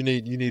you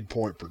need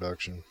point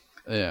production.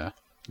 Yeah,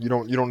 you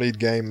don't need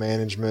game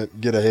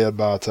management. Get ahead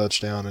by a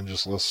touchdown and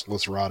just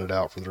let's ride it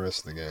out for the rest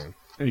of the game.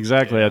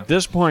 Exactly. Yeah. At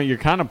this point, you're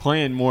kind of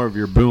playing more of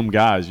your boom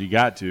guys. You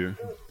got to.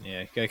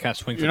 Yeah, you got to kind of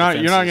swing. You're not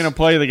going to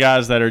play the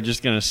guys that are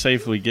just going to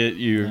safely get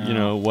you.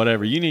 No.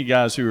 Whatever. You need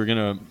guys who are going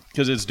to,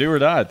 because it's do or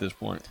die at this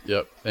point.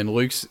 Yep. And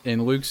Luke's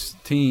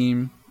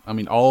team.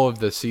 All of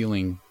the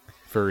ceiling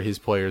for his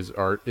players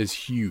is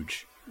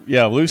huge.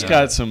 Yeah, Luke's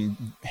got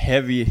some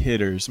heavy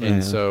hitters, man.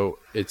 And so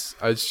it's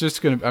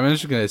just gonna.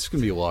 It's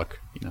gonna be luck.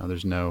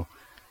 There's no.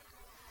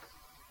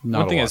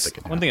 One thing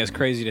that's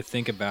crazy to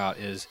think about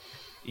is,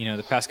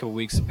 the past couple of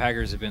weeks the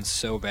Packers have been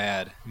so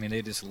bad.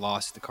 They just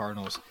lost to the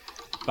Cardinals,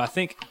 but I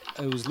think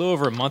it was a little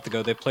over a month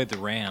ago they played the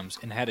Rams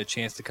and had a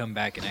chance to come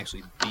back and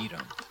actually beat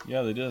them.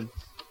 Yeah, they did.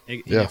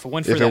 If it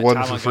wasn't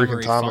for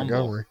freaking Ty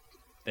Montgomery,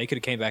 they could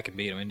have came back and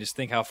beat them. And just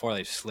think how far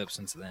they've slipped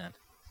since then.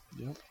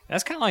 Yep.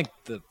 That's kind of like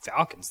the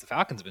Falcons. The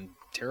Falcons have been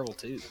terrible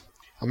too.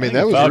 I mean,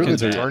 that was really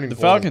the turning point. The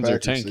Falcons are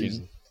tanking.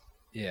 Season.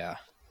 Yeah.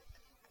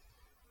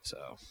 So.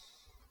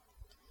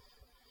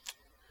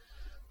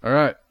 All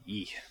right.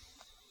 Yeah.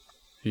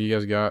 Who you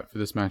guys got for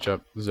this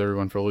matchup? This is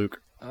everyone for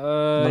Luke. I'm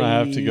gonna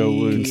have to go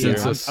Luke.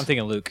 Consensus. I'm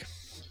thinking Luke.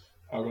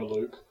 I'll go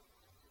Luke.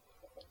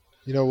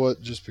 You know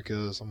what? Just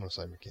because I'm going to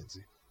say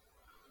McKenzie.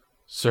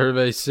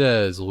 Survey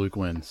says Luke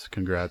wins.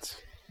 Congrats.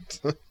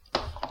 All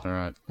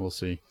right, we'll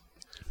see.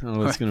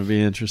 Oh, it's going to be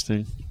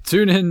interesting.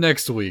 Tune in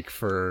next week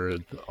for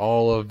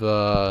all of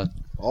the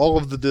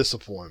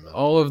disappointment,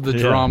 all of the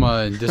drama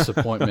and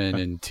disappointment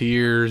and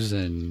tears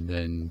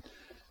and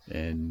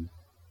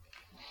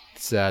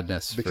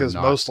sadness. Because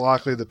most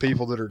likely the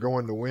people that are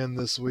going to win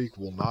this week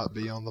will not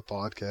be on the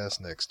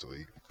podcast next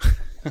week.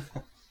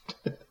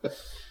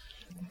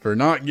 For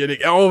not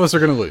getting, all of us are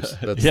going to lose.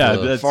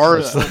 That's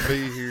Forrest will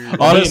be here.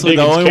 Honestly,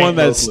 the only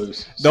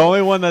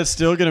one that's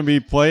still going to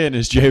be playing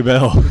is Jay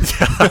Bell.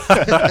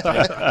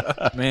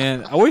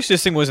 Man, I wish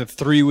this thing wasn't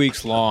 3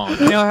 weeks long.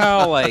 You know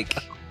how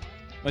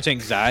much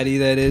anxiety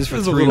that is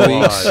for 3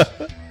 weeks.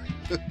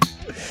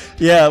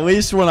 Yeah, at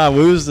least when I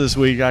lose this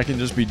week, I can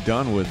just be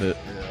done with it.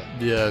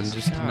 Yeah,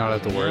 just not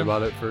have to worry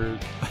about it for.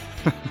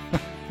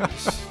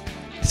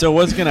 So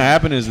what's going to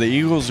happen is the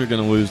Eagles are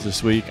going to lose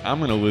this week. I'm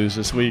going to lose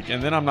this week,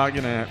 and then I'm not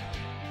going to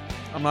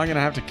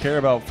have to care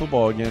about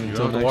football again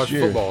until next year. You don't have to watch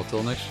football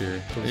until next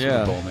year. Till the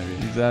Super Bowl, maybe.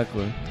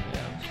 Exactly.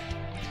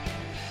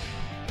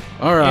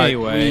 All right,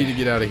 anyway. We need to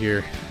get out of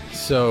here.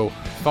 So,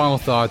 final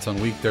thoughts on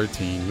Week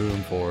 13,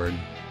 moving forward.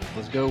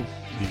 Let's go.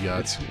 You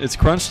got it's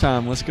crunch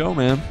time. Let's go,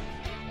 man.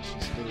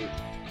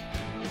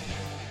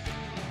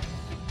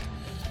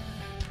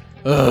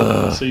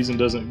 The season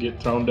doesn't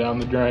get thrown down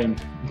the drain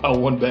by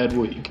one bad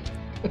week.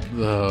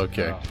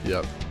 Okay.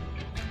 Yep.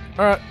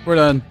 All right, we're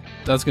done.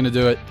 That's gonna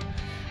do it.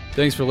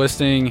 Thanks for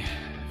listening.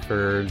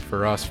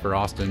 For us, for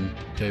Austin,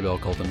 K-Bell,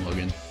 Colton,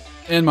 Logan,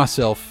 and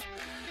myself.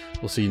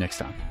 We'll see you next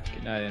time.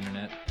 Good night,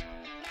 Internet.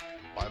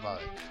 Bye-bye.